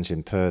Comics Lounge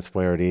in Perth,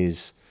 where it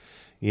is,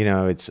 you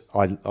know, it's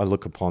I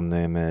look upon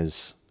them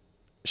as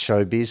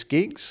showbiz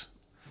gigs,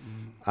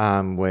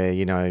 where,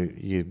 you know,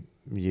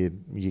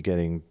 you're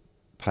getting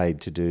paid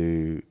to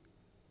do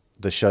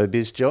the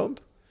showbiz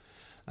job,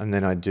 and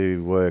then I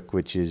do work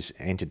which is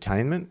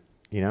entertainment,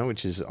 you know,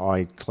 which is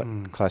I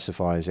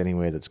classify as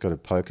anywhere that's got a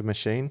poker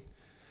machine,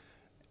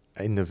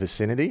 in the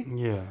vicinity.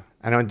 Yeah.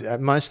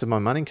 And most of my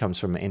money comes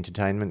from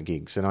entertainment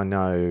gigs, and I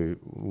know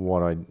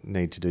what I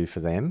need to do for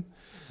them.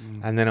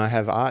 And then I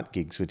have art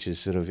gigs, which is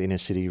sort of inner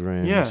city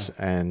rooms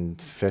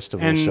and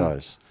festival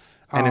shows.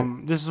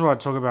 And this is what I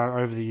talk about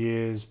over the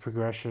years,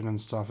 progression and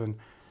stuff. And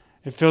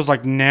it feels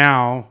like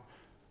now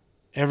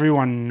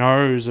everyone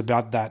knows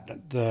about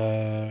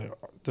the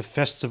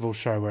festival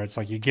show where it's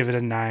like you give it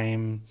a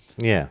name.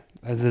 Yeah.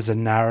 There's a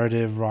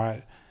narrative,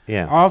 right?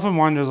 Yeah. I often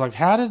wonder, like,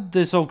 how did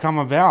this all come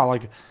about?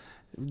 Like,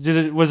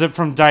 was it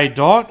from day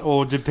dot,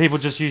 or did people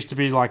just used to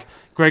be like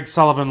Greg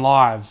Sullivan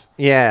live?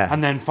 Yeah.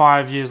 And then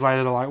 5 years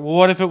later, they're like, well,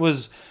 what if it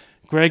was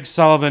Greg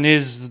Sullivan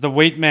is the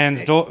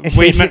Wheatman's daughter?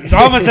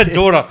 I almost said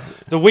daughter.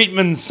 The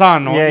Wheatman's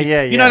son. Or,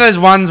 You know those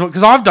ones,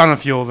 because I've done a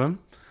few of them.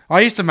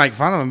 I used to make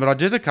fun of them, but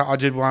I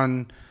did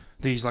one,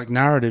 these like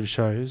narrative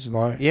shows.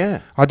 Like,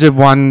 I did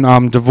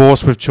one,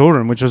 Divorce with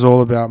Children, which was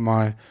all about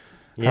my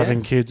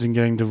having kids and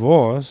getting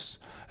divorced.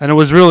 And it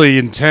was really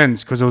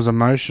intense because it was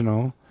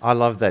emotional. I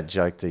love that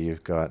joke that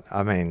you've got.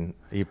 I mean,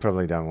 you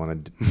probably don't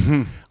want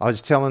to. I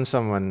was telling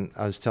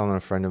a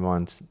friend of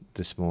mine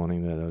this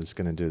morning that I was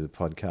going to do the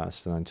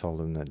podcast, and I told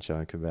them that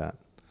joke about,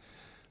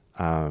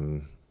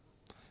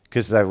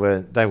 because they're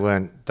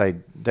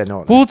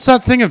not. Well, it's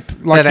that thing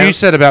of, like you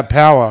said about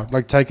power,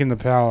 like taking the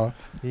power.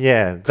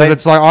 Yeah. Because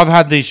it's like, I've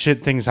had these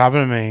shit things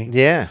happen to me.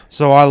 Yeah.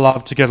 So I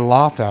love to get a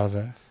laugh out of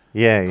it.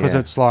 Yeah, Because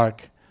it's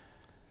like,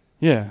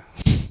 yeah.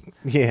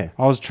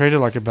 I was treated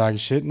like a bag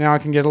of shit. Now I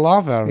can get a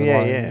laugh out of it.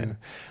 Yeah.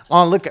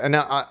 Oh, look, and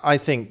I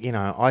think,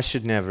 I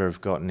should never have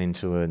gotten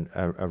into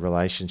a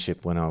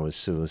relationship when I was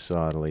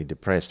suicidally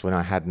depressed, when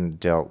I hadn't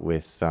dealt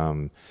with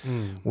that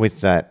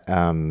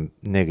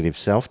negative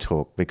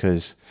self-talk,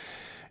 because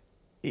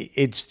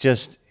it's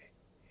just,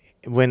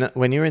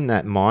 when you're in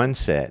that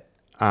mindset,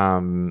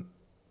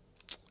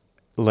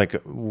 like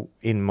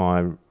in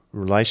my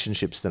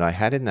relationships that I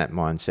had in that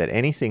mindset,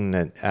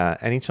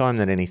 anytime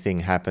that anything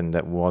happened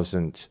that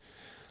wasn't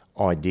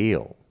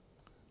ideal,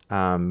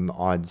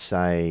 I'd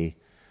say,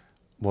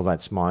 well,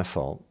 that's my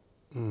fault.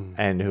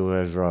 And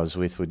whoever I was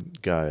with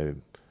would go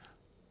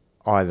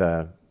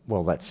either,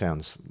 well, that's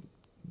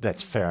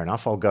fair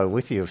enough, I'll go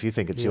with you. If you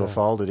think it's your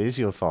fault, it is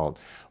your fault.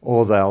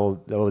 Or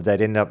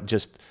they'd end up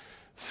just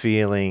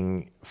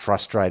feeling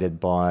frustrated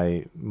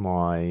by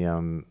my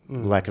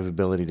lack of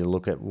ability to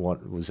look at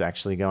what was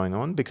actually going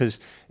on, because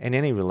in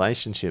any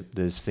relationship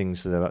there's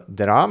things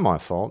that are my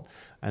fault,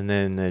 and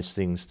then there's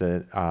things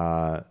that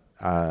are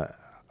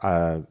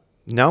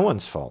no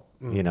one's fault,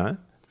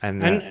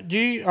 and do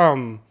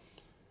you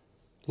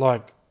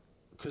like,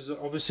 because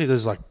obviously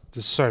there's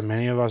so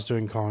many of us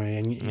doing comedy,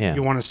 and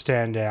you want to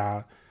stand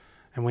out,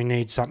 and we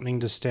need something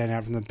to stand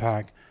out from the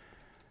pack,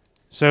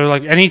 so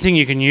like anything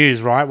you can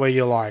use, right, where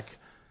you're like,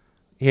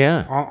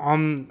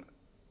 I'm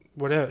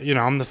whatever,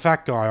 I'm the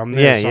fat guy. I'm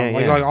this. I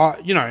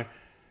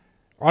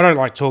don't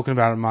like talking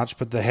about it much,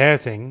 but the hair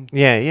thing.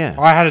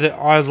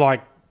 I was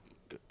like,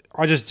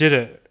 I just did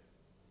it,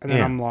 and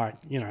then I'm like,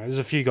 there's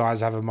a few guys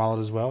have a mullet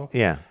as well.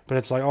 Yeah. But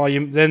it's like,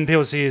 then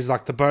people see as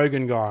like the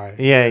bogan guy.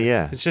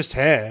 Yeah. It's just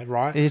hair,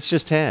 right? It's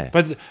just hair.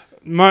 But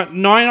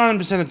 99%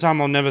 of the time,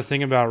 I'll never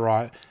think about it,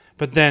 right.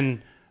 But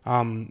then,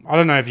 I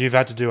don't know if you've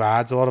had to do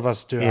ads. A lot of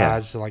us do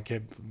ads to like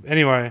get.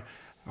 Anyway.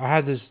 I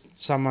had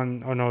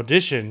someone on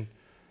audition.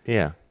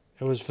 Yeah.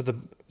 It was for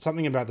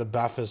something about the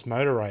Bathurst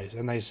motor race,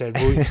 and they said,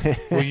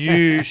 will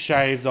you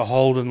shave the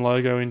Holden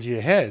logo into your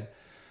head?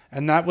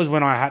 And that was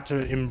when I had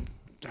to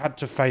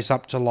face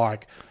up to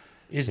like,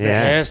 is the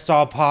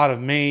hairstyle part of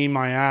me,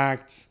 my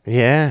act?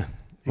 Yeah.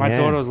 My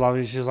daughter was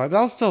lovely. She was like,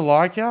 they'll still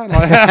like you.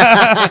 Like,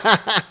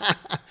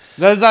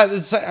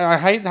 I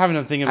hate having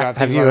to think about.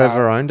 Have you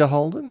ever owned a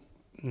Holden?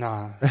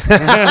 No.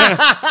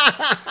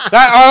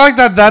 I like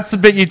that. That's the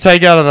bit you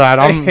take out of that.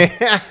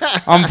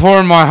 I'm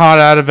pouring my heart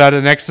out about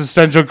an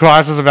existential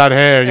crisis about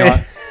hair. You're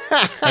like,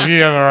 have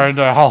you ever owned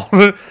a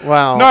Holden?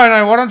 Well,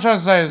 no. What I'm trying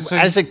to say is,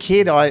 as a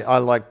kid, I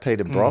liked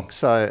Peter Brock,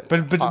 so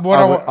but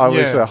I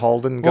was a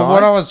Holden guy.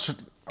 Well,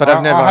 but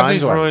I've never I have owned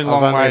these one. really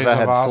long ways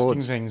of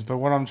asking things. But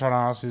what I'm trying to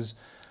ask is,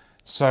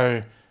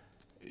 so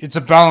it's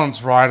a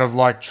balance, right, of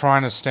like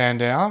trying to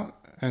stand out.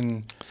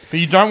 But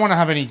you don't want to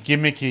have any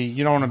gimmicky.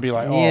 You don't want to be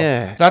like,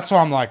 that's why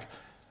I'm like,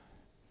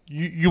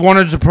 you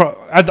wanted to.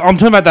 I'm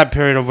talking about that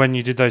period of when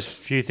you did those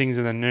few things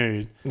in the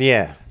nude.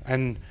 Yeah.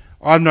 And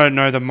I don't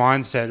know the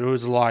mindset. It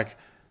was like,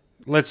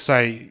 let's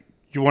say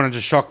you wanted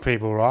to shock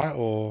people, right?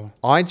 Or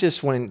I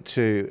went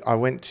to.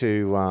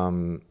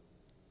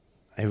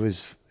 It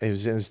was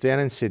down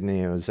in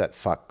Sydney. It was that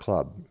Fuck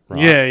Club, right?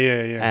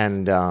 Yeah.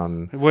 And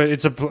well,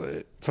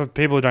 for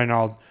people who don't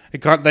know, they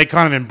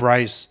kind of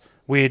embrace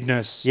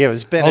weirdness. Yeah, it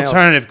was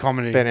alternative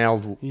comedy. Ben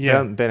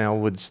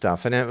Elwood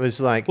stuff, and it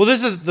was like, well,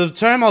 this is the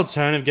term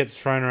alternative gets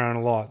thrown around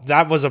a lot.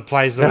 That was a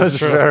place that was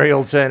very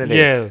alternative.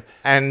 Yeah,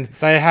 and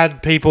they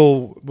had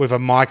people with a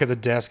mic at the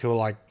desk who were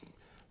like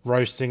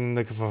roasting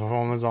the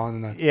performers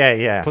on.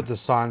 And put the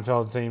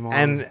Seinfeld theme on.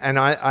 And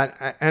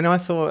I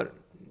thought,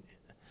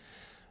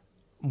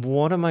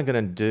 what am I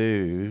going to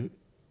do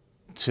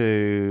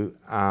to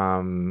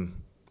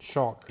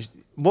shock?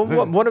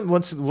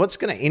 what's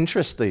going to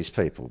interest these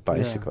people,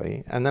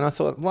 basically? And then I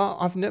thought, well,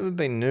 I've never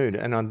been nude,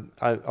 and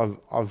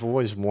I've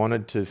always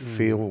wanted to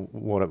feel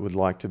what it would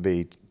like to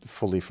be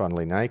fully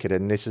frontally naked,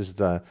 and this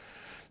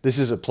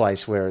is a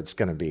place where it's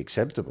going to be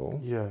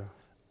acceptable. Yeah.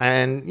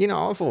 And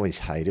I've always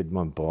hated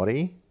my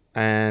body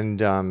and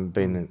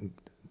been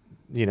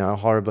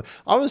horrible.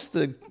 I was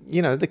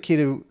the kid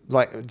who,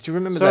 like, do you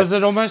remember that? So is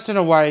it almost in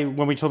a way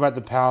when we talk about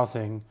the power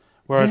thing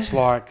where it's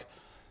like,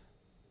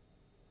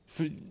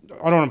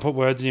 I don't want to put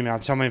words in your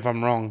mouth, tell me if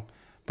I'm wrong,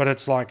 but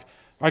it's like,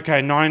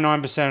 okay,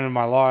 99% of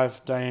my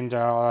life, day in, day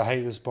out, I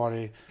hate this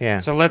body.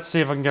 Yeah. So let's see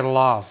if I can get a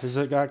laugh. Is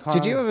it that kind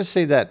Did you ever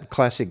see that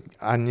classic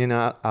Onion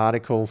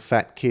article,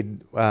 fat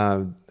kid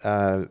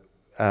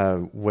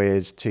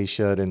wears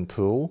T-shirt in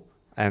pool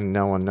and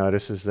no one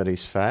notices that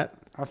he's fat?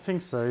 I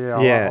think so,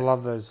 yeah. Yeah. I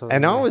love those.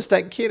 And I was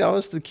that kid. I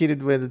was the kid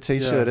who'd wear the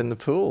T-shirt in the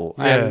pool.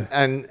 Yeah.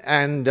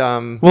 And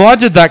well, I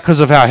did that because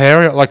of how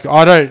hairy. Like,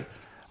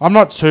 I'm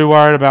not too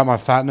worried about my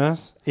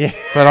fatness. Yeah.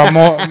 But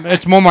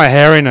it's more my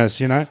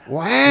hairiness,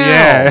 Wow.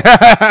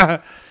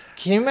 Yeah.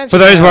 Can you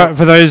imagine?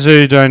 For those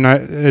who don't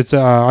know, it's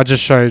I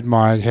just showed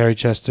my hairy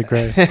chest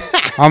degree.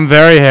 I'm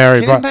very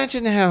hairy. Can you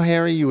imagine how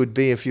hairy you would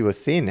be if you were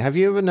thin? Have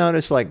you ever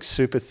noticed, like,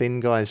 super thin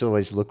guys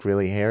always look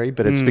really hairy,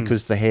 but it's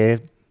because the hair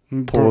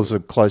pores are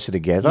closer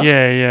together?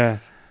 Yeah.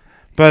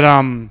 But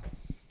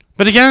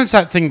again, it's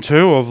that thing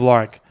too of,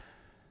 like,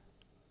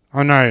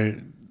 I know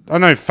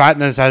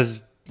fatness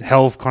has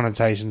health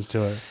connotations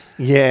to it.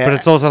 Yeah. But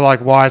it's also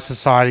like why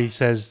society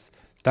says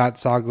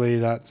that's ugly.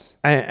 That's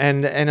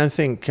and I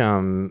think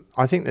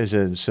there's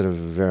a sort of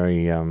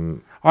very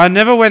I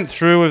never went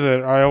through with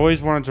it. I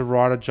always wanted to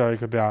write a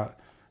joke about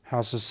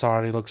how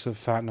society looks at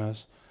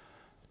fatness,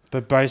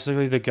 but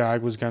basically the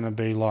gag was going to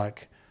be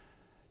like,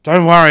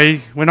 "Don't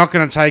worry, we're not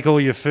going to take all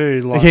your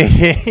food." Like,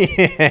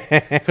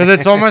 because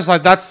it's almost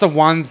like that's the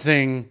one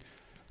thing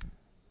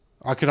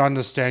I could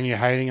understand you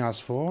hating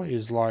us for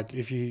is, like,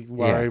 if you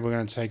worry we're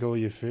going to take all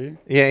your food.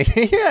 Yeah.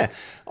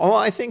 Oh,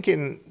 I think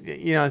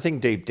I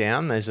think deep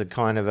down there's a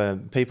kind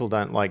of people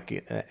don't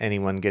like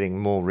anyone getting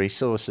more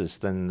resources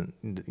than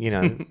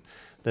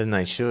than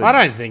they should. I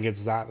don't think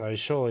it's that though.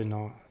 Surely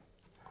not.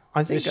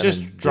 I think it's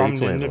just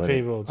drummed into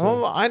people.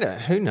 Oh, I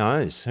don't. Who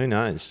knows?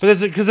 But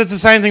because it's the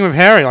same thing with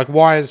hairy. Like,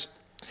 why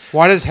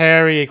does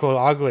hairy equal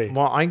ugly?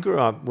 Well, I grew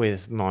up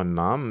with my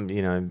mum,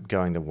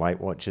 going to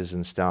Weight Watchers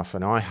and stuff,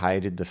 and I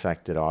hated the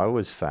fact that I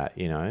was fat,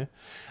 and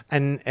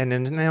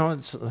now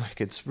it's like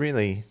it's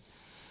really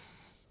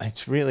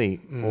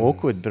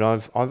awkward. But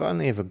I've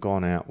only ever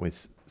gone out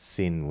with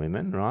thin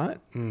women, right?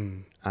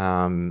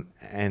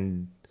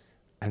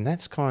 And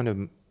that's kind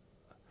of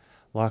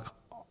like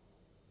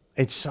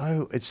it's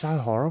so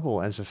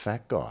horrible as a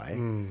fat guy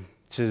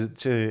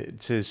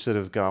to sort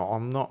of go,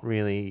 I'm not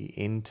really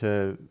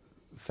into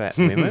fat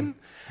women.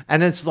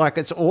 And it's like,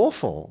 it's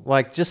awful.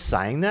 Like, just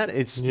saying that,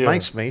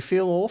 makes me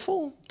feel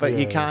awful, but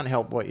you can't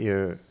help what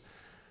you're...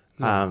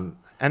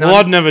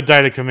 I'd never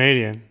date a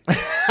comedian.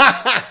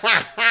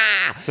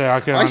 So I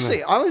can...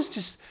 Actually, I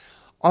was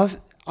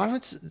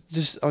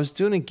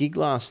doing a gig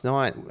last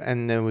night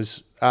and there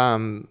was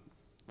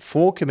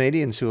 4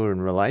 comedians who were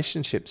in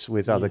relationships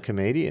with other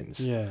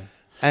comedians. Yeah.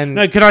 And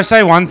no, can I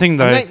say one thing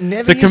though?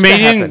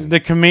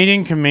 The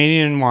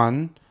comedian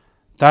one,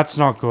 that's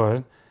not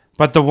good.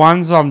 But the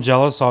ones I'm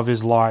jealous of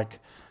is like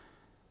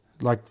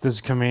there's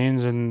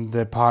comedians and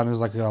their partners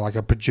like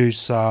a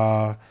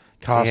producer,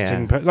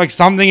 casting, like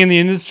something in the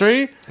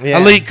industry. Yeah.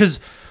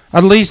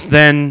 At least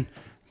then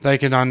they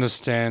can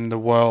understand the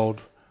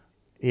world.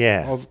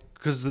 Yeah.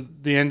 Because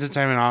the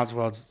entertainment arts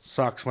world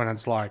sucks when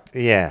it's like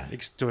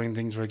doing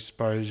things for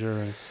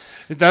exposure,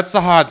 and that's the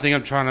hard thing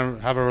of trying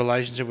to have a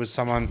relationship with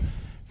someone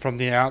from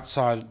the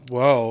outside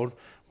world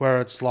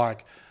where it's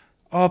like,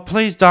 oh,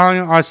 please,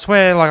 darling, I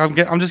swear, like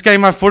I'm just getting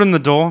my foot in the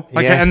door.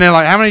 Like, and they're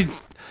like,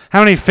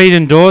 how many feet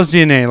indoors do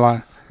you need?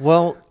 Like,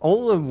 well,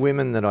 all the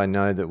women that I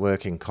know that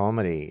work in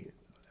comedy,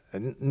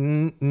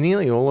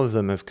 nearly all of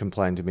them have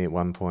complained to me at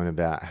one point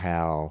about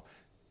how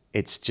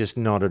it's just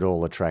not at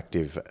all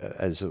attractive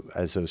as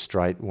a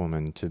straight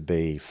woman to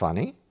be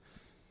funny,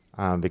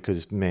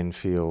 because men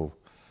feel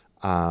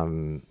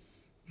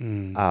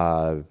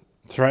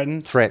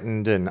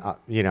threatened, and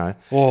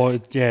or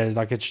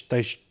like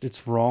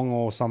it's wrong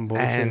or some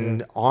bullshit.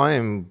 And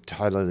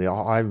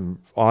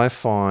I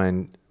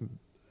find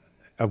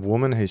a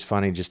woman who's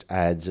funny just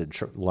adds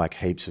like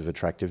heaps of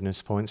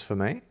attractiveness points for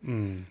me,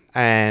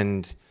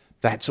 and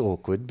that's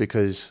awkward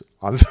because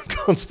I'm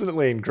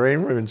constantly in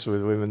green rooms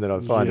with women that I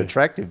find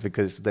attractive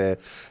because they're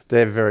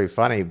very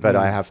funny, but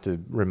I have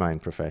to remain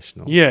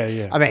professional.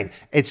 Yeah. I mean,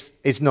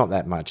 it's not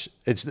that much.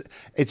 It's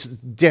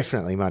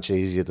definitely much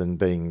easier than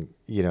being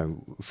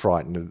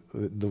frightened,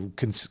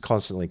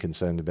 constantly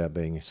concerned about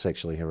being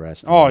sexually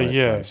harassed. Oh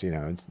yeah,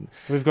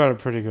 we've got it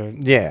pretty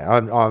good. Yeah,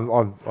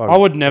 I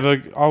would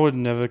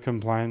never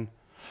complain.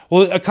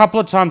 Well, a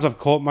couple of times I've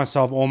caught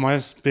myself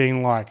almost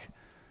being like,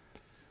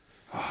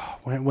 oh,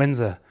 when's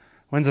a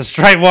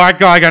straight white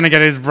guy going to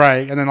get his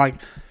break? And then like,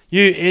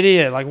 You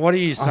idiot! Like, what are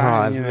you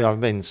saying? I've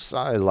been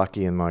so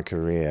lucky in my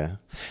career,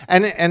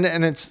 and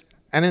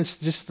it's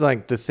just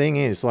like the thing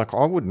is, like,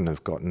 I wouldn't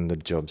have gotten the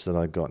jobs that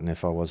I've gotten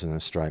if I wasn't a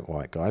straight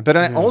white guy. But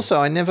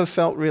I never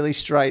felt really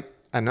straight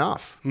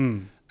enough,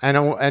 and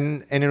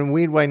in a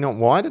weird way, not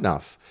white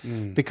enough,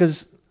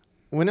 because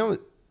when I was,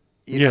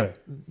 you know,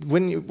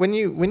 when you.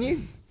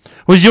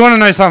 Well, do you want to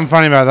know something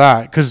funny about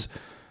that? Because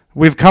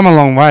we've come a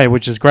long way,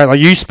 which is great. Like,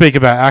 you speak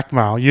about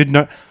Akmal, you'd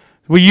know.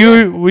 Were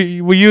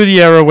you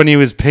the era when he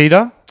was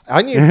Peter?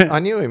 I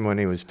knew him when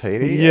he was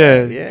Peter.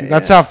 Yeah,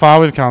 that's how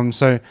far we've come.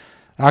 So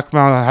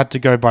Akmal had to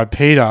go by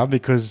Peter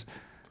because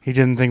he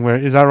didn't think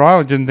is that right?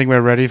 Or didn't think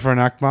we're ready for an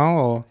Akmal?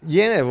 Or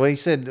yeah, well, he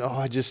said,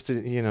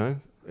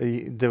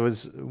 there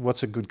was,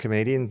 what's a good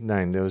comedian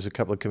name? There was a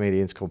couple of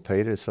comedians called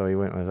Peter, so he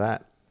went with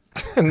that.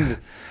 and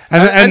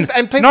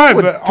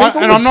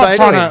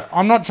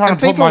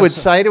people would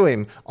say to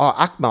him, "Oh,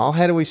 Akmal,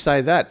 how do we say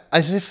that?"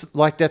 As if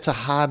like that's a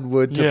hard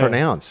word to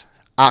pronounce.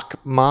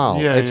 Akmal.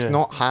 It's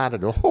not hard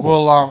at all.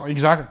 Well,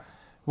 exactly.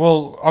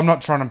 Well, I'm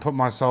not trying to put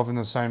myself in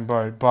the same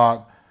boat,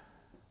 but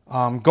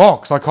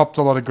Gox, I copped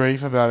a lot of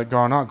grief about it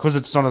growing up because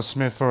it's not a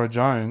Smith or a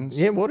Jones.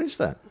 Yeah, what is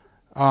that?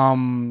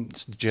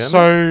 It's German.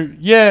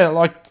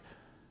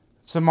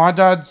 So my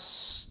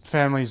dad's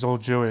family's all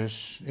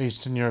Jewish,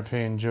 Eastern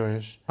European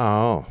Jewish.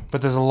 Oh,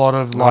 but there's a lot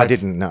of I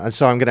didn't know,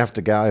 so I'm gonna have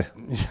to go.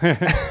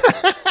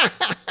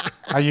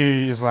 Are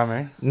you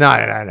Islamic? No.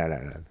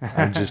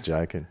 I'm just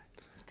joking.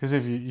 Because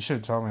if you should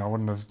have told me, I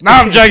wouldn't have. No,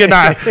 I'm joking.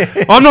 No,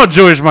 I'm not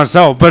Jewish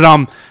myself, but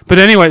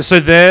anyway, so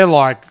they're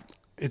like,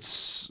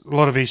 it's a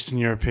lot of Eastern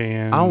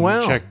European. Oh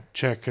wow,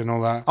 Czech and all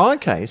that. Oh,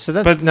 okay, so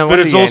that's but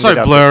it's also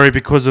blurry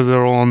because of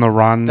they're all on the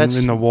run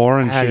in the war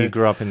and how shit. you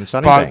grew up in the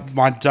Sunnybank. But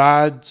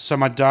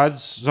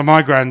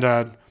my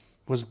granddad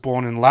was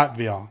born in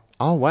Latvia.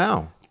 Oh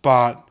wow,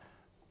 but.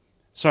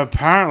 So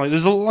apparently,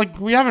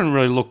 we haven't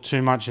really looked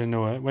too much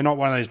into it. We're not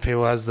one of those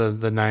people who has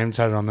the name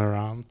tatted on their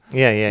arm.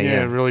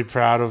 Yeah. Really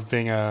proud of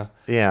being a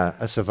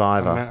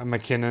survivor, a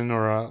McKinnon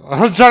or a.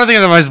 I was trying to think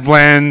of the most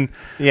bland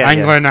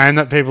Anglo name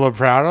that people are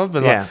proud of.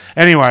 But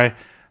anyway,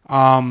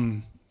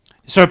 so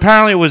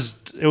apparently it was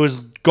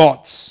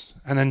Gots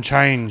and then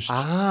changed.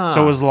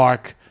 So it was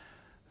like,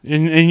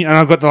 and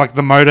I got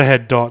the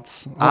Motorhead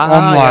dots.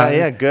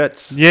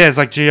 Guts. Yeah, it's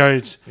like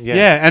G-O.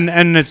 Yeah,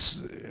 and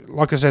it's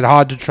like I said,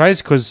 hard to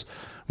trace because.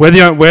 We're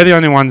the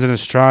only ones in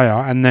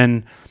Australia, and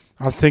then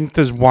I think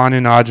there's one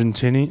in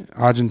Argentina.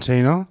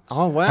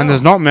 Oh wow! And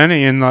there's not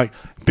many in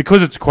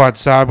because it's quite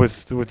sad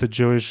with the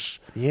Jewish.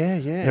 Yeah.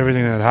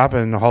 Everything that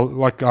happened,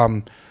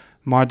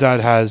 my dad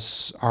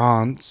has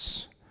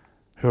aunts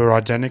who are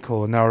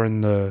identical, and they were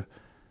in the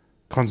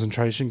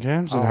concentration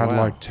camps and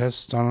had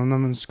tests done on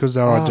them, because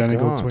they were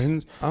identical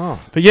twins. Oh,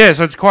 but yeah,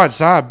 so it's quite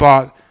sad,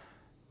 but.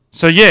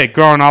 So yeah,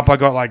 growing up, I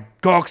got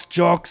Gox,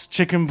 Jocks,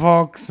 chicken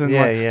pox, and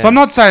so I'm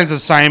not saying it's the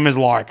same as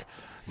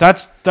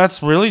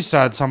that's really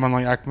sad. Someone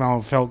like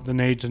Akmal felt the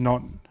need to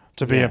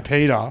be a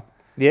Peter.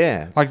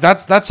 Yeah,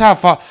 that's how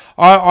far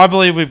I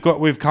believe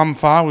we've come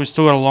far. We've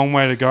still got a long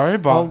way to go.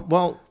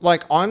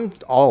 But I'm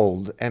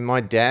old, and my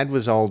dad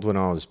was old when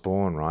I was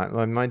born. Right,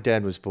 my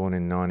dad was born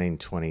in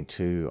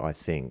 1922, I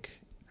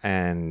think,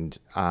 and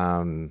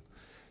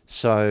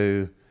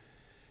so.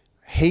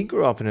 He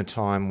grew up in a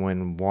time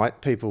when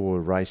white people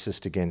were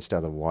racist against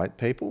other white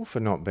people for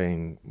not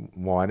being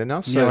white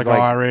enough. So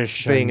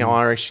Irish. Being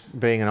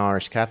an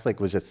Irish Catholic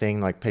was a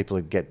thing. Like, people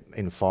would get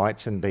in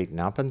fights and beaten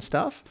up and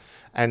stuff,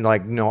 and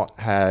not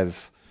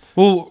have.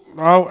 Well,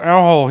 our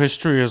whole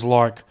history is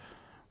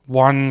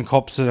one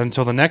cops it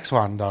until the next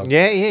one does.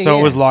 Yeah. So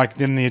it was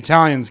then the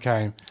Italians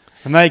came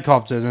and they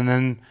copped it, and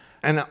then.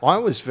 And I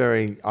was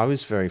very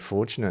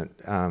fortunate.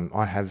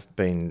 I have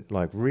been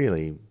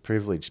really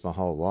privileged my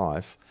whole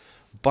life.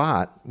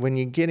 But when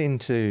you get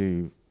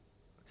into,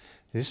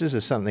 this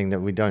is something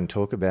that we don't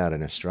talk about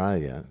in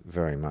Australia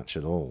very much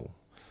at all.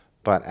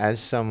 But as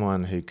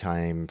someone who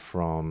came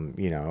from,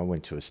 I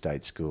went to a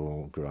state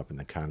school, grew up in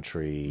the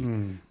country,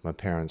 my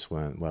parents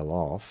weren't well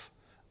off.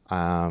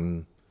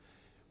 When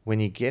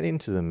you get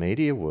into the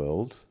media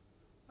world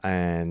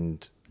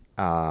and,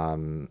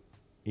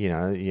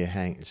 you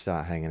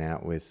start hanging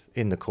out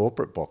in the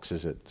corporate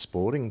boxes at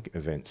sporting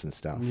events and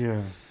stuff.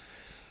 Yeah.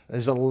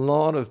 There's a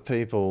lot of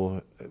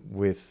people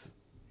with,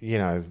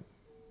 there's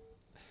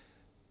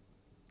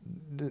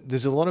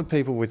a lot of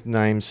people with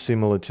names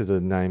similar to the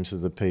names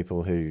of the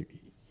people who,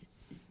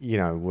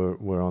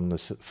 were on the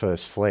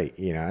first fleet.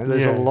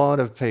 There's a lot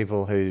of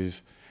people who've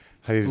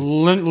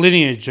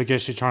lineage. I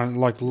guess you're trying to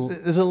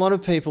There's a lot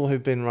of people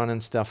who've been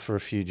running stuff for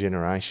a few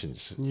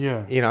generations.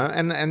 Yeah.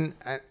 And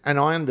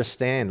I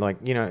understand.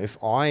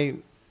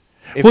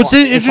 It's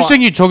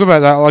interesting you talk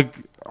about that.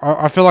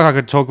 I feel like I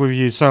could talk with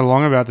you so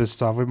long about this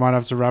stuff. We might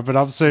have to wrap it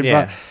up soon.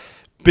 Yeah. But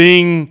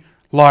being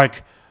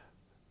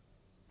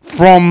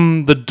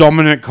from the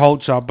dominant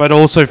culture, but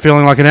also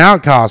feeling like an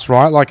outcast,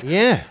 right?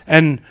 Yeah.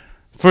 And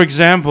for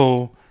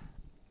example,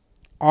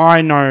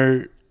 I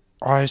know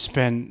I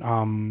spent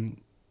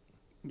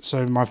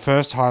so my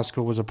first high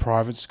school was a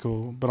private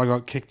school, but I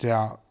got kicked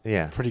out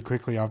Yeah. pretty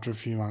quickly after a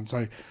few months.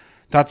 So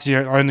that's the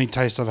only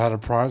taste I've had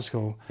of private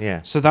school.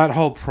 Yeah. So that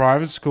whole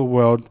private school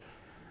world,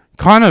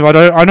 kind of,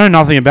 I know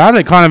nothing about it.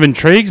 It kind of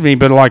intrigues me,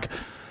 but like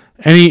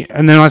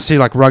and then I see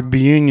like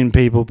rugby union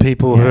people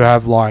who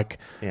have like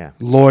Yeah.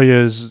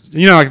 lawyers,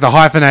 like the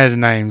hyphenated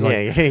names.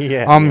 Like,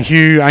 I'm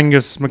Hugh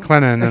Angus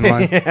McLennan, and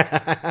like,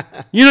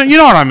 you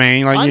know what I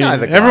mean. Like, I know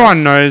the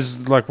everyone guys.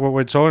 knows like what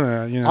we're talking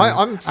about.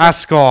 I'm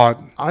Ascot.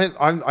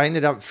 I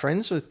ended up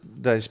friends with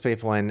those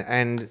people,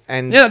 and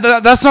Yeah,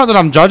 that's not that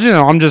I'm judging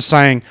them. I'm just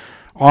saying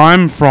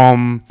I'm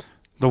from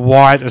the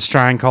white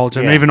Australian culture,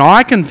 and even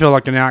I can feel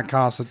like an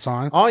outcast at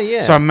times. Oh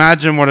yeah. So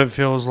imagine what it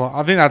feels like.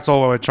 I think that's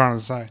all we're trying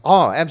to say.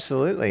 Oh,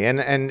 absolutely. And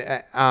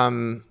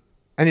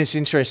it's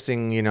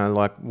interesting,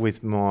 like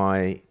with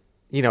my,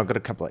 I've got a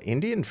couple of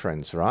Indian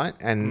friends, right?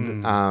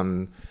 And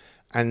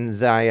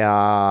they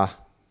are,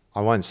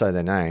 I won't say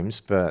their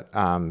names, but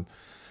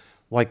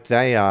like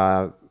they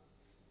are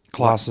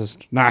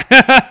Classist. No.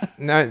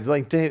 no,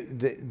 like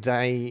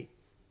they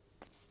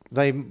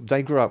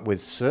grew up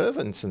with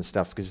servants and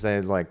stuff because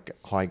they're like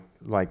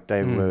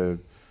they were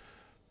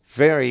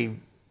very,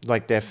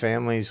 like their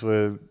families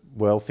were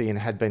wealthy and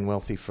had been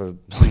wealthy for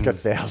like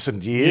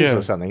 1,000 years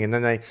or something, and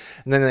then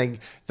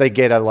they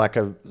get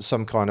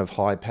some kind of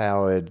high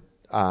powered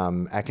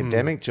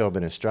academic job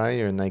in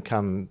Australia, and they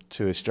come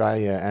to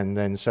Australia, and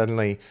then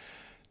suddenly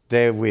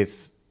they're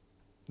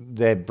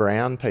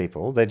brown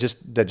people. They're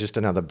just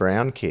another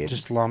brown kid,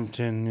 Just lumped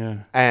in,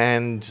 yeah.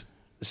 and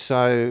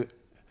so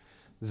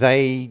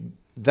they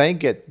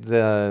get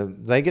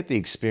the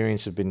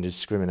experience of being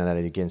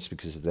discriminated against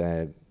because of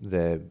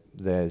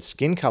their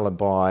skin color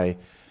by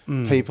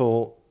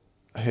people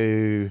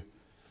who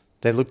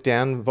they look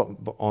down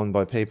on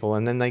by people,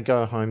 and then they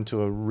go home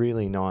to a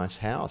really nice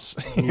house,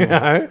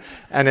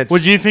 and it's.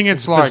 Would you think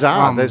it's like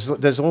bizarre?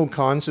 There's all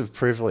kinds of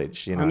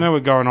privilege, I know we're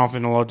going off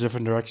in a lot of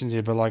different directions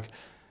here, but like,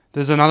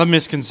 there's another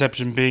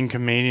misconception being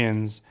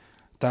comedians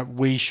that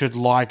we should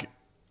like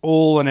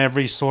all and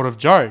every sort of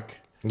joke.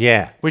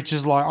 Yeah. Which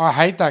is like, I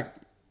hate that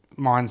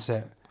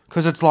mindset.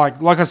 Because it's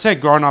like I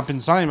said, growing up in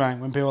Sunnybank,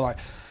 when people are like,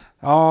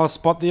 oh,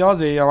 spot the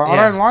Aussie. I'm like,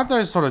 I don't like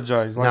those sort of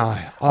jokes. Like,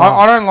 No.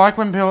 I don't like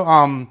when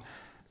people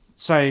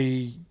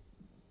say,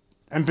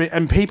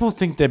 and people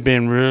think they're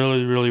being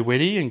really, really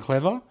witty and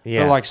clever.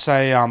 Yeah. But like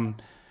say,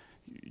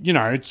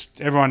 it's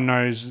everyone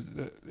knows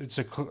it's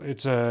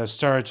a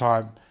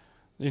stereotype.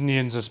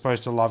 Indians are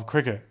supposed to love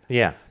cricket.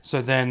 Yeah.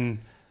 So then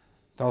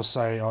they'll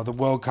say, oh, the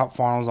World Cup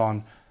final's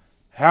on.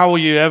 How will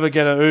you ever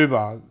get an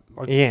Uber?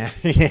 Like, Yeah.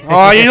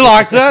 oh, you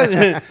liked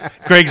it?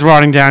 Greg's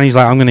writing down. He's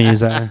like, I'm going to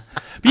use that.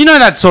 But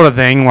that sort of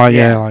thing. Like,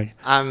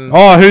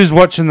 oh, who's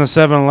watching the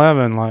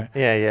 7-Eleven? Like,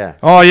 Yeah.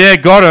 oh, yeah,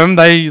 got him.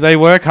 They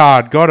work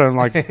hard. Got him.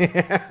 Like,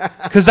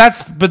 because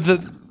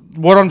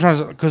what I'm trying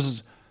to say,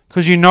 because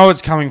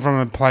it's coming from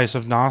a place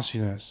of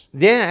nastiness.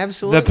 Yeah,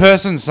 absolutely. The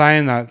person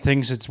saying that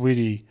thinks it's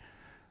witty.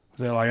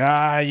 They're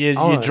like, you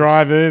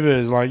drive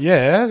Ubers. Like,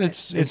 yeah,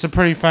 it's a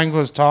pretty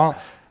thankless task.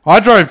 I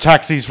drove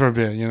taxis for a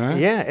bit,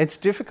 Yeah, it's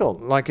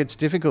difficult. Like, it's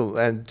difficult.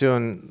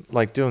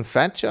 Doing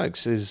fat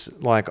jokes is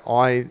like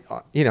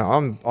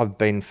I've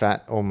been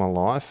fat all my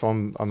life.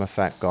 I'm a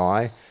fat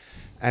guy,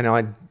 and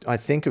I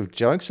think of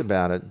jokes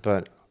about it,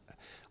 but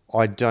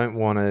I don't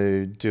want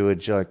to do a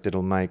joke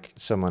that'll make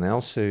someone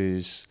else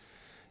who's.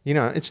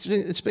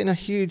 It's been a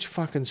huge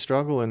fucking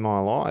struggle in my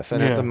life,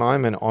 and at the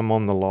moment I'm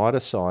on the lighter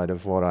side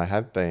of what I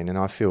have been, and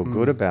I feel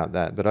good about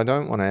that. But I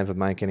don't want to ever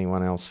make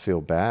anyone else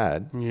feel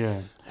bad.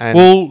 Yeah.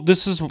 And,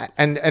 this is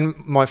and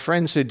my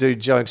friends who do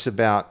jokes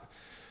about,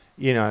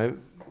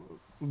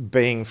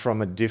 being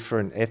from a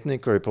different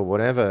ethnic group or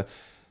whatever,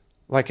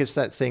 like it's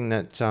that thing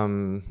that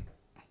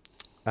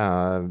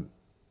I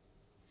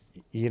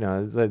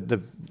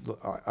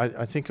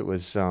think it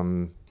was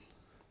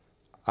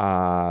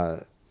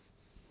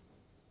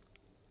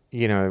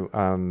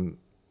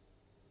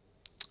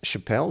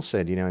Chappelle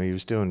said, he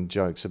was doing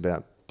jokes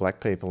about black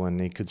people and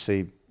he could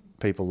see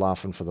people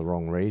laughing for the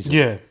wrong reason.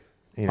 Yeah.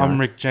 I'm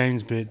Rick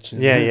James, bitch.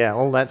 Yeah,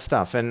 all that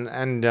stuff. And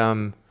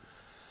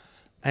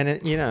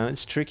it,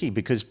 it's tricky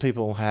because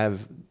people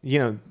have,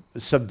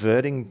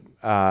 subverting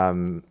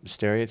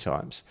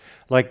stereotypes.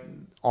 Like,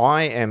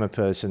 I am a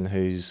person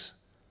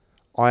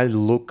I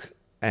look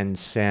and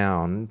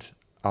sound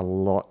a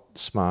lot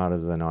smarter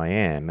than I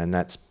am, and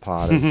that's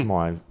part of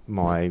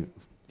my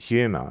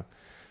humour.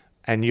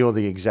 And you're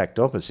the exact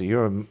opposite.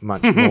 You're a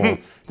much more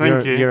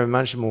you're a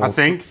much more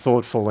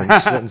thoughtful and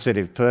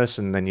sensitive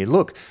person than you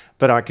look.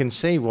 But I can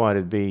see why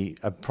it'd be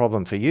a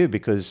problem for you,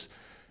 because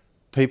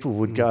people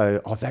would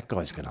go, "Oh, that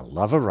guy's going to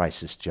love a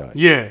racist joke."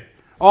 Yeah.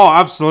 Oh,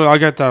 absolutely. I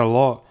get that a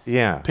lot.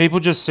 Yeah. People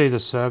just see the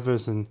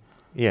surface and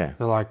they're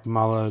like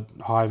mullet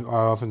high. I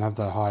often have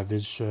that high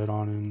vis shirt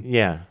on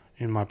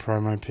in my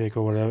promo pic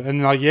or whatever,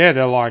 and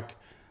they're like,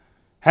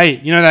 hey,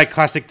 that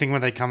classic thing where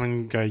they come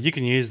and go, you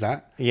can use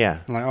that. Yeah.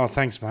 I'm like, oh,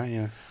 thanks, mate.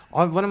 Yeah.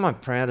 One of my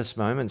proudest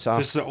moments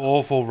just an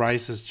awful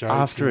racist joke.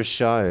 After a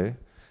show,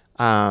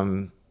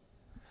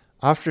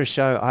 After a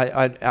show,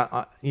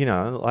 I you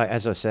know, like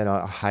as I said,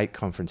 I hate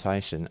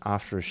confrontation.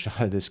 After a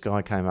show, this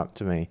guy came up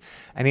to me,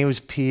 and he was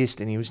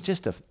pissed, and he was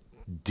just a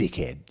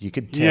dickhead. You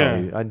could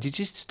tell. Yeah. You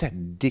just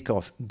had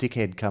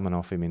dickhead coming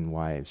off him in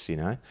waves, you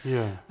know.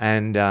 Yeah.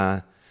 And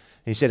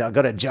he said, "I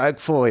got a joke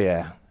for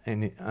you."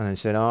 And I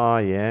said, "Oh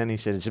yeah." And he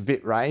said, "It's a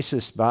bit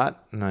racist,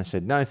 but." And I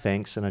said, "No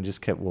thanks." And I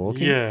just kept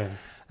walking. Yeah.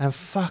 And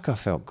fuck, I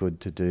felt good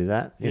to do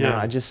that. You know,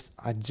 I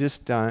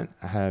just don't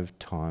have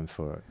time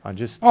for it.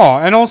 Oh,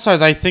 and also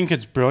they think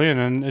it's brilliant,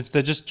 and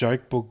they're just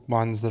joke book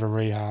ones that are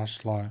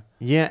rehashed, like.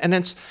 Yeah, and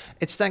it's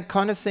that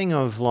kind of thing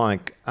of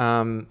like,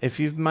 if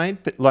you've made,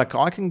 like,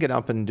 I can get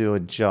up and do a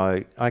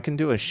joke. I can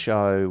do a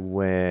show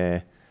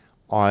where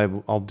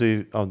I'll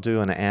do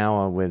an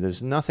hour where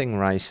there's nothing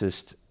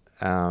racist,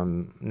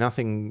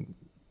 nothing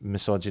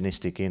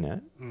misogynistic in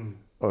it,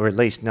 or at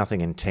least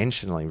nothing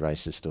intentionally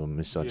racist or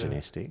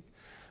misogynistic. Yeah.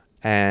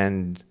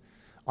 And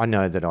I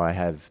know that I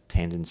have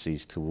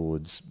tendencies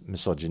towards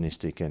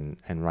misogynistic and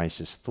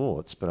racist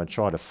thoughts, but I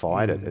try to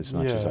fight it as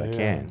much as I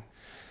can.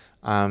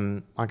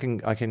 I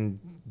can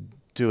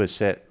do a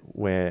set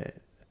where,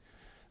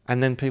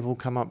 and then people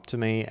come up to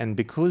me, and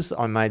because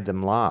I made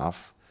them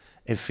laugh,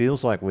 it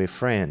feels like we're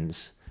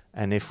friends.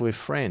 And if we're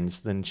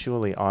friends, then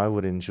surely I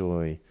would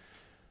enjoy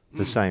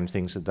the same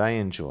things that they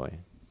enjoy.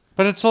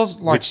 But it's also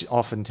like, which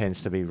often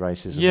tends to be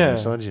racism and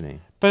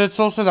misogyny. But it's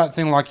also that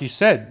thing, like you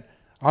said,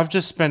 I've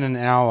just spent an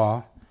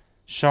hour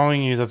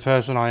showing you the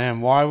person I am.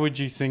 Why would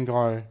you think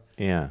I?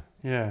 Yeah.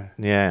 Yeah.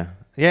 Yeah.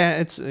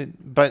 Yeah.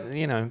 But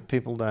you know,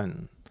 people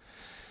don't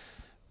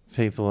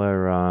pay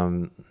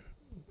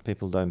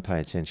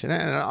attention,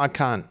 and I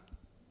can't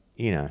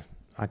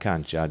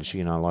judge.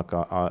 You know, like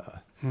I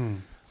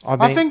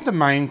think the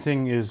main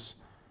thing is,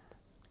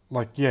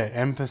 like,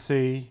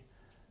 empathy,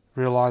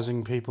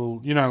 realizing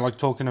people. You know, like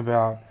talking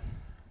about,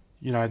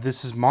 you know,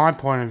 this is my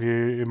point of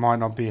view. It might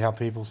not be how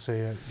people see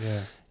it.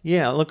 Yeah.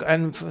 Yeah, look,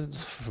 and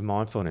from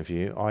my point of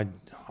view,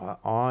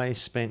 I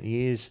spent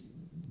years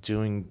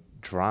doing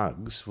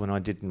drugs when I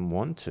didn't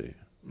want to,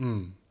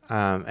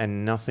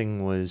 and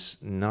nothing was,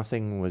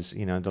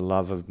 you know, the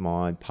love of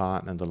my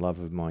partner, the love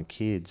of my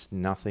kids,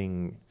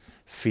 nothing,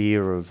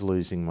 fear of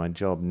losing my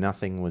job,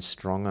 nothing was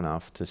strong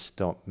enough to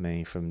stop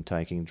me from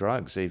taking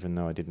drugs, even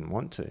though I didn't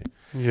want to.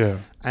 Yeah,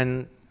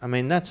 and I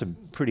mean that's a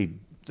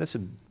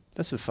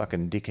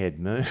fucking dickhead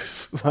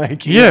move,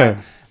 like, yeah.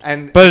 know,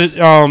 and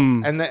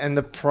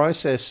the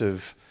process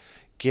of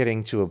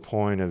getting to a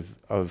point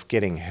of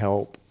getting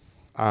help.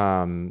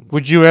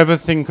 Would you ever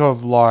think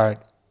of, like,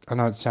 I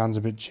know it sounds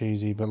a bit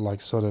cheesy, but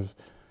like sort of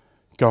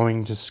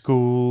going to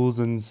schools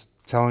and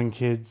telling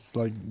kids,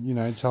 like, you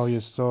know, tell your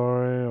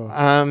story or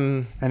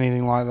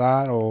anything like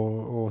that,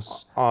 or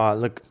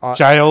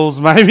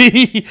jails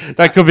maybe?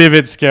 That could be a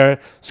bit scary.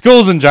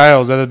 Schools and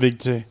jails are the big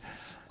two.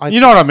 You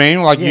know what I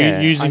mean? Like,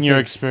 using your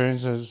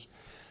experiences.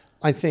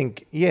 I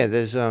think,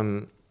 there's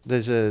a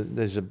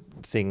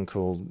thing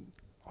called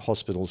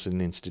hospitals and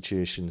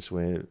institutions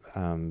where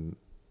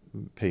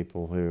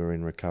people who are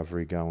in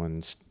recovery go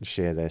and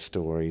share their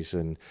stories,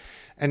 and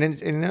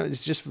you know,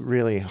 it's just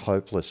really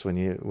hopeless when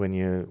you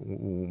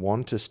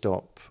want to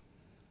stop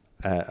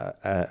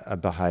a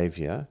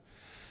behaviour.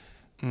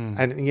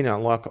 And you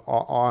know, like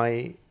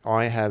I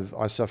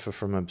suffer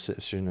from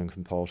obsession and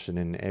compulsion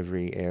in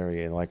every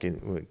area. Like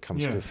when it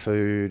comes to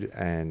food,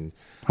 and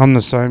I'm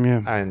the same,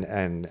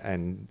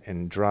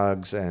 and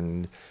drugs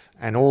and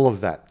all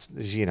of that.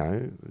 You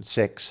know,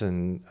 sex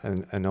and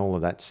all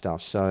of that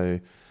stuff. So,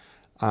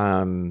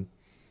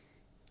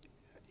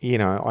 you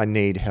know, I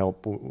need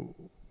help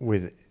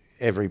with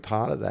every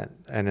part of that,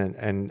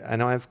 and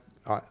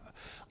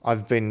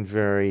I've been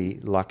very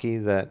lucky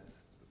that.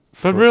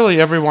 But really,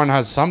 everyone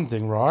has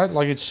something, right?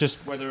 Like, it's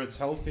just whether it's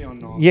healthy or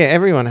not. Yeah,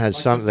 everyone has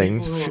like something.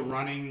 The people who are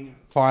running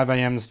 5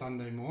 a.m.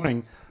 Sunday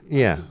morning,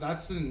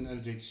 that's an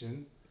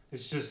addiction.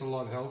 It's just a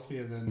lot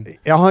healthier than...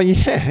 Oh,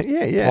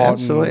 yeah,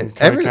 absolutely.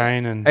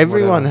 Cocaine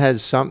everyone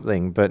has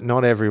something, but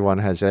not everyone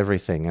has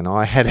everything, and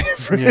I had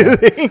everything. Yeah.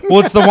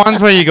 Well, it's the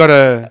ones where you got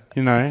to,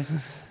 you know,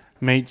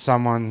 meet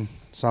someone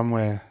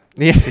somewhere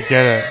to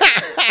get it.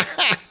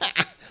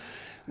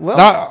 Well,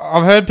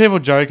 I've heard people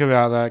joke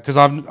about that, because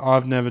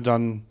I've never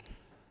done...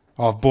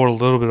 I've bought a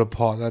little bit of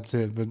pot, that's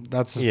it, but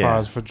that's as far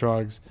as for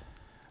drugs.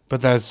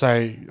 But they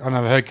say, and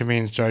I've heard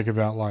comedians joke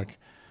about, like,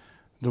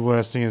 the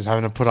worst thing is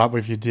having to put up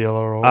with your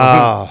dealer, or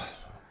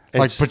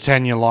like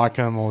pretend you like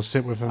them or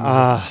sit with them.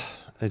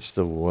 It's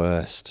the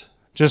worst.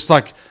 Just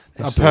like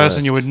a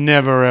person you would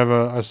never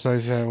ever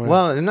associate with.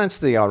 Well, and that's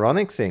the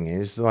ironic thing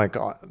is, like,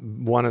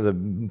 one of the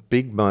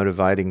big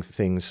motivating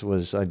things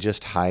was I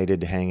just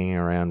hated hanging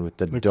around with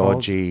the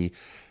dodgy,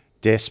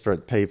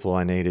 desperate people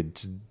I needed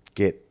to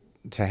get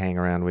to hang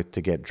around with to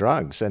get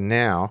drugs. And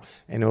now,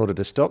 in order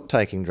to stop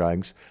taking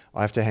drugs, I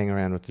have to hang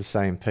around with the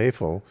same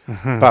people,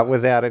 but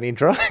without any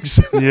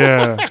drugs.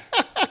 Yeah.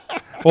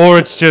 Or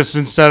it's just,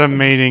 instead of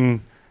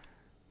meeting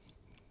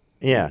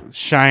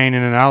Shane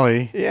in an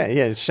alley,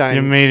 Shane,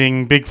 you're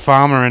meeting Big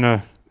Pharma in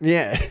a...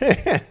 Yeah.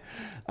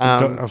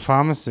 A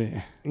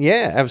pharmacy.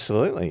 Yeah,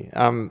 absolutely.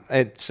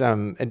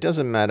 It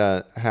doesn't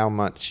matter how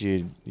much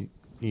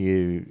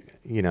you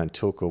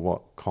took or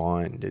what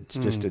kind. It's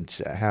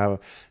just how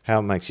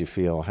it makes you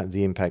feel,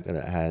 the impact that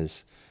it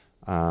has,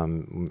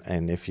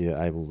 and if you're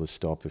able to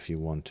stop if you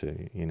want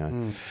to.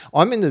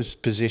 I'm in this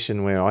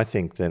position where I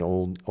think that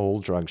all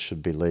drugs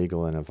should be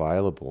legal and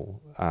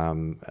available,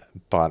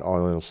 but I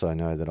also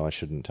know that I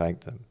shouldn't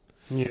take them.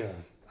 Yeah.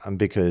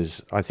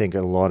 Because I think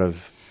a lot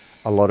of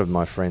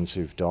my friends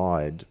who've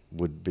died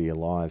would be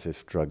alive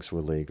if drugs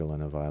were legal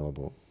and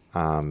available.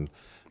 And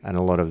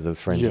a lot of the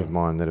friends of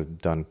mine that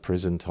have done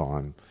prison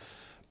time,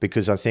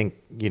 because I think,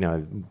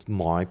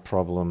 my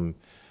problem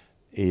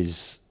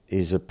is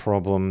a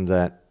problem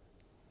that,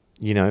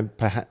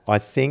 perhaps I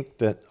think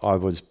that I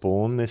was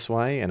born this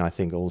way, and I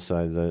think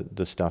also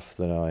the stuff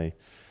that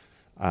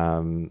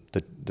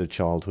the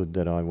childhood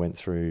that I went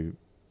through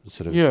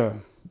sort of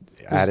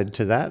added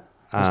to that.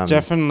 It's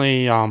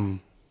definitely, I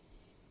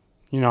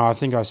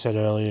think I said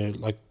earlier,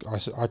 like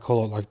I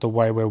call it like the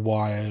way we're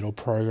wired or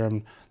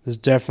programmed. There's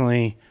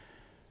definitely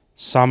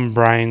some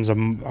brains are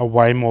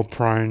way more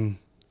prone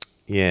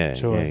to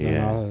it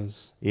than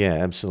others. Yeah,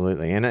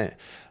 absolutely. And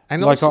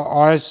like also,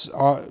 I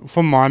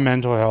for my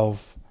mental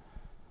health,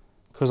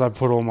 because I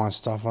put all my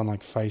stuff on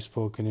like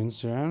Facebook and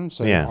Instagram,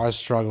 so I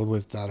struggled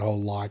with that whole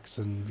likes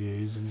and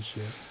views and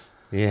shit.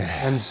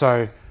 Yeah. And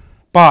so,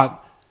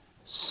 but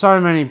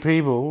so many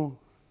people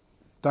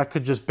that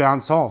could just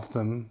bounce off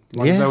them.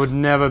 Like they would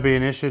never be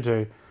an issue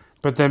to.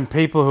 But then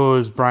people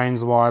whose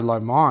brains wired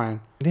like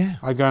mine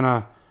are going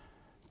to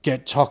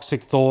get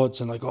toxic thoughts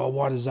and like, oh,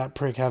 why does that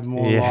prick have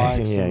more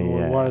likes?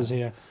 Why is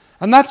he...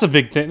 And that's a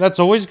big thing. That's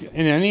always,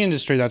 in any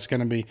industry, that's going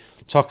to be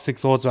toxic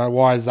thoughts about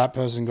why has that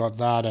person got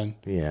that? And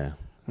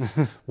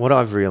what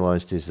I've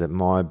realised is that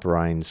my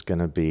brain's going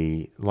to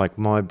be...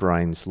 my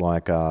brain is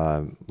like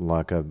a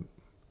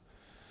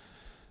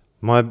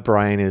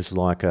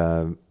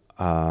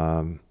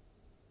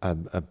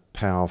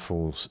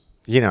powerful,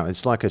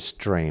 it's like a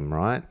stream,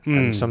 right?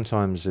 And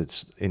sometimes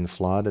it's in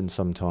flood, and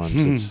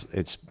sometimes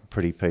it's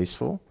pretty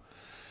peaceful.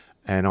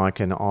 And I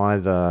can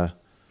either,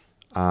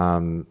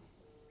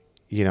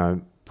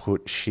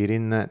 put shit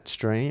in that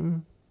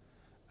stream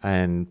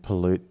and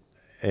pollute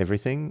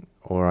everything,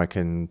 or I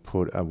can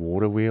put a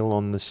water wheel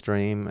on the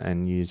stream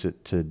and use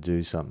it to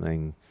do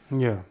something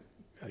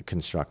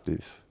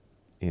constructive.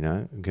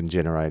 It can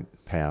generate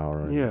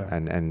power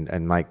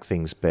and make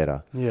things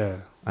better.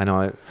 Yeah. And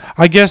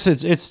I guess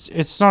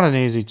it's not an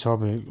easy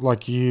topic.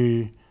 Like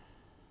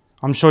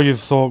I'm sure you've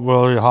thought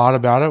really hard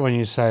about it when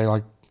you say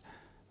like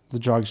the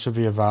drugs should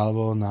be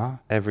available and that.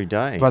 Every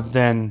day. But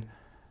then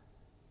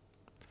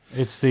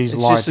it's these the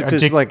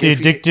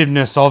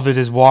addictiveness of it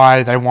is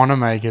why they want to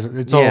make it.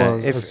 It's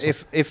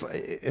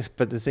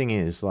but the thing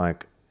is,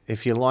 like,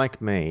 if you're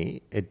like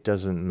me, it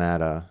doesn't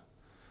matter.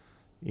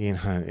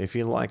 If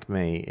you're like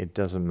me, it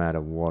doesn't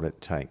matter what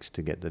it takes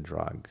to get the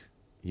drug.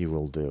 You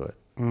will do it.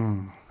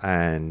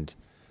 And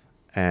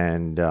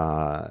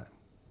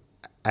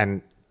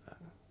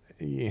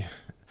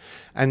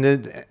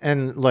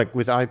like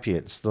with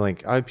opiates,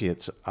 like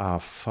opiates are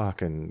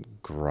fucking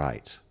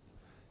great.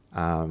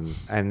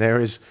 And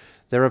there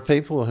are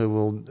people who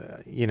will,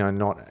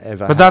 not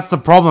ever. But that's the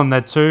problem.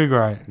 They're too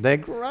great. They're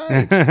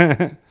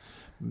great.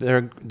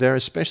 They're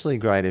especially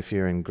great if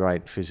you're in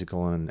great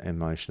physical and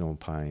emotional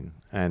pain.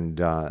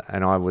 And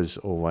I was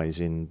always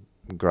in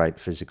great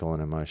physical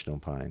and emotional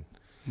pain.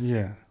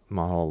 Yeah.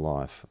 My whole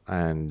life.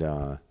 And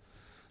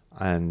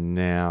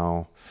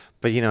now,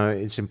 but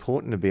it's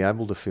important to be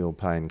able to feel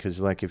pain, because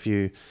like if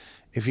you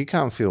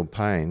can't feel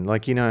pain,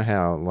 like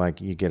how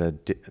like you get a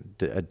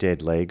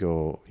dead leg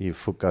or your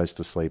foot goes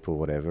to sleep or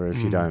whatever,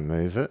 if you don't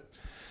move it,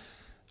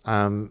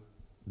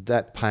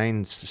 that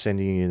pain's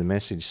sending you the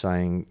message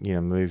saying,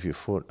 move your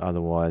foot.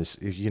 Otherwise,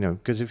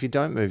 because if you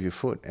don't move your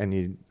foot and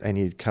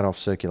you cut off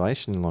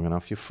circulation long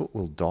enough, your foot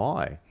will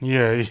die.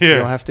 Yeah.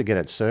 You'll have to get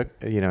it,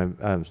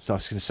 I was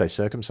going to say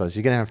circumcised.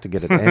 You're going to have to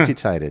get it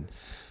amputated.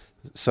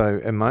 So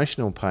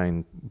emotional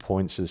pain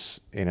points us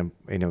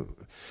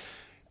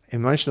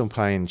emotional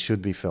pain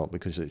should be felt,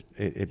 because it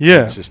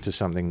points us to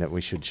something that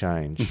we should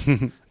change.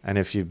 And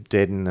if you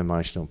deaden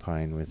emotional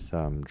pain with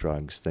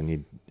drugs, then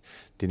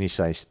you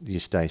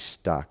stay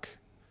stuck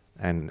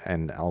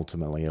and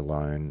ultimately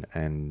alone,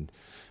 and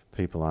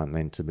people aren't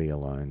meant to be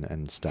alone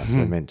and stuck.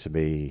 We're meant to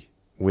be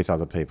with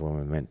other people, and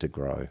we're meant to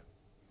grow.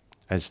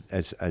 As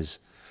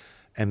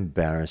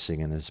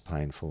embarrassing and as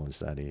painful as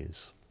that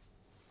is.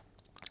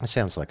 That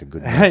sounds like a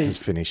good note to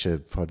finish a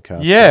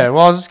podcast. Yeah,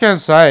 well, I was just going to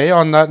say,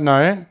 on that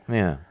note...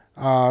 Yeah.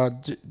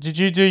 Did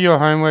you do your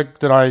homework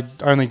that I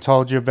only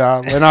told you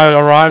about when I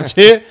arrived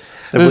here?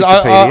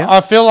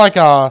 I feel like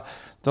the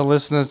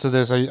listeners to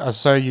this are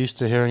so used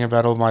to hearing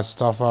about all my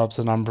stuff-ups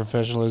and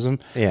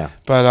unprofessionalism. Yeah.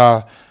 But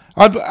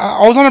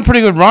I was on a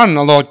pretty good run.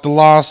 Like the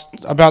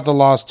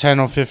last 10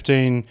 or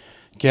 15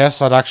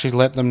 guests, I'd actually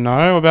let them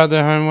know about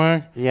their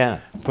homework. Yeah.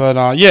 But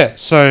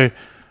so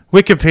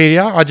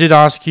Wikipedia, I did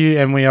ask you,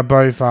 and we are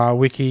both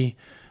wiki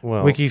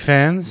Well, Wiki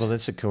fans. Well,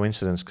 that's a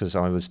coincidence because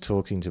I was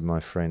talking to my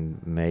friend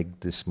Meg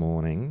this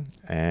morning,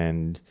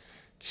 and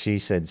she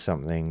said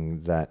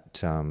something that,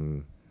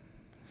 that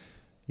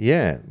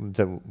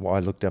I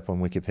looked up on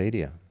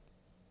Wikipedia.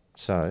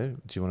 So,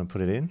 do you want to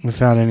put it in?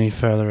 Without any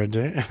further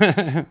ado.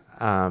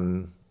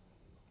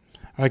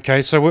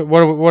 Okay, so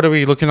what are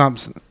we looking up,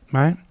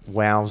 mate?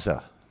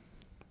 Wowzer.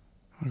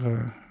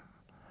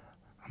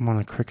 I'm on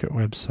a cricket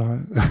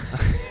website.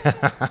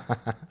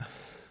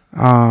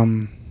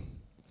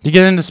 You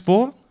get into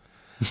sport?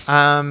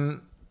 I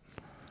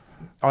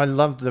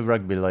love the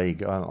rugby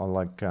league. I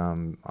like.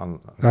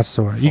 That's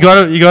the way. You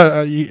got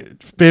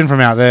being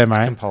from out there, It's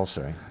mate.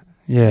 compulsory.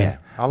 Yeah.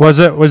 I Was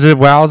it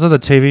Wowzer, the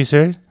TV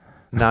series?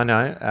 No.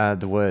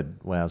 The word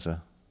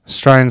wowzer.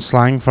 Australian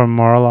slang from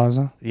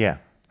Moralizer. Yeah.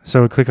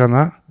 So we click on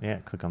that. Yeah.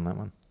 Click on that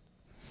one.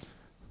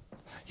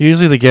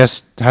 Usually the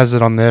guest has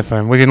it on their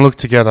phone. We can look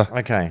together.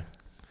 Okay.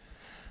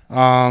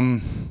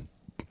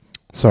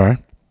 Sorry,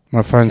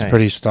 my phone's Okay.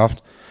 pretty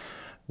stuffed.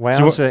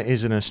 Wowzer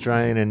is an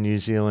Australian and New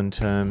Zealand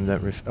term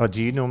that...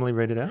 do you normally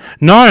read it out?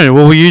 No,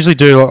 well, we usually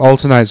do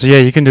alternate. So, yeah,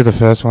 you can do the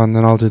first one,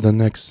 then I'll do the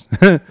next.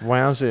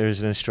 Wowzer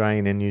is an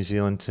Australian and New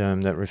Zealand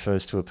term that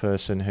refers to a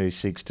person who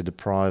seeks to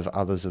deprive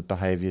others of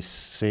behaviour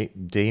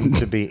deemed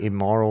to be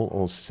immoral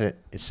or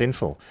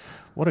sinful.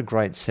 What a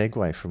great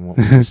segue from what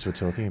we just were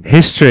talking about.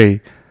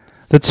 History.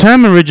 The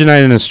term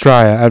originated in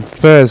Australia, at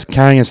first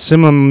carrying a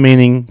similar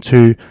meaning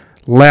to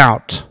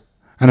lout,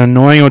 an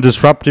annoying or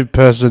disruptive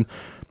person,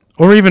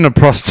 or even a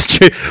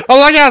prostitute. I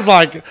like how it's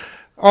like,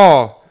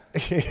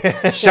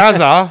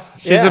 Shazza,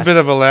 she's a bit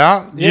of a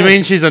lout. Do you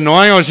mean she's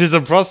annoying or she's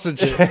a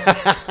prostitute?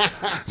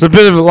 It's a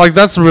bit of like,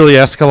 that's really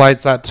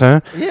escalates that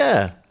term.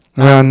 Yeah.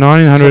 Around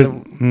 1900. So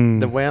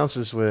the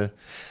Wowzers were...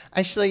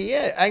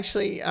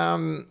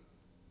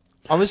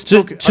 I was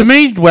talking... To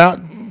me,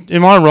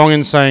 am I wrong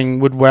in saying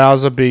would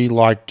Wowzer be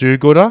like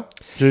do-gooder?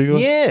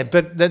 Yeah,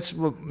 but that's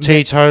what...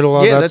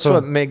 Teetotaler? Yeah, that's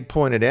what Meg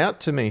pointed out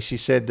to me. She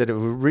said that it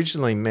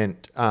originally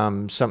meant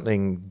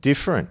something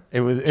different. Do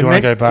you want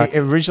to go back? It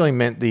originally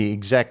meant the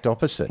exact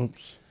opposite.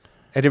 Oops.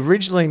 It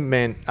originally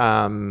meant...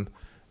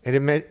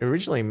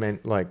 originally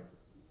meant like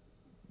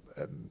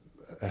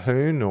a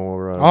hoon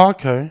or a...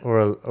 okay.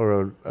 Or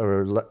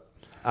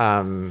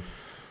a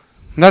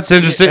that's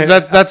interesting.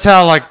 That's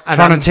how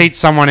trying to teach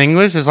someone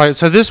English is like.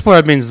 So this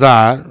word means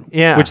that,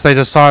 which they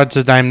decided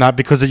to name that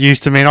because it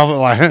used to mean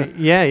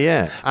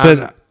yeah.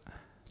 But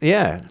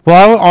yeah.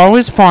 Well, I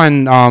always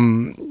find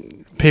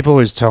people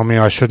always tell me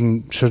I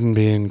shouldn't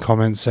be in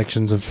comment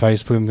sections of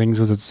Facebook and things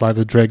because it's like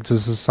the dregs of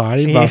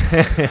society. But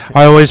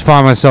I always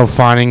find myself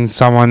finding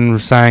someone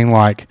saying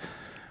like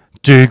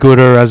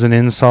do-gooder as an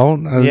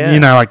insult,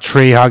 like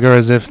tree hugger,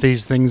 as if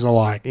these things are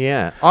like.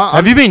 Yeah.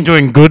 Have you been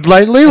doing good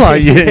lately?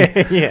 Like,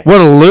 yeah.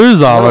 What a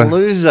loser! What a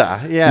loser!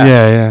 Yeah.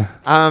 Yeah.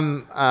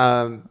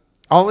 I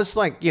was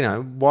like,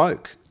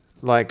 woke.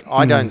 Like,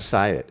 I don't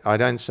say it. I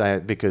don't say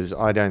it because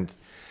I don't.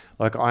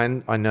 Like,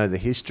 I know the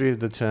history of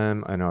the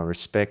term and I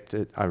respect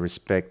it. I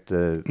respect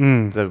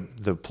the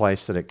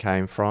place that it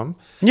came from.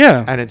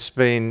 Yeah. And it's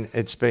been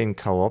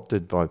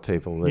co-opted by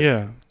people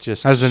that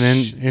just as an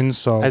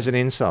insult. As an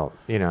insult,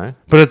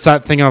 But it's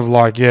that thing of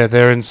like,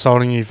 they're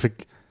insulting you for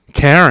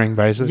caring,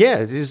 basically. Yeah,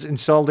 it is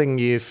insulting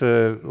you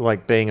for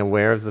like being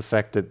aware of the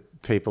fact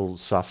that people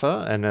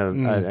suffer and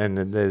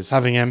that there's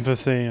having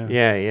empathy.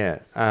 Yeah.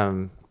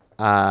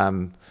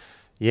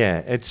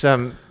 It's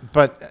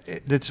but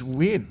it's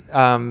weird.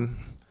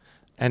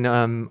 And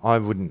I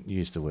wouldn't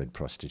use the word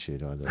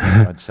prostitute either.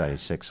 I'd say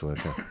sex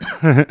worker.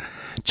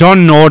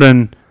 John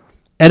Norton,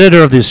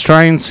 editor of the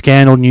Australian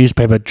scandal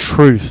newspaper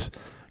Truth,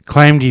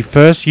 claimed he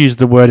first used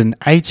the word in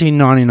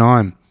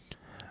 1899,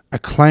 a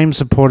claim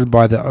supported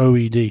by the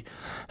OED.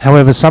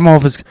 However, some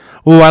authors...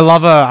 I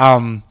love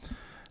a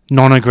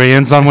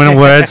non-agreement on when a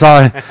word's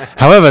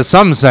however,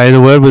 some say the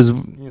word was...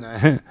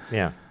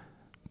 Yeah.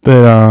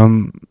 But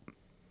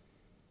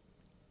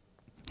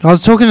I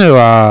was talking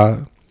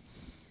to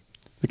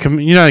the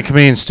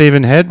comedian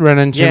Stephen Head, ran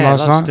into him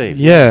last night. Steve.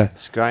 Yeah,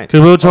 it's great.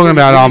 Because we were talking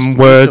about words.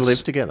 We used to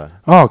live together.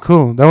 Oh,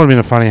 cool! That would have been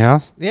a funny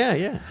house.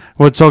 Yeah.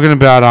 We were talking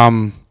about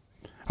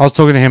I was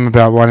talking to him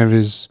about one of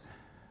his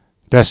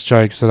best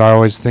jokes that I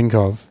always think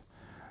of,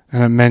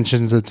 and it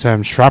mentions the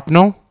term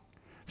shrapnel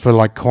for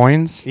like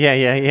coins.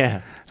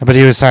 Yeah. But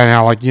he was saying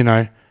how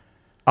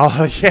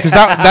Oh yeah. Because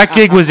that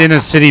gig was in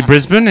a city,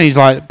 Brisbane, and he's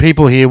like,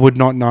 people here would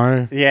not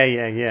know.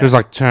 Yeah. There's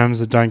like terms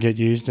that don't get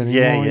used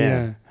anymore.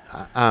 Yeah.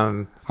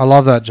 I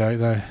love that joke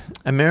though.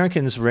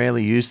 Americans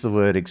rarely use the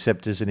word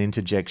except as an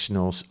interjection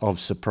of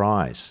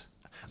surprise.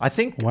 I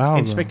think Wowzer.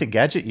 Inspector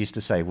Gadget used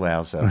to say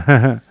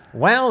wowzer.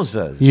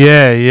 Wowzers.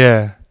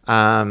 Yeah.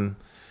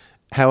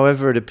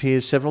 However, it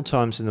appears several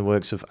times in the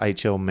works of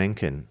H.L.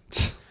 Mencken.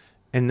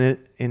 In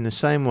the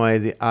same way,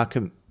 the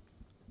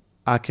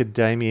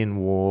Academian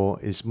War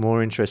is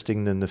more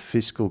interesting than the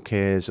fiscal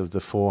cares of the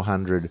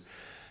 400,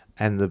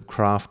 and the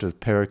craft of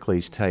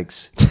Pericles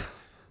takes...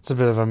 It's a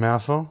bit of a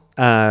mouthful.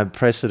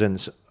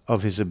 Precedence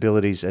of his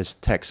abilities as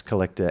tax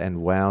collector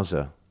and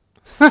wowzer.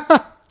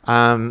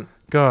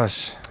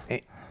 Gosh.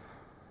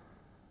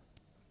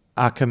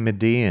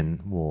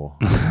 Archimedean War.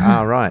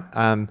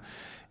 Right.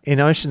 In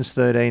Ocean's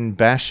 13,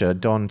 Basher,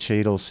 Don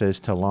Cheadle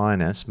says to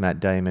Linus, Matt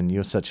Damon,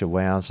 "You're such a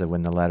wowzer,"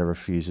 when the latter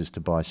refuses to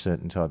buy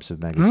certain types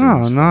of magazines.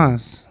 Oh,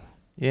 nice.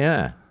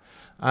 Yeah.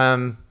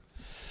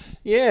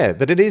 Yeah,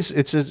 but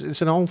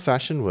it's an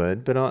old-fashioned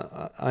word, but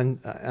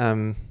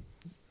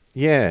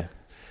yeah.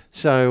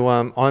 So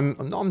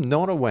I'm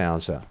not a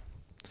wowzer.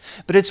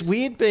 But it's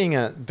weird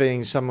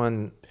being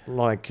someone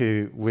like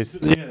who with...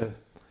 Yeah.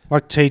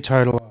 Like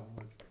teetotaler.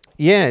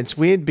 Yeah, it's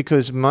weird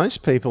because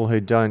most people who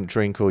don't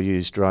drink or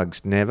use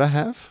drugs never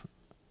have,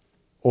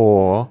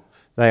 or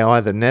they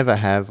either never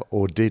have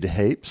or did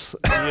heaps.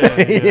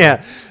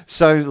 Yeah.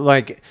 So,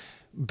 like,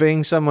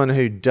 being someone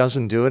who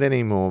doesn't do it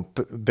anymore,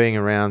 being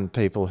around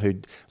people who,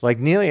 like,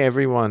 nearly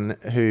everyone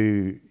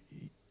who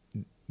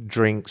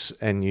drinks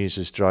and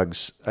uses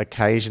drugs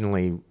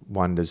occasionally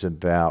wonders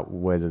about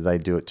whether they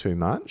do it too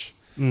much.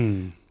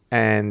 Mm.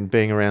 And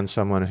being around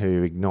someone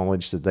who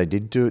acknowledged that they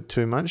did do it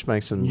too much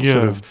makes them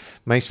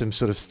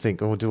sort of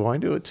think, "Oh, do I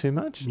do it too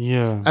much?"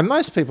 Yeah. And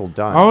most people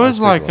don't. I was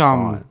like,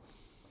 fine.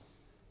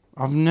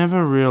 I've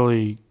never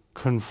really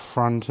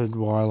confronted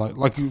why,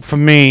 like for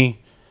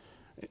me,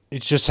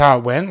 it's just how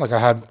it went. Like I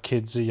had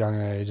kids at a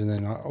young age, and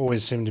then I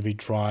always seemed to be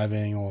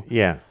driving, or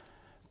Yeah.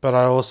 But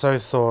I also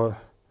thought,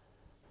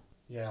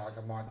 like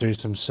I might do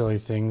some silly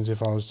things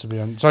if I was to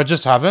be on. So I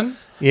just haven't.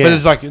 Yeah. But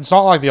it's like it's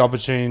not like the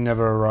opportunity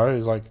never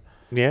arose. Like.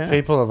 Yeah.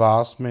 People have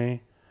asked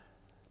me.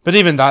 But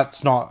even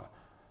that's not...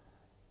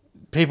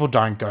 People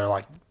don't go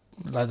like...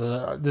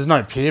 There's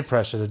no peer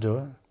pressure to do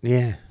it.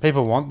 Yeah.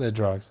 People want their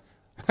drugs.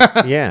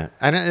 Yeah.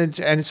 And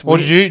it's Or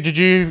weird. did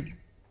you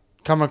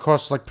come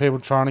across like people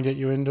trying to get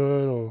you into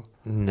it, or...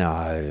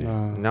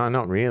 No,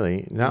 not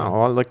really.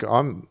 No,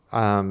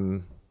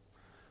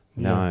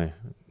 no.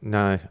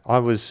 I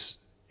was...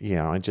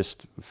 Yeah,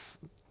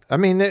 I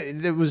mean,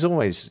 there was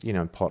always,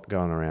 pot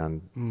going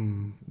around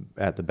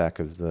at the back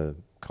of the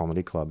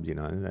comedy club,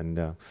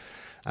 and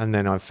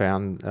then I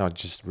found I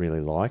just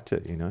really liked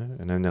it,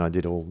 and then I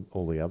did all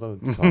the other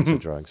kinds of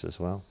drugs as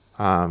well.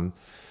 But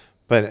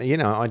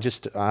I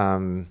just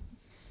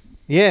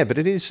but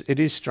it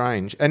is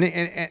strange, and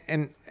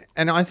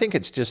I think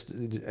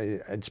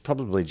it's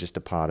probably just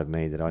a part of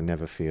me that I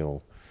never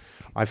feel.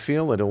 I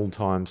feel at all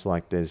times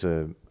like there's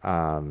an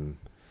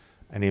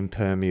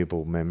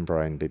impermeable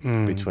membrane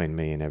between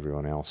me and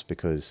everyone else,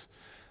 because,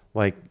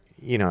 like,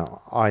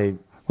 I...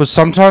 Well,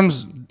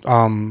 sometimes,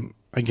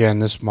 again,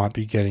 this might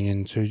be getting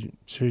into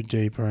too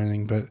deep or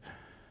anything, but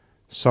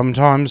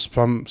sometimes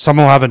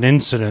someone will have an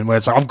incident where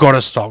it's like, I've got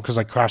to stop because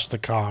I crashed the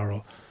car,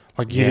 or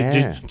like,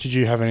 did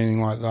you have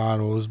anything like that,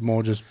 or was it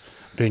more just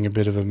being a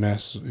bit of a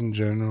mess in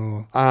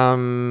general?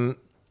 No,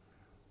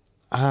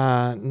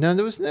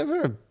 there was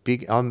never a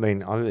big... I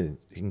mean, I was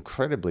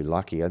incredibly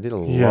lucky. I did a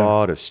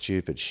lot of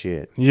stupid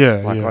shit.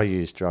 I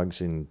used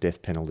drugs in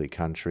death penalty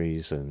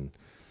countries and...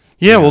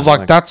 Yeah, well,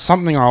 like that's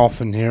something I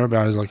often hear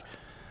about, is like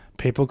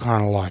people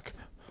kind of like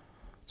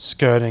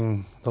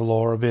skirting the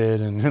law a bit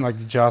and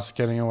like just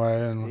getting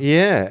away. And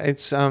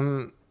it's...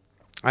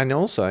 And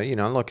also,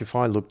 like if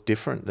I looked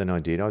different than I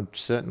did, I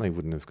certainly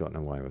wouldn't have gotten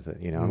away with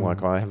it.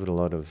 Like I have a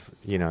lot of,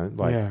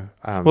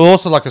 well,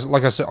 also, like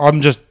I said,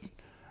 I'm just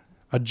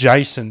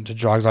adjacent to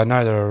drugs. I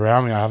know they're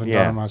around me. I haven't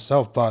done it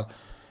myself, but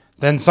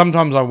then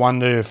sometimes I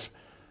wonder if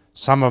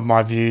some of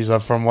my views are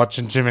from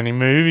watching too many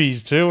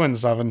movies too and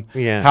stuff, and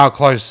how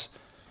close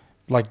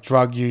like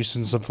drug use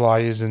and supply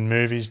is in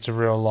movies to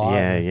real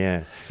life.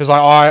 Yeah. Because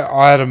like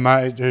I had a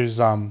mate who's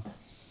a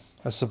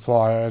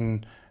supplier,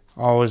 and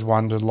I always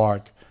wondered,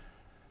 like,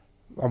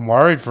 I'm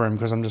worried for him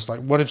because I'm just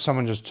like, what if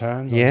someone just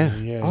turns?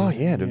 It'd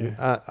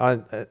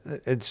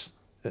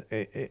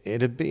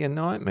be a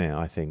nightmare,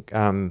 I think.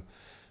 And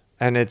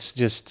it's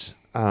just,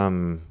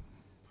 for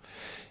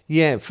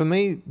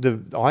me,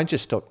 I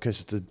just stopped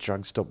because the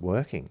drugs stopped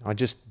working. I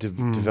just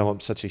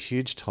developed such a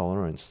huge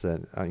tolerance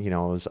that, I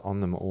was on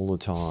them all the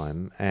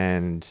time.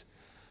 And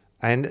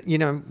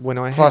when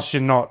I Plus,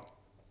 you're not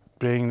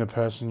being the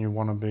person you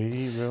want to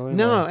be, really.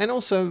 No, and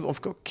also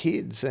I've got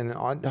kids, and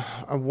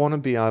I want to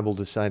be able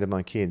to say to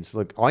my kids,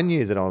 look, I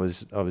knew that I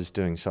was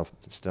doing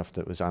stuff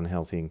that was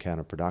unhealthy and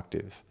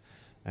counterproductive,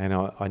 and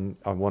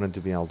I wanted to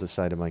be able to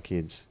say to my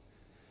kids,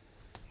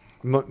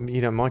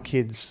 my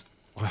kids,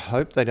 I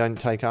hope they don't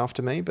take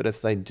after me, but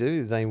if they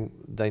do,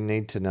 they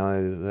need to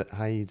know that,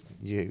 hey,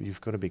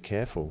 you've got to be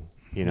careful.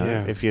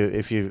 If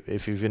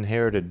you've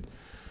inherited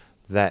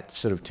that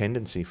sort of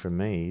tendency from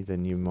me,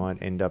 then you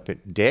might end up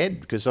dead,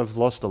 because I've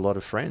lost a lot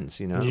of friends.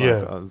 I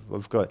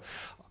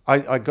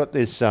got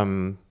this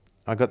cheap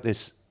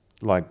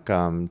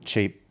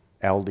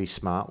Aldi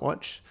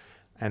smartwatch,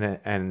 and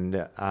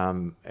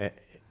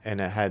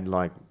it had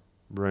like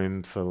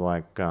room for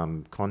like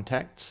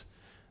contacts,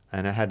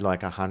 and it had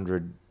like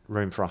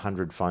room for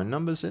 100 phone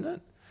numbers in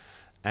it.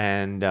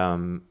 And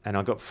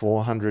I got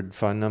 400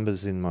 phone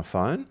numbers in my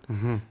phone,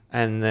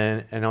 and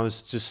I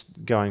was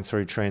just going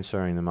through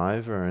transferring them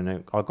over,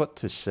 and I got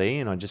to C,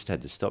 and I just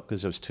had to stop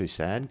because I was too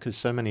sad, because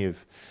so many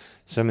of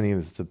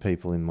the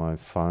people in my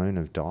phone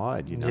have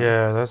died.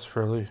 Yeah, that's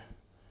really.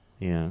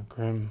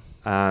 Grim.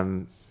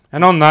 Um,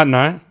 And on that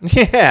note,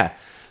 yeah.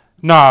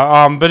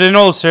 no, but in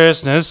all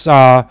seriousness,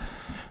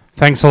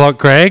 thanks a lot,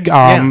 Greg.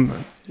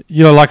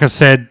 You're, like I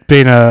said,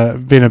 been a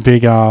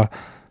big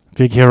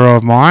hero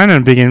of mine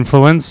and big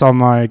influence on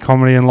my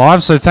comedy and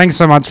life. So thanks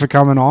so much for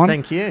coming on.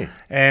 Thank you.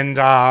 And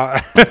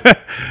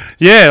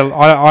yeah,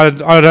 I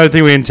don't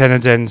think we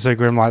intended to end so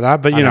grim like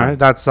that, but you know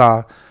that's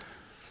a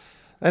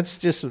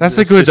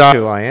good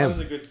who I am.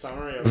 That's a good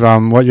summary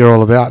of what you're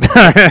all about.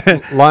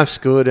 Life's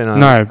good,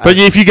 and but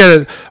if you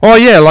get it,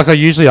 like I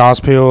usually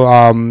ask people,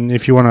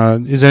 if you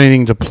want to, is there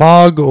anything to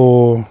plug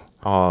or?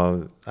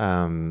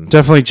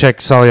 Definitely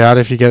check Sully out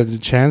if you get a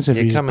chance.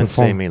 If you come and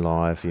see me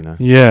live, you know.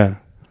 Yeah.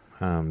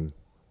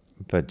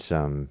 But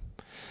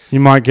you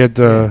might get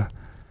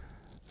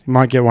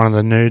one of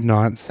the nude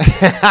nights.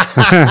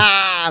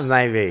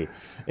 Maybe.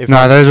 If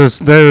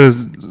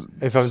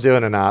I'm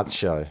doing an arts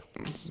show.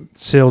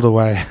 Sealed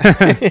away.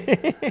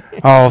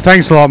 Oh,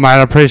 thanks a lot, mate.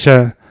 I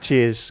appreciate it.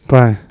 Cheers.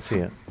 Bye. See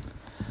ya.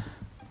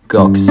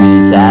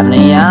 Goxie's having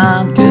a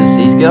yarn 'cause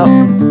he's got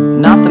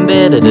nothing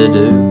better to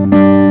do.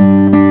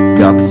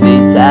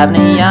 Goxie's having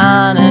a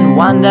yarn and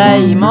one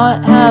day he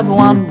might have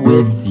one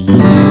with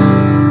you.